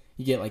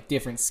 You get, like,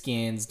 different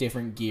skins,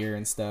 different gear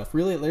and stuff.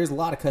 Really, there's a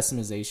lot of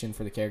customization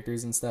for the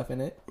characters and stuff in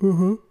it.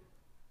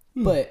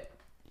 Mm-hmm. But,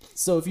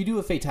 so if you do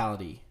a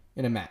fatality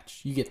in a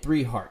match, you get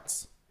 3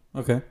 hearts.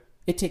 Okay.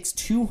 It takes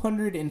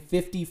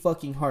 250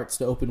 fucking hearts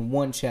to open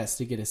one chest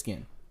to get a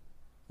skin.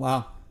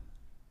 Wow.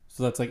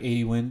 So that's like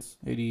 80 wins?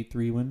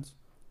 83 wins?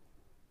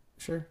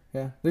 Sure,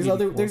 yeah. There's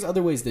 84.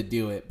 other ways to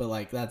do it, but,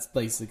 like, that's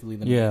basically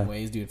the main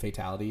way is doing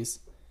fatalities.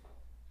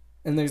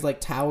 And there's, like,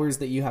 towers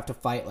that you have to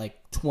fight,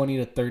 like, 20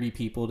 to 30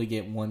 people to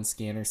get one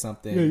skin or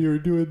something. Yeah, you were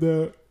doing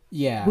that.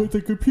 Yeah. But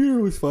the computer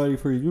was fighting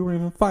for you. You weren't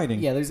even fighting.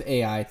 Yeah, there's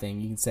AI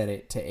thing. You can set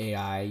it to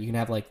AI. You can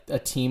have, like, a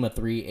team of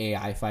 3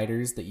 AI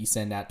fighters that you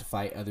send out to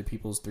fight other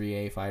people's 3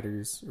 AI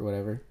fighters or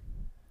whatever.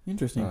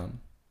 Interesting.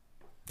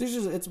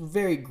 It's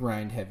very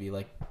grind heavy,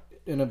 like,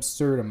 an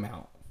absurd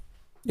amount.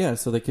 Yeah,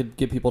 so they could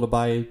get people to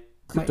buy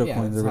crypto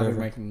coins or whatever.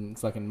 They're making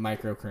fucking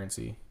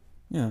microcurrency.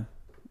 Yeah.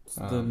 It's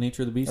the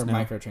nature of the beast or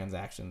now.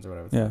 Microtransactions or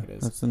whatever the fuck it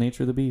is. That's the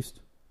nature of the beast.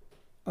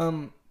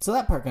 So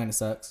that part kind of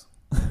sucks.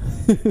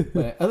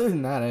 But other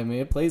than that, I mean,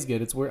 it plays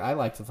good. It's I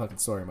like the fucking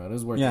story mode.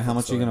 It's worth it. Yeah, how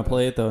much are you going to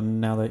play it, though,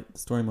 now that the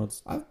story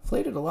mode's... I've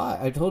played it a lot.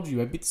 I told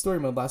you, I beat the story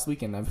mode last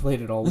weekend. I've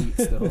played it all week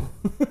still.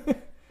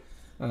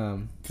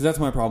 Because that's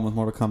my problem with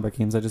Mortal Kombat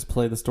games. I just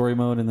play the story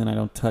mode, and then I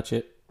don't touch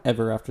it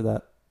ever after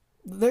that.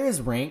 There is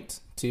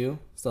ranked, too.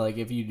 So, like,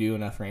 if you do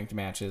enough ranked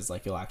matches,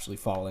 like, you'll actually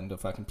fall into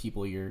fucking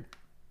people your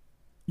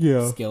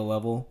skill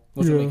level,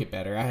 which will make it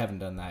better. I haven't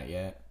done that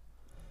yet.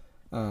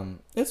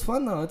 It's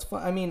fun, though. It's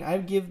fun. I mean,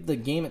 I'd give the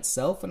game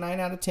itself a 9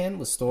 out of 10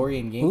 with story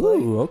and gameplay.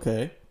 Ooh,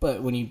 okay.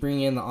 But when you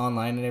bring in the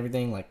online and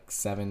everything, like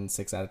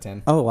 6 out of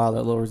 10. Oh, wow,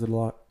 that lowers it a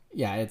lot.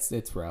 Yeah,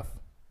 it's rough.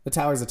 The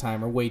Towers of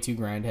Time are way too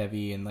grind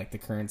heavy and, like, the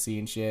currency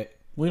and shit.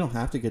 We don't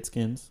have to get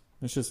skins.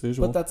 It's just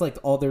visual. But that's like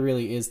all there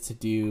really is to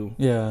do.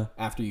 Yeah.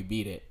 After you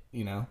beat it,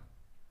 you know,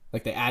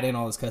 like they add in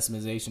all this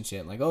customization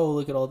shit. Like, oh,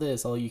 look at all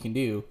this. All you can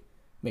do,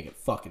 make it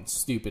fucking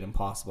stupid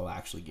impossible to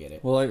actually get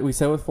it. Well, like we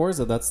said with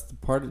Forza, that's the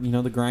part. You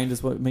know, the grind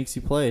is what makes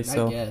you play.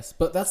 So. I guess,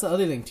 but that's the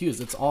other thing too. Is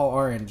it's all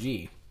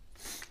RNG.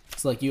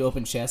 So like you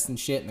open chests and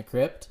shit in the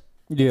crypt.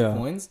 Yeah.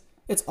 Coins.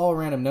 It's all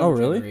random number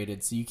really?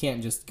 generated, so you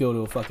can't just go to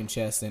a fucking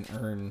chest and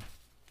earn.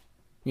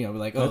 You know,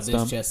 like, oh, That's this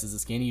dumb. chest is a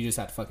skin. You just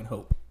have to fucking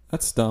hope.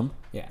 That's dumb.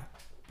 Yeah.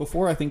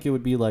 Before, I think it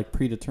would be like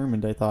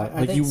predetermined. I thought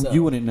I like think so.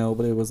 you wouldn't know,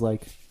 but it was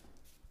like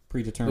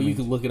predetermined. But you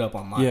could look it up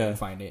online Yeah. and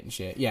find it and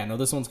shit. Yeah, no,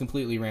 this one's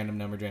completely random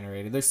number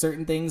generated. There's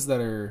certain things that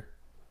are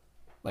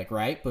like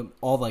right, but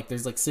all like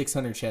there's like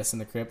 600 chests in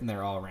the crypt and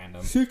they're all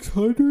random.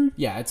 600?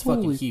 Yeah, it's Holy.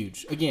 fucking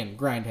huge. Again,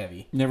 grind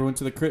heavy. Never went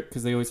to the crypt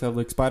because they always have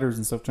like spiders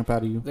and stuff jump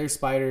out of you. There's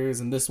spiders,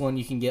 and this one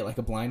you can get like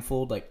a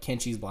blindfold, like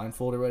Kenshi's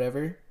blindfold or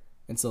whatever.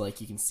 And so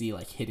like you can see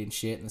like hidden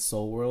shit in the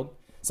soul world.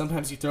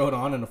 Sometimes you throw it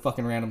on and a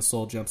fucking random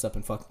soul jumps up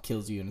and fucking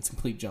kills you, and it's a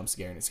complete jump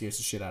scare, and it scares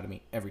the shit out of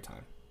me every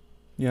time.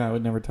 Yeah, I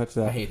would never touch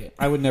that. I hate it.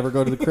 I would never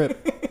go to the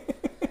crypt.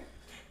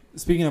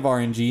 Speaking of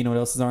RNG, you know what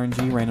else is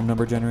RNG? Random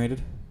number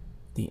generated.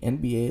 The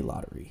NBA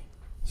lottery.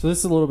 So this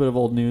is a little bit of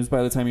old news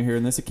by the time you're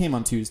hearing this. It came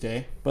on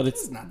Tuesday, but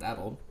It's not that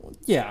old.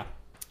 yeah.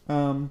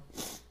 The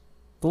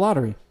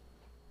lottery.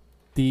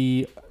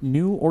 The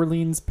New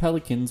Orleans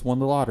Pelicans won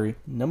the lottery.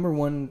 Number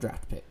 1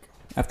 draft pick.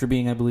 After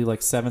being, I believe, like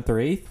 7th or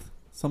 8th,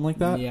 something like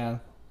that. Yeah.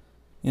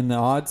 In the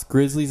odds.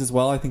 Grizzlies as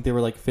well. I think they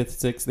were like 5th,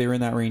 6th. They were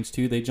in that range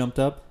too. They jumped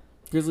up.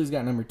 Grizzlies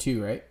got number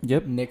 2, right?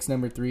 Yep. Knicks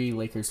number 3,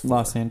 Lakers 4.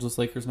 Los Angeles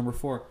Lakers number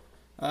 4.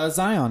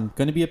 Zion,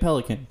 going to be a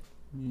Pelican.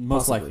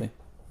 Most Possibly.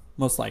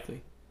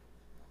 likely.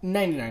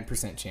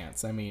 99%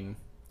 chance. I mean,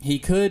 He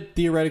could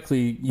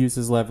theoretically use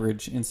his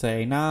leverage and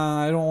say,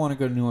 nah, I don't want to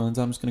go to New Orleans.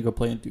 I'm just going to go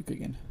play in Duke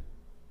again.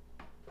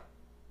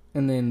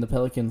 and then the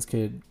Pelicans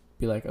could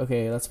be like,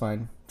 okay, that's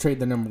fine. Trade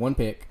the number 1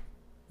 pick,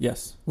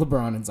 Yes.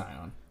 LeBron and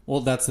Zion. Well,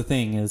 that's the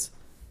thing is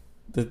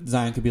that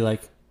Zion could be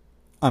like,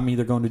 I'm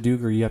either going to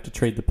Duke or you have to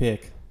trade the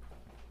pick.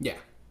 Yeah.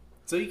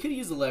 So you could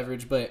use the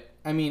leverage, but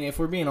I mean, if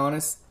we're being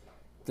honest,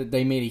 that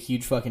they made a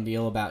huge fucking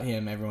deal about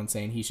him. Everyone's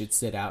saying he should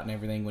sit out and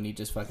everything when he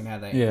just fucking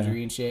had that Yeah.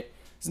 injury and shit.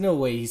 There's no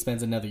way he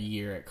spends another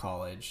year at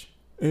college.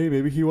 Hey,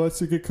 maybe he wants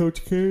to get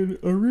Coach K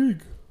a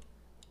ring.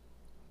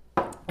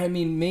 I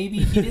mean, maybe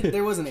he did.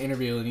 There was an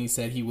interview and he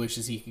said he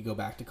wishes he could go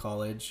back to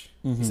college.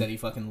 He said he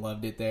fucking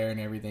loved it there and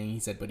everything. He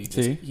said, but he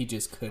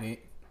just couldn't.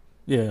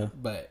 Yeah.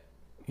 But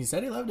he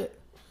said he loved it.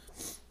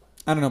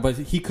 I don't know, but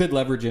he could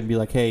leverage it and be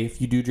like, hey,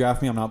 if you do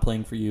draft me, I'm not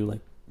playing for you.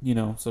 Like, you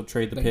know, so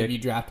trade the Like, pick. if you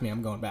draft me,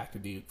 I'm going back to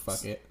Duke.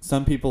 Fuck it.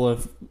 Some people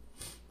have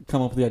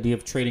come up with the idea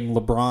of trading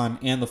LeBron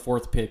and the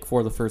 4th pick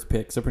for the 1st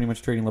pick. So pretty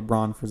much trading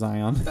LeBron for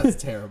Zion. That's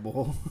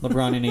terrible.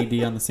 LeBron and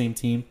AD on the same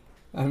team.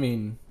 I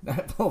mean,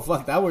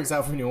 fuck, that works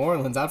out for New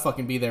Orleans. I'd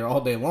fucking be there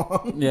all day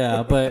long.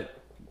 Yeah, but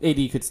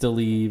AD could still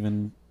leave,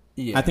 and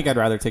Yeah. I think I'd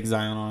rather take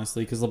Zion,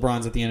 honestly, because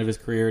LeBron's at the end of his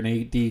career, and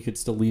AD could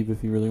still leave if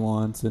he really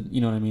wants, and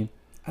you know what I mean?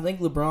 I think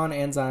LeBron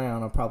and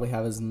Zion will probably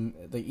have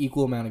the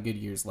equal amount of good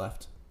years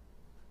left.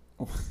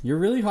 You're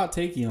really hot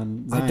takey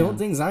on Zion. I don't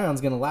think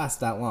Zion's going to last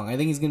that long. I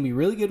think he's going to be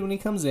really good when he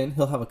comes in.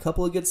 He'll have a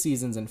couple of good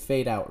seasons and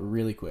fade out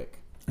really quick.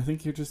 I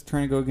think you're just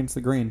trying to go against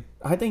the grain.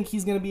 I think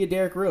he's going to be a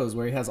Derrick Rose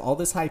where he has all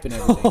this hype and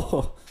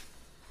everything.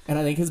 And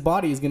I think his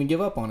body is going to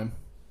give up on him.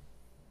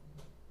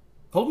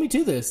 Hold me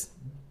to this.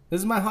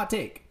 This is my hot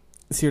take.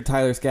 Is your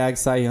Tyler Skaggs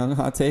Cy Young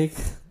hot take?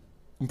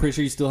 I'm pretty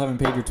sure you still haven't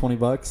paid your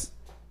 $20.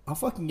 I'll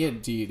fucking get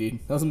it to you, dude.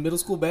 That was a middle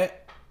school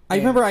bet. I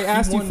remember I He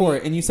asked you won for me-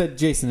 it, and you said,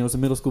 Jason, it was a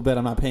middle school bet.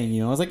 I'm not paying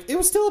you. I was like, it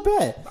was still a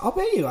bet. I'll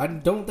pay you. I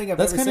don't think I've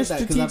That's ever kinda said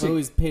that because I've strategic.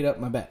 always paid up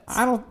my bets.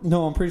 I don't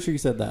know. I'm pretty sure you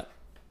said that.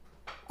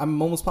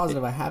 I'm almost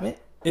positive I haven't.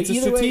 It's But a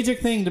either way, strategic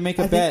thing to make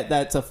a I bet think-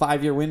 that's a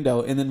 5-year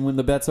window, and then when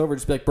the bet's over,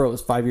 just be like, bro, it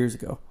was 5 years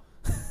ago.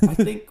 I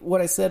think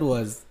what I said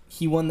was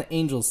he won the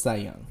Angels Cy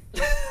Young.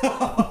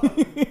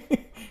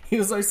 He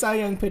was our Cy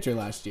Young pitcher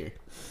last year.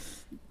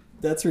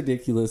 That's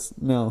ridiculous.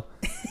 No.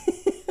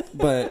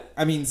 But,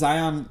 I mean,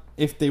 Zion,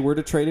 if they were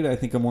to trade it, I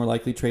think a more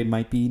likely trade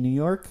might be New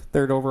York.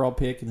 3rd overall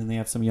pick, and then they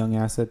have some young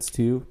assets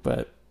too.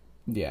 But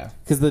Yeah.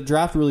 because the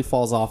draft really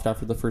falls off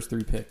after the first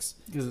 3 picks.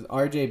 Because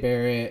R.J.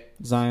 Barrett,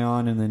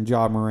 Zion and then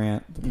Ja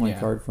Morant, the point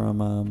Yeah. guard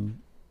from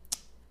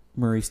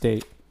Murray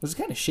State. which is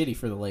kind of shitty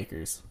for the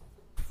Lakers.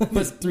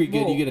 There's 3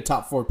 good, you get a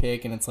top 4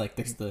 pick, and it's like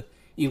there's the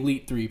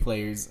elite 3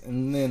 players,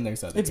 and then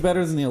there's other. It's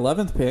better than the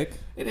 11th pick.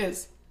 It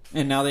is.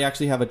 And now they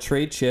actually have a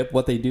trade chip.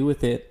 What they do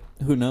with it,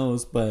 who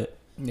knows? But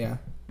Yeah.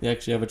 they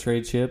actually have a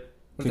trade chip.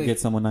 What Could if get they-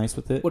 someone nice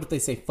with it. What if they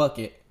say fuck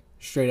it,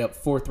 straight up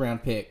 4th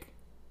round pick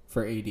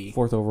for AD?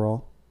 4th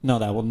overall. No,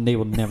 they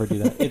will never do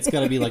that. It's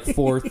got to be like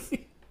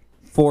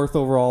 4th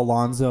overall,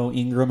 Lonzo,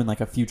 Ingram, and like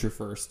a future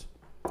first.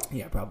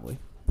 Yeah, probably.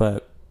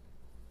 But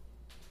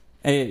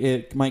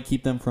it might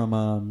keep them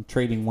from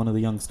trading one of the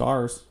young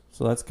stars,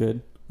 so that's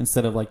good.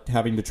 Instead of like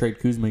having to trade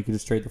Kuzma, you could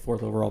just trade the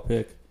 4th overall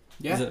pick.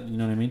 Yeah. You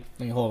know what I mean?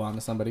 Then you hold on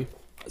to somebody.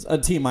 A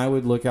team I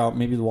would look out,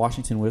 maybe the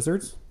Washington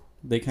Wizards.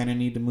 They kind of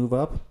need to move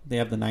up. They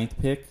have the 9th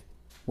pick.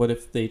 What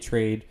if the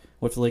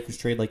Lakers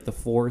trade like the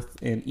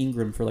 4th and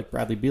Ingram for like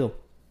Bradley Beal?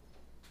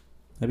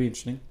 That'd be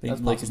interesting. The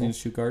Lakers need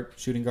a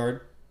shooting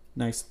guard.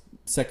 Nice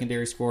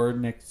secondary scorer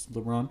next to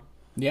LeBron.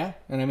 Yeah,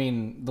 and I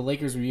mean, the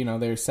Lakers were,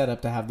 they're set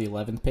up to have the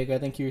 11th pick, I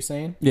think you were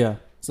saying. Yeah.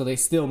 So they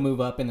still move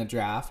up in the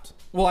draft.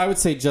 Well, I would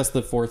say just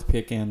the 4th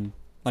pick, and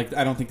like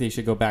I don't think they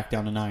should go back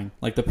down to 9.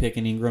 Like the pick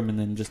in Ingram and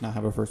then just not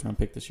have a first round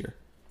pick this year.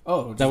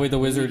 Oh, that way the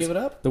Wizards give it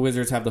up? The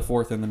Wizards have the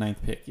 4th and the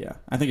 9th pick. Yeah,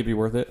 I think it'd be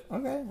worth it.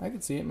 Okay, I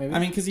could see it. Maybe. I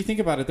mean, because you think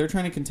about it, they're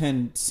trying to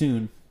contend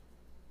soon.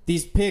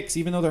 These picks,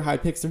 even though they're high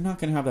picks, they're not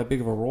going to have that big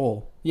of a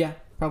role. Yeah,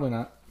 probably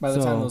not. By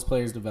the time those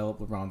players develop,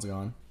 LeBron's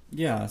gone.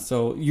 Yeah,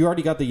 so you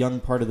already got the young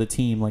part of the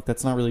team. Like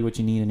that's not really what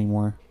you need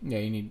anymore. Yeah,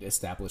 you need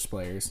established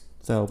players.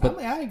 So, but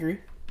I agree.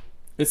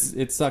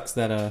 It sucks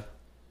that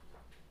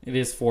it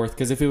is 4th,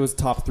 because if it was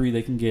top 3,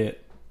 they can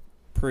get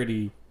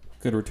pretty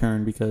good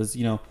return, because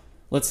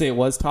let's say it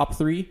was top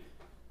 3,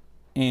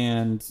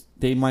 and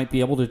they might be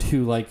able to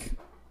do like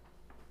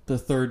the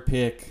 3rd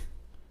pick,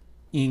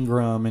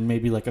 Ingram, and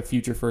maybe like a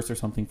future first or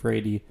something for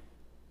AD.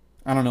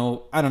 I don't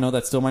know.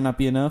 That still might not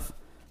be enough.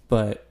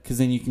 But because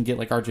then you can get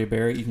like RJ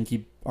Barrett, you can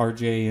keep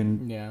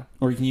RJ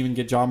or you can even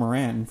get Ja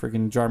Morant, and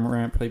freaking Ja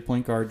Morant play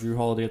point guard, Drew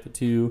Holiday at the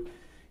 2,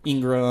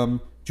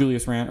 Ingram,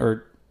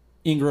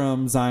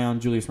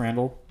 Zion, Julius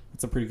Randle.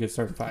 It's a pretty good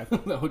starting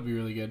 5. That would be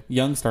really good.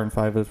 Young starting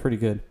 5, but it's pretty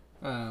good.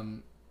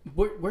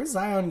 Where's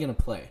Zion gonna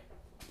play?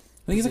 I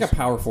think he's like a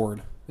power forward.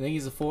 You think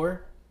he's a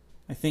 4?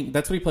 I think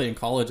that's what he played in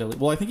college.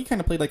 Well, I think he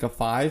kind of played like a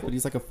 5, but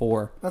he's like a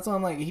 4. That's what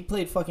I'm like. He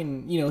played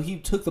fucking. He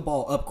took the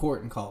ball up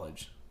court in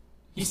college.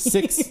 He's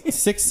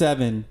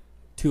 6'7",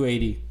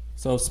 280.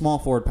 So small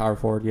forward, power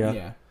forward, yeah.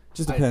 Yeah.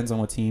 Just depends on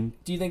what team.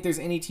 Do you think there's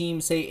any team,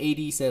 say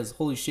AD says,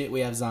 holy shit, we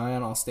have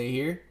Zion, I'll stay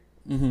here?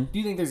 Mm-hmm. Do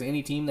you think there's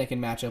any team that can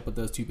match up with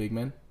those 2 big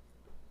men?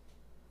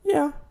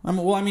 Yeah. I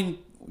mean,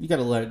 you got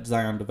to let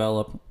Zion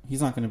develop.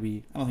 He's not going to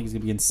be, I don't think he's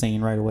going to be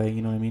insane right away,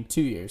 you know what I mean? 2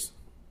 years.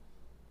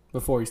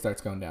 Before he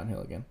starts going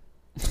downhill again.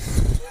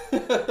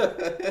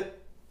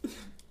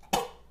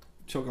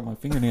 Choke on my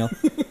fingernail.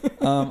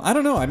 I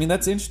don't know. I mean,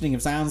 that's interesting.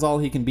 If Zion's all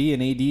he can be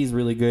and AD is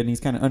really good and he's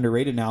kind of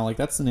underrated now, like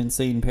that's an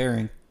insane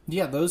pairing.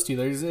 Yeah, those two.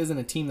 There isn't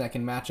a team that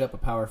can match up a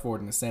power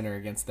forward and a center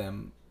against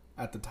them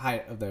at the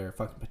height of their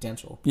fucking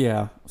potential.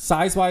 Yeah.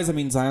 Size-wise, I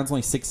mean, Zion's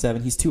only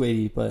 6'7". He's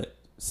 280, but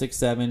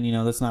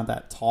 6'7", that's not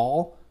that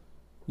tall,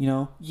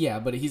 Yeah,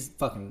 but he's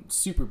fucking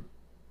super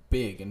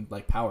big and,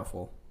 like,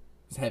 powerful.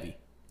 He's heavy.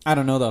 I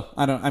don't know, though.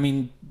 I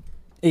mean,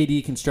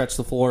 AD can stretch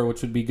the floor,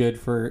 which would be good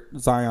for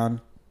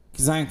Zion.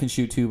 Because Zion can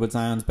shoot too, but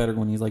Zion's better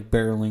when he's like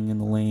barreling in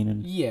the lane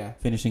and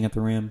finishing at the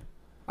rim.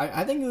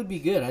 I think it would be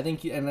good. I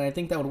think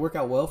that would work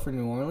out well for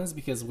New Orleans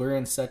because we're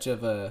in such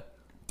of a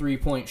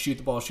 3-point shoot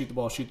the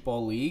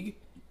ball league.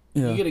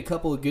 Yeah. You get a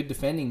couple of good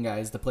defending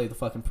guys to play the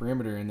fucking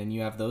perimeter, and then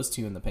you have those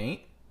 2 in the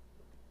paint.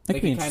 They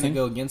can kind of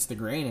go against the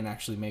grain and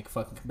actually make a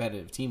fucking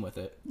competitive team with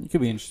it. It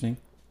could be interesting.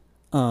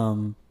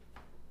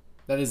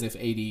 That is if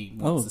AD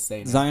wants to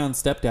stay now.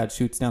 Zion's stepdad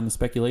shoots down the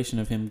speculation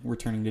of him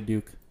returning to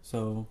Duke.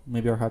 So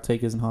maybe our hot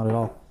take isn't hot at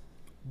all.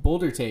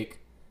 Bolder take.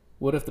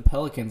 What if the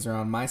Pelicans are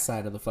on my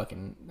side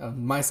of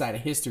my side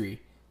of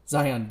history?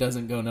 Zion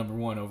doesn't go number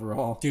 1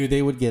 overall. Dude,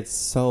 they would get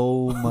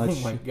so much. Oh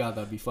my god,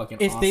 that'd be fucking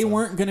awesome. If they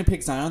weren't going to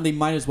pick Zion, they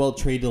might as well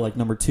trade to like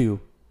number 2.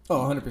 Oh,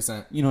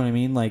 100%. You know what I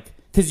mean? Like,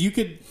 because you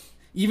could,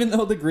 even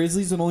though the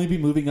Grizzlies would only be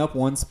moving up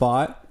 1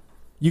 spot,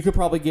 you could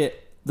probably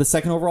get the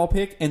 2nd overall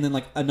pick and then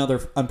like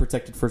another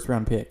unprotected 1st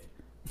round pick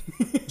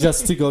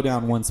just to go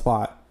down 1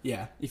 spot.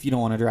 Yeah. If you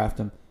don't want to draft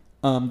him.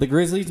 The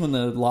Grizzlies, when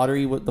the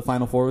lottery, the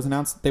Final Four was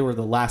announced, they were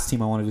the last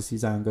team I wanted to see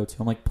Zion go to.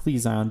 I'm like,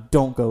 please, Zion,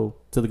 don't go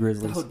to the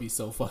Grizzlies. That would be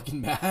so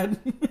fucking bad.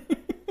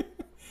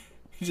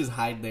 He just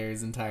hide there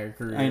his entire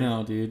career. I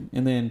know, dude.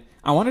 And then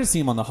I wanted to see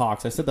him on the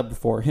Hawks. I said that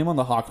before. Him on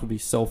the Hawks would be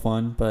so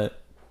fun,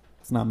 but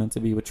it's not meant to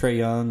be with Trae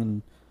Young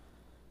and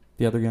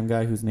the other young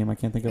guy whose name I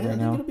can't think of right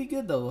now. I think it'll be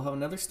good, though. We'll have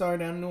another star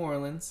down in New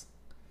Orleans.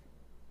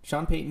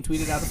 Sean Payton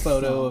tweeted out a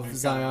photo of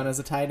Zion as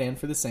a tight end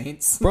for the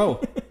Saints.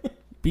 Bro.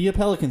 Be a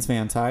Pelicans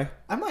fan, Ty.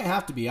 I might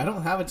have to be. I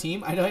don't have a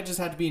team. I just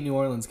have to be a New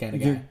Orleans kind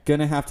of guy. You're going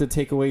to have to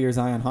take away your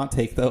Zion hot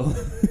take, though.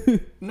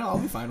 No, I'll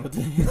be fine with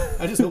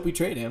it. I just hope we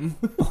trade him.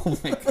 Oh,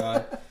 my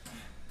God.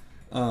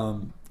 I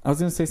was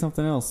going to say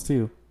something else,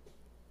 too.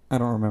 I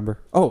don't remember.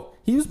 Oh,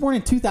 he was born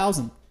in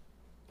 2000.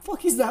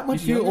 Fuck, he's that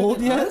much younger old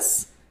than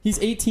us? He's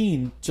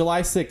 18,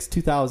 July 6,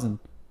 2000.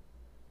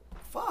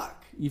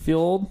 Fuck. You feel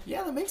old?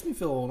 Yeah, that makes me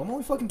feel old. I'm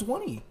only fucking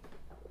 20.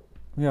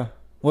 Yeah.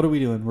 What are we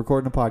doing?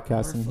 Recording a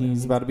podcast, and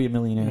he's about to be a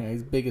millionaire. Yeah,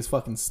 he's the biggest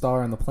fucking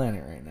star on the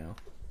planet right now.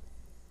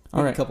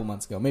 All right, a couple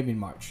months ago, maybe in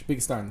March.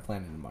 Biggest star on the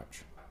planet in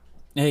March.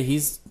 Hey,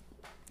 he's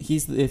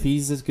if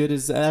he's as good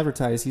as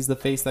advertised, he's the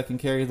face that can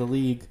carry the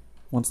league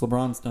once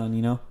LeBron's done.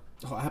 You know?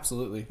 Oh,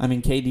 absolutely. I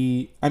mean,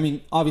 KD. I mean,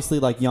 obviously,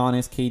 like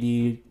Giannis,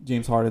 KD,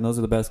 James Harden, those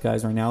are the best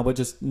guys right now. But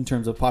just in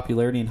terms of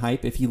popularity and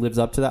hype, if he lives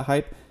up to that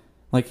hype,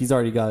 like he's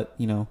already got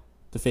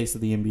the face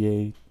of the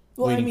NBA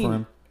waiting for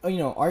him.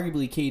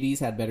 Arguably KD's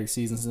had better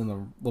seasons than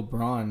the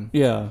LeBron.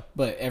 Yeah.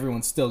 But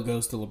everyone still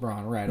goes to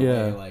LeBron right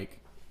away. Like,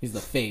 He's the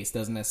face,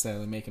 doesn't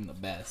necessarily make him the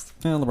best.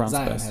 Yeah, LeBron's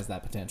Zion the best. has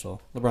that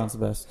potential. LeBron's the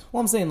best.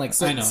 Well, I'm saying like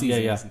certain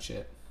seasons and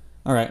shit.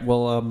 All right.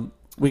 Well,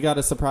 we got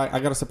a surprise.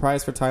 I got a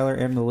surprise for Tyler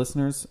and the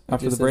listeners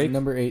after the break.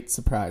 Number 8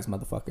 surprise,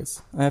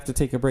 motherfuckers. I have to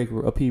take a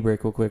pee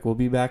break real quick. We'll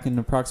be back in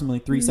approximately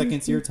 3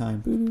 seconds your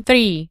time.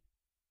 3,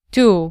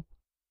 2,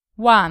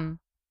 1,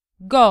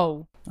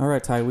 go. All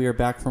right, Ty, we are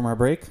back from our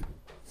break.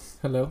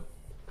 Hello.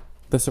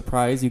 The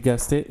surprise, you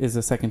guessed it, is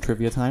a second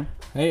trivia time.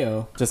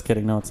 Heyo. Just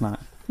kidding. No, it's not.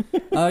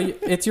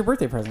 It's your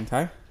birthday present,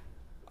 Ty.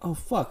 Oh,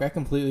 fuck. I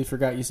completely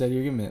forgot you said you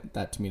were giving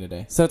that to me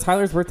today. So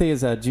Tyler's birthday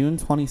is June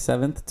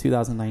 27th,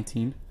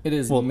 2019. It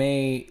is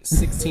May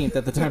 16th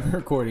at the time of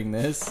recording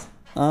this.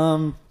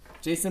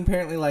 Jason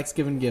apparently likes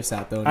giving gifts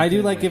out, though. I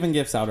do like giving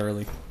gifts out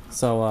early.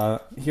 So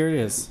here it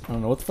is. I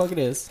don't know what the fuck it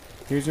is.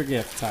 Here's your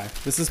gift, Ty.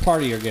 This is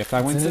part of your gift.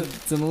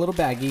 It's in a little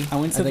baggie.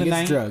 I think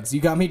it's drugs.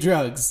 You got me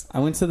drugs. I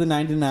went to the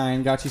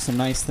 99, got you some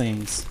nice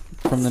things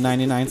from the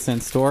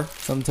 99-cent store.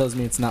 Something tells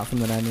me it's not from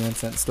the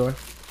 99-cent store.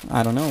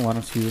 I don't know. Why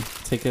don't you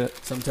take it?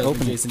 Something tells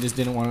me Jason just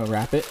didn't want to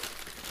wrap it.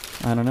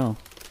 I don't know.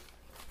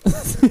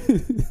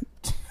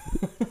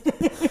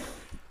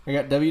 I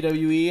got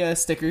WWE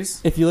stickers.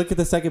 If you look at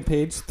the second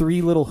page,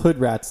 3 little hood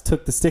rats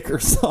took the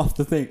stickers off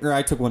the thing. Or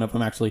I took one of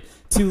them, actually.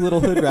 2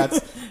 little hood rats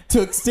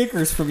took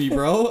stickers from me,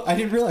 bro. I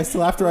didn't realize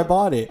till after I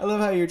bought it. I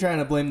love how you're trying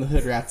to blame the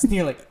hood rats. And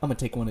you're like, I'm going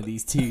to take one of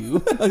these, too.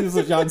 This is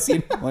a John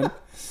Cena one.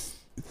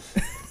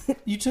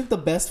 You took the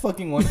best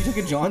fucking one. You took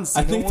a John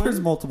Cena one? I think there's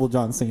multiple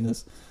John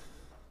Cenas.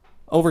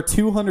 Over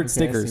 200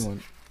 stickers.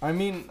 I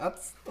mean,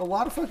 that's a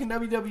lot of fucking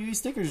WWE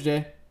stickers,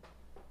 Jay.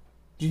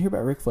 Did you hear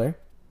about Ric Flair?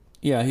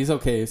 Yeah, he's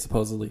okay,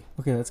 supposedly.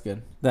 Okay, that's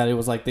good. That it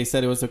was like, they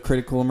said it was a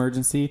critical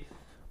emergency,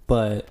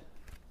 but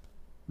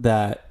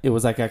that it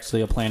was like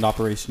actually a planned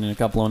operation and it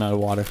got blown out of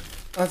water.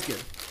 That's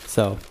good.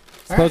 So,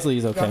 supposedly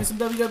he's okay. Got me some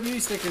WWE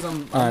stickers.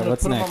 I'm All right, going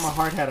to put next? them on my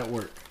hard hat at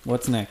work.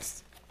 What's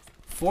next?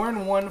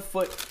 4-in-1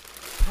 foot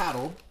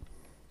paddle.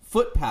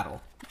 Foot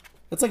paddle.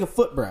 That's like a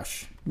foot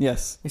brush.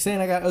 Yes. You're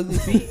saying I got ugly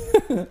feet?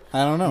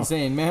 I don't know. You're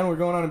saying, man, we're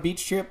going on a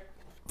beach trip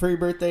for your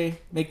birthday.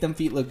 Make them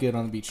feet look good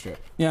on the beach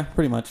trip. Yeah,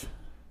 pretty much.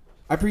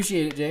 I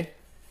appreciate it, Jay.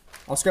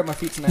 I'll scrub my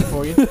feet tonight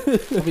for you.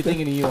 I'll be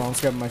thinking of you while I'm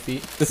scrubbing my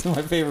feet. This is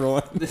my favorite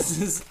one.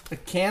 This is a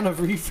can of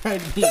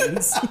refried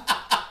beans.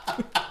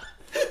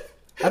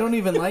 I don't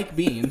even like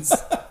beans.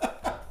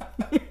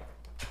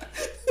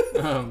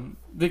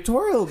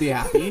 Victoria will be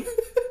happy.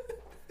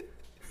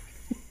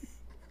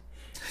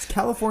 It's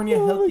California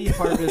Healthy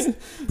Harvest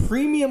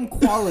Premium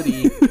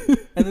Quality.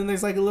 And then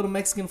there's like a little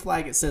Mexican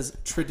flag. It says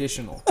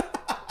traditional.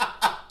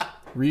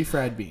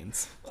 Refried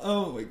beans.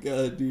 Oh my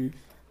god, dude.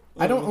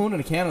 I don't own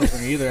a can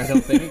opener either, I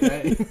don't think,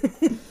 right?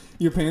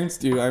 Your parents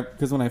do,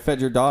 because when I fed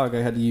your dog,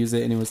 I had to use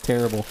it, and it was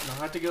terrible.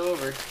 I'll have to go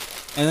over.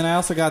 And then I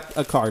also got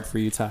a card for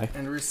you, Ty.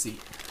 And a receipt.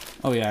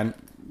 Oh, yeah, and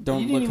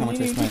don't look how much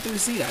I spent. The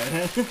receipt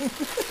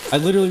out. I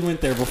literally went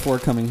there before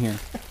coming here.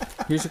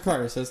 Here's your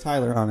card. It says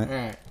Tyler on it. All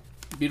right.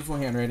 Beautiful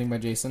handwriting by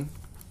Jason.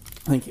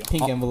 Thank you.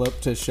 Pink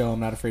envelope to show I'm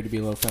not afraid to be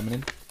a little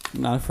feminine.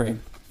 Not afraid.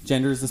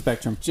 Gender is the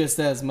spectrum. Just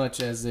as much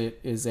as it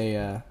is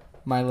a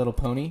My Little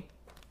Pony.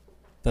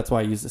 That's why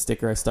I used the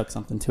sticker. I stuck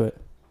something to it.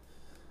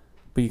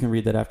 But you can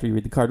read that after you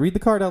read the card. Read the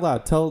card out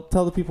loud. Tell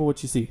the people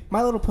what you see.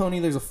 My Little Pony,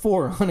 there's a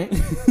 4 on it.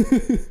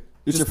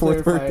 It's your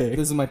 4th birthday.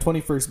 This is my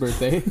 21st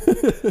birthday.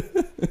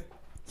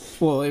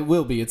 Well, it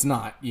will be. It's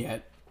not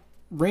yet.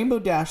 Rainbow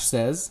Dash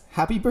says,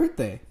 "Happy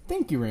birthday."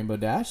 Thank you, Rainbow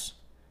Dash.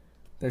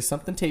 There's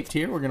something taped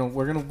here. We're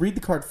gonna read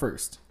the card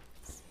first.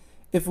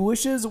 If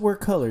wishes were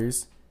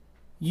colors,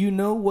 you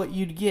know what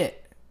you'd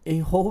get. A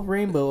whole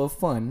rainbow of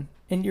fun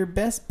and your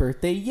best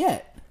birthday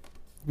yet.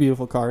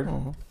 Beautiful card.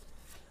 Aww.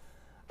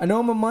 I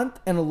know I'm a month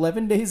and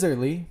 11 days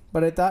early,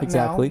 but I thought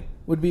now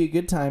would be a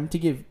good time to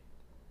give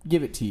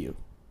it to you.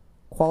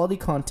 Quality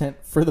content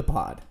for the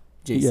pod,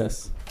 Jason.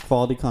 Yes,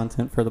 quality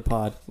content for the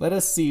pod. Let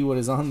us see what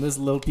is on this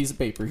little piece of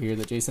paper here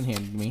that Jason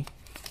handed me.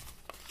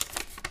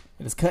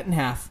 It is cut in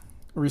half.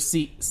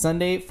 Receipt,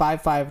 Sunday,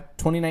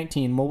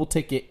 5/5/2019, mobile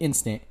ticket,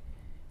 instant.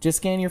 Just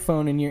scan your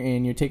phone and you're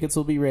in. Your tickets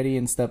will be ready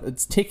and stuff.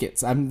 It's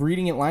tickets. I'm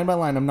reading it line by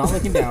line. I'm not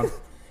looking down.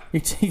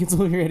 Your tickets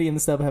will be ready in the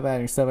StubHub app and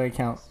your StubHub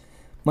account.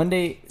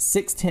 Monday,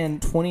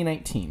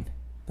 6/10/2019.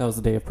 That was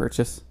the day of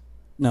purchase?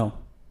 No.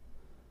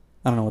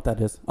 I don't know what that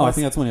is. Oh, I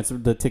think that's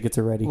when the tickets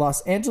are ready.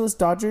 Los Angeles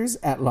Dodgers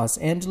at Los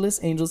Angeles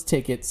Angels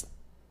tickets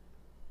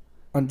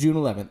on June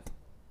 11th.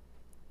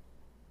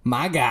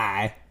 My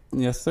guy.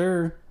 Yes,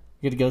 sir.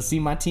 Get to go see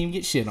my team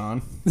get shit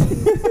on.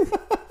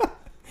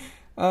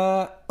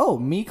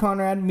 Me,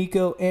 Conrad,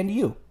 Miko, and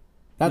you.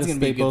 That's going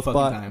to be a good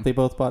fucking time. They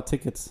both bought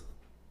tickets.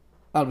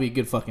 That'll be a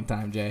good fucking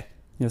time, Jay.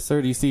 Yes,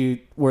 sir. Do you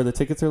see where the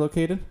tickets are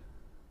located?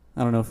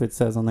 I don't know if it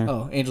says on there.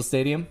 Oh, Angel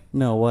Stadium?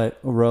 No, what?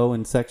 A row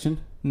and section?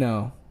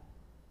 No.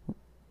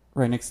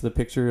 Right next to the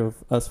picture of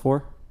us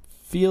four?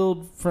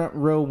 Field front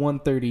row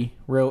 130,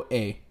 row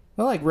A.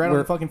 Oh, like right on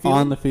the fucking field?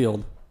 On the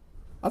field.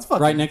 That's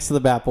fucking... Right next to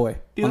the Bat Boy.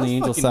 Dude, on the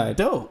Angel side.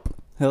 Dope.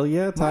 Hell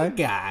yeah, Ty. My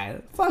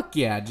guy. Fuck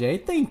yeah, Jay.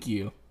 Thank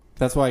you.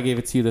 That's why I gave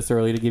it to you this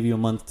early, to give you a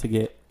month to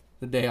get...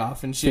 the day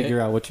off and shit. Figure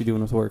out what you're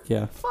doing with work,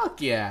 yeah.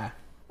 Fuck yeah.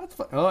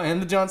 Oh,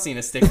 and the John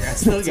Cena sticker. I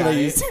still That's got what I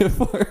it. used it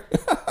for.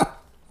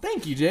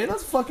 Thank you, Jay.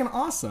 That's fucking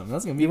awesome.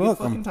 That's going to be a good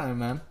fucking time,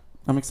 man.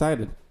 I'm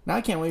excited. Now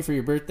I can't wait for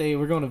your birthday.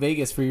 We're going to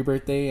Vegas for your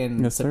birthday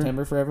in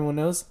September, for everyone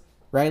knows.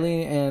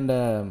 Riley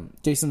and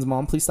Jason's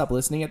mom, please stop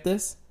listening at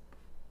this.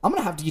 I'm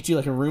going to have to get you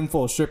like a room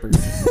full of strippers.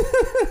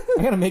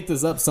 I got to make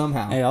this up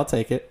somehow. Hey, I'll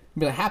take it.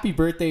 Be like, happy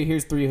birthday,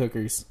 here's 3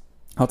 hookers.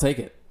 I'll take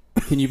it.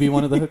 Can you be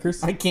one of the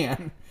hookers? I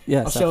can.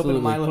 Yes, I'll show absolutely. up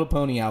in a My Little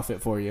Pony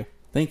outfit for you.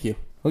 Thank you.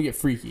 We'll get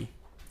freaky.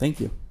 Thank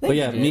you. Thank But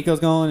yeah, you, dude. Nico's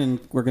going, and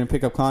we're going to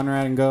pick up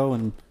Conrad and go.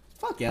 And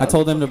Fuck yeah. I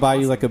told them to buy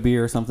you like a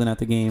beer or something at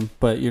the game,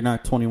 but you're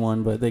not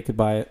 21, but they could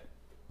buy it.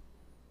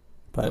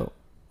 But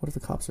what if the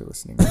cops are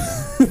listening right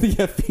now? the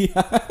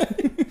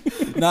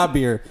FBI. Not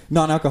beer.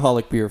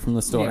 Non-alcoholic beer from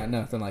the store. Yeah,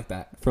 nothing like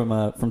that.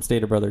 From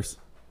Stater Brothers.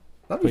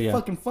 That'd be But yeah.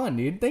 fucking fun,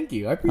 dude. Thank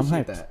you. I I'm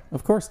appreciate hyped. that.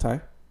 Of course,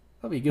 Ty.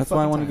 That'd be a good That's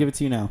why I want to time. give it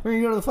to you now. We're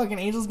going to go to the fucking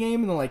Angels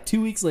game, and then like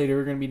 2 weeks later,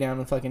 we're going to be down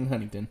in fucking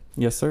Huntington.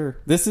 Yes, sir.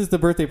 This is the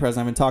birthday present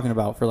I've been talking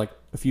about for like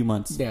a few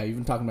months. Yeah, you've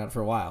been talking about it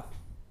for a while.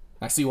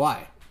 I see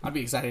why. I'd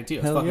be excited too.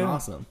 It's Hell fucking yeah.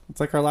 awesome. It's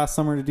like our last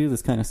summer to do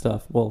this kind of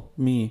stuff. Well,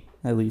 me,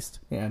 at least.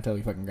 Yeah, until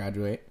we fucking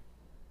graduate.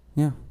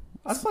 Yeah.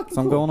 That's fucking So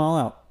I'm cool. going all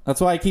out.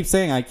 That's why I keep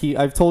saying,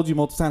 I've told you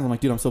multiple times, I'm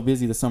like, dude, I'm so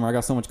busy this summer. I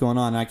got so much going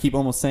on. And I keep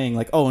almost saying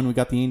like, oh, and we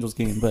got the Angels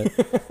game, but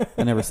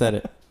I never said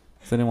it.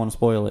 So I didn't want to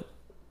spoil it.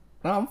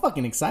 No, I'm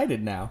fucking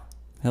excited now.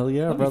 Hell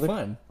yeah, That'll brother. be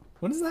fun.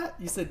 When is that?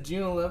 You said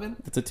June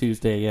 11th? It's a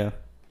Tuesday, yeah.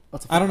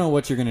 That's I don't know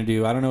what you're going to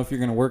do. I don't know if you're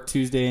going to work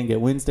Tuesday and get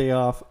Wednesday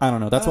off. I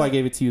don't know. That's why I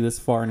gave it to you this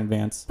far in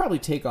advance. Probably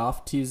take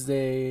off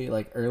Tuesday,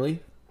 like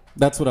early.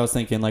 That's what I was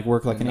thinking. Like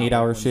work like And an not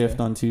 8-hour work shift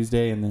Wednesday. on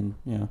Tuesday and then,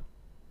 yeah.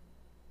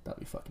 That'd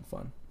be fucking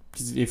fun.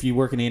 'Cause if you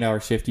work an 8-hour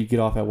shift, you get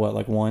off at what,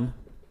 like 1?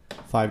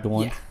 5 to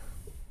 1? Yeah.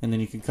 And then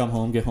you can come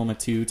home, get home at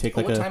 2, take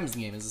like what a... time is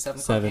the game? Is it 7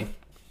 o'clock 7. game?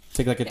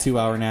 Take like a Yeah.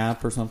 2-hour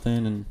nap or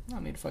something, and I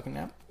don't need a fucking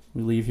nap.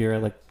 we leave here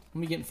at like I'm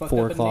gonna be getting fucked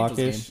 4 up at an Angels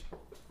o'clock-ish. game.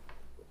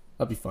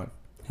 That'd be fun.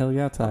 Hell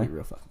yeah, Ty. That'd be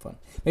real fucking fun.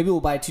 Maybe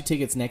we'll buy 2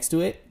 tickets next to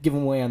it, give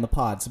them away on the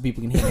pod so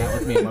people can hang out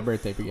with me at my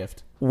birthday for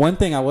gift. One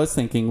thing I was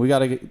thinking, we got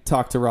to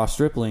talk to Ross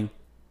Stripling,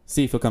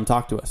 see if he'll come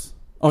talk to us.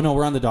 Oh, no,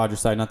 we're on the Dodger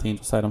side, not the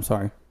Angel side. I'm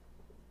sorry.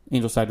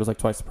 Angel side was like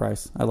twice the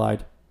price. I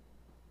lied.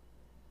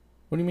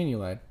 What do you mean you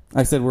lied?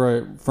 I said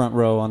we're front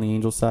row on the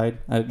Angel side.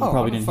 You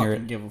probably didn't hear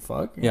it. Give a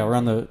fuck. Yeah, we're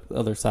on the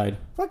other side.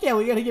 Fuck yeah,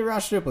 we gotta get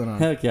Ross Stripling on.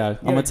 Heck yeah.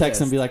 I'm going to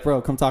text him and be like,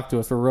 bro, come talk to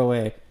us. We're row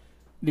A.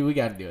 Dude, we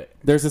gotta do it.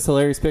 There's this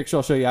hilarious picture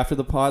I'll show you after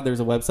the pod. There's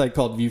a website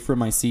called View From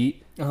My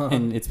Seat, Uh-huh.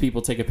 and it's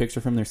people take a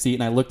picture from their seat.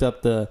 And I looked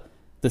up the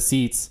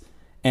seats,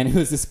 and it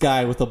was this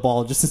guy with a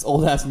ball, just this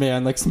old ass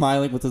man, like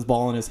smiling with his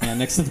ball in his hand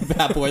next to the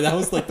bat boy. That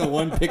was like the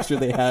one picture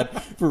they had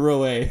for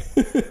row A.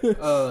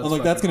 I'm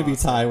like, that's gonna be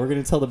Ty. We're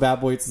gonna tell the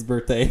bat boy it's his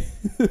birthday.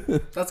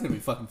 That's gonna be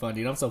fucking fun,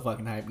 dude. I'm so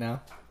fucking hyped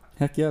now.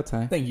 Heck yeah,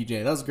 Ty. Thank you,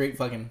 Jay. That was a great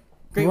way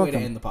welcome. to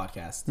end the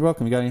podcast. You're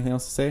welcome. You got anything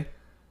else to say?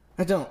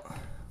 I don't.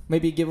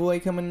 Maybe a giveaway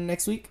coming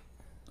next week?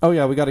 Oh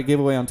yeah, we got a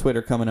giveaway on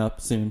Twitter coming up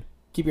soon.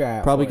 Keep your eye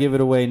out. Probably for give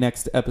it away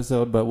next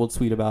episode, but we'll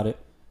tweet about it.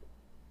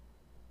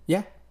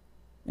 Yeah.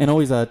 And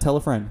always tell a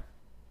friend.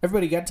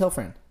 Everybody gotta tell a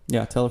friend.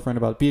 Yeah, tell a friend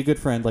about it. Be a good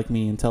friend like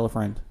me and tell a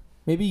friend.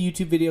 Maybe a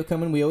YouTube video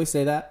coming. We always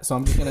say that, so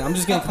I'm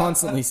just gonna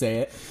constantly say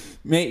it.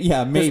 Maybe.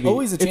 There's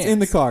always a chance. It's in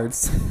the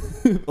cards.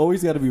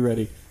 Always got to be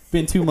ready.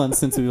 Been 2 months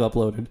since we've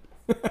uploaded.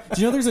 Do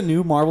you know there's a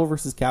new Marvel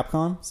vs.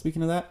 Capcom?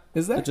 Speaking of that,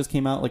 is there? It just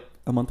came out like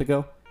a month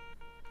ago.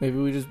 Maybe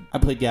we just. I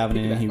played Gavin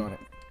in it. And he on it.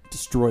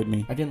 destroyed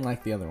me. I didn't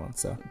like the other one,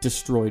 so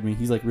destroyed me.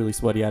 He's like really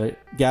sweaty at it.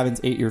 Gavin's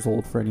 8 years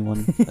old for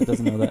anyone that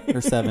doesn't know that,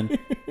 or 7.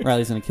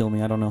 Riley's gonna kill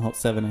me. I don't know how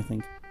 7. I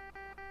think.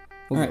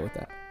 We'll All go right. with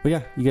that. But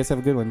yeah, you guys have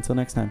a good one. Until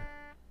next time.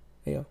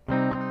 Hey yo.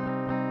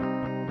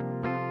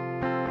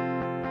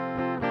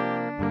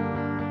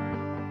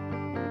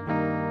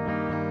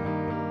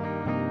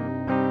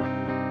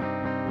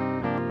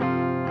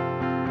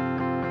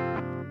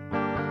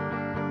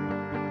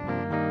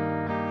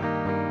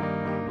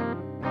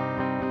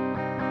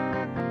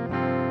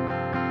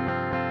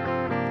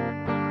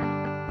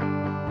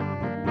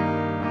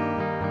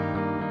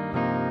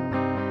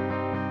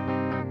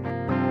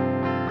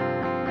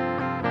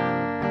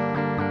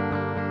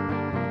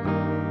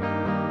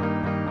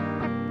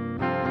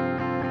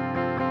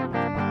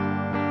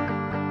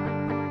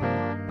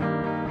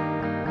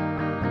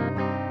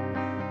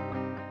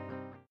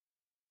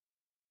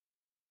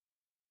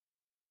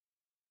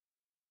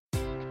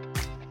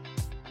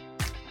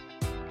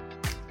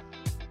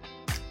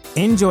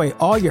 Enjoy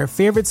all your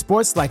favorite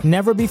sports like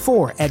never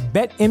before at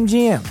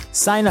BetMGM.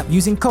 Sign up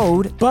using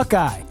code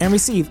Buckeye and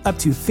receive up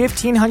to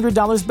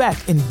 $1,500 back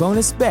in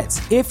bonus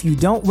bets if you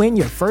don't win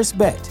your first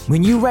bet.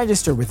 When you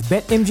register with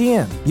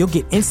BetMGM, you'll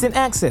get instant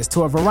access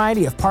to a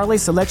variety of parlay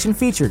selection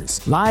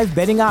features, live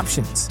betting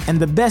options, and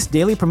the best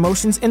daily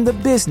promotions in the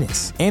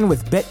business. And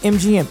with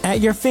BetMGM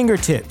at your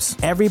fingertips,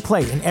 every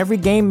play and every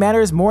game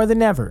matters more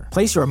than ever.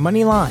 Place your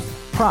money line,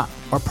 prop,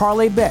 or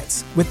parlay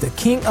bets with the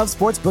king of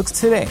sportsbooks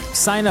today.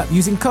 Sign up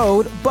using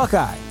code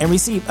Buckeye and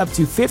receive up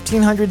to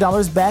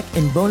 $1,500 back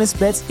in bonus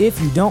bets if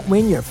you don't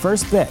win your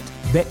first bet.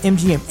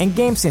 BetMGM and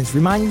GameSense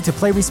remind you to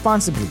play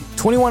responsibly.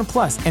 21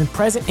 plus and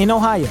present in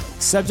Ohio,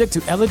 subject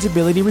to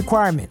eligibility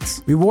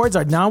requirements. Rewards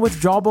are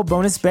non-withdrawable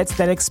bonus bets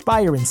that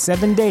expire in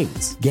 7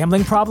 days.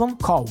 Gambling problem?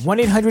 Call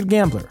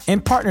 1-800-GAMBLER in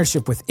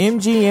partnership with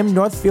MGM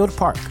Northfield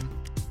Park.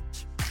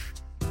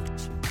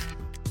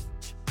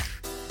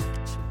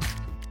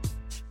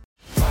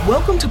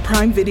 Welcome to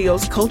Prime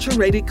Video's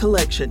culture-rated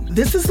collection.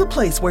 This is the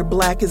place where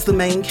Black is the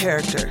main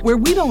character, where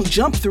we don't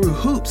jump through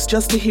hoops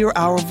just to hear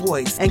our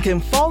voice, and can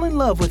fall in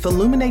love with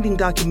illuminating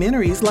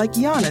documentaries like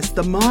Giannis,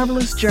 The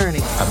Marvelous Journey.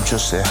 I'm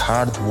just a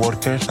hard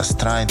worker that's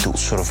trying to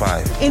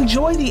survive.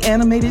 Enjoy the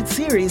animated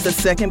series, The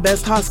Second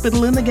Best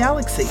Hospital in the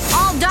Galaxy.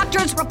 All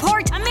doctors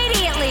report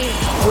immediately.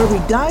 Where we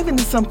dive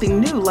into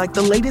something new like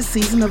the latest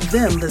season of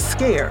Them, The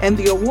Scare, and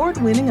the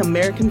award-winning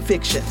American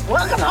Fiction.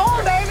 Welcome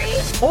home, baby.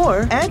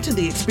 Or add to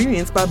the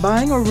experience by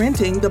buying or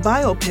renting the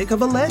biopic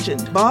of a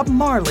legend, Bob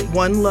Marley,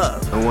 One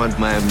Love. I want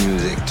my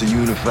music to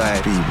unify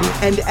people.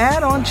 And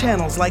add on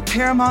channels like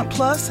Paramount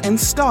Plus and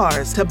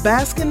Stars to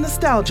bask in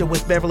nostalgia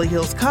with Beverly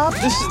Hills Cop.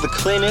 This is the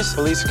cleanest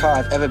police car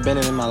I've ever been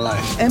in my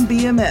life. And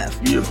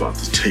BMF. You're about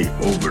to take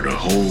over the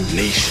whole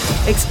nation.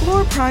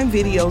 Explore Prime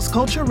Video's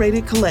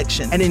culture-rated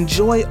collection and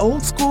enjoy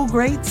old school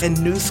greats and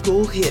new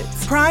school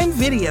hits. Prime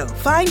Video.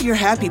 Find your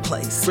happy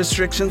place.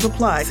 Restrictions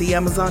apply. See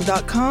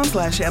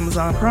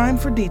Amazon.com/Amazon Prime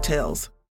for details.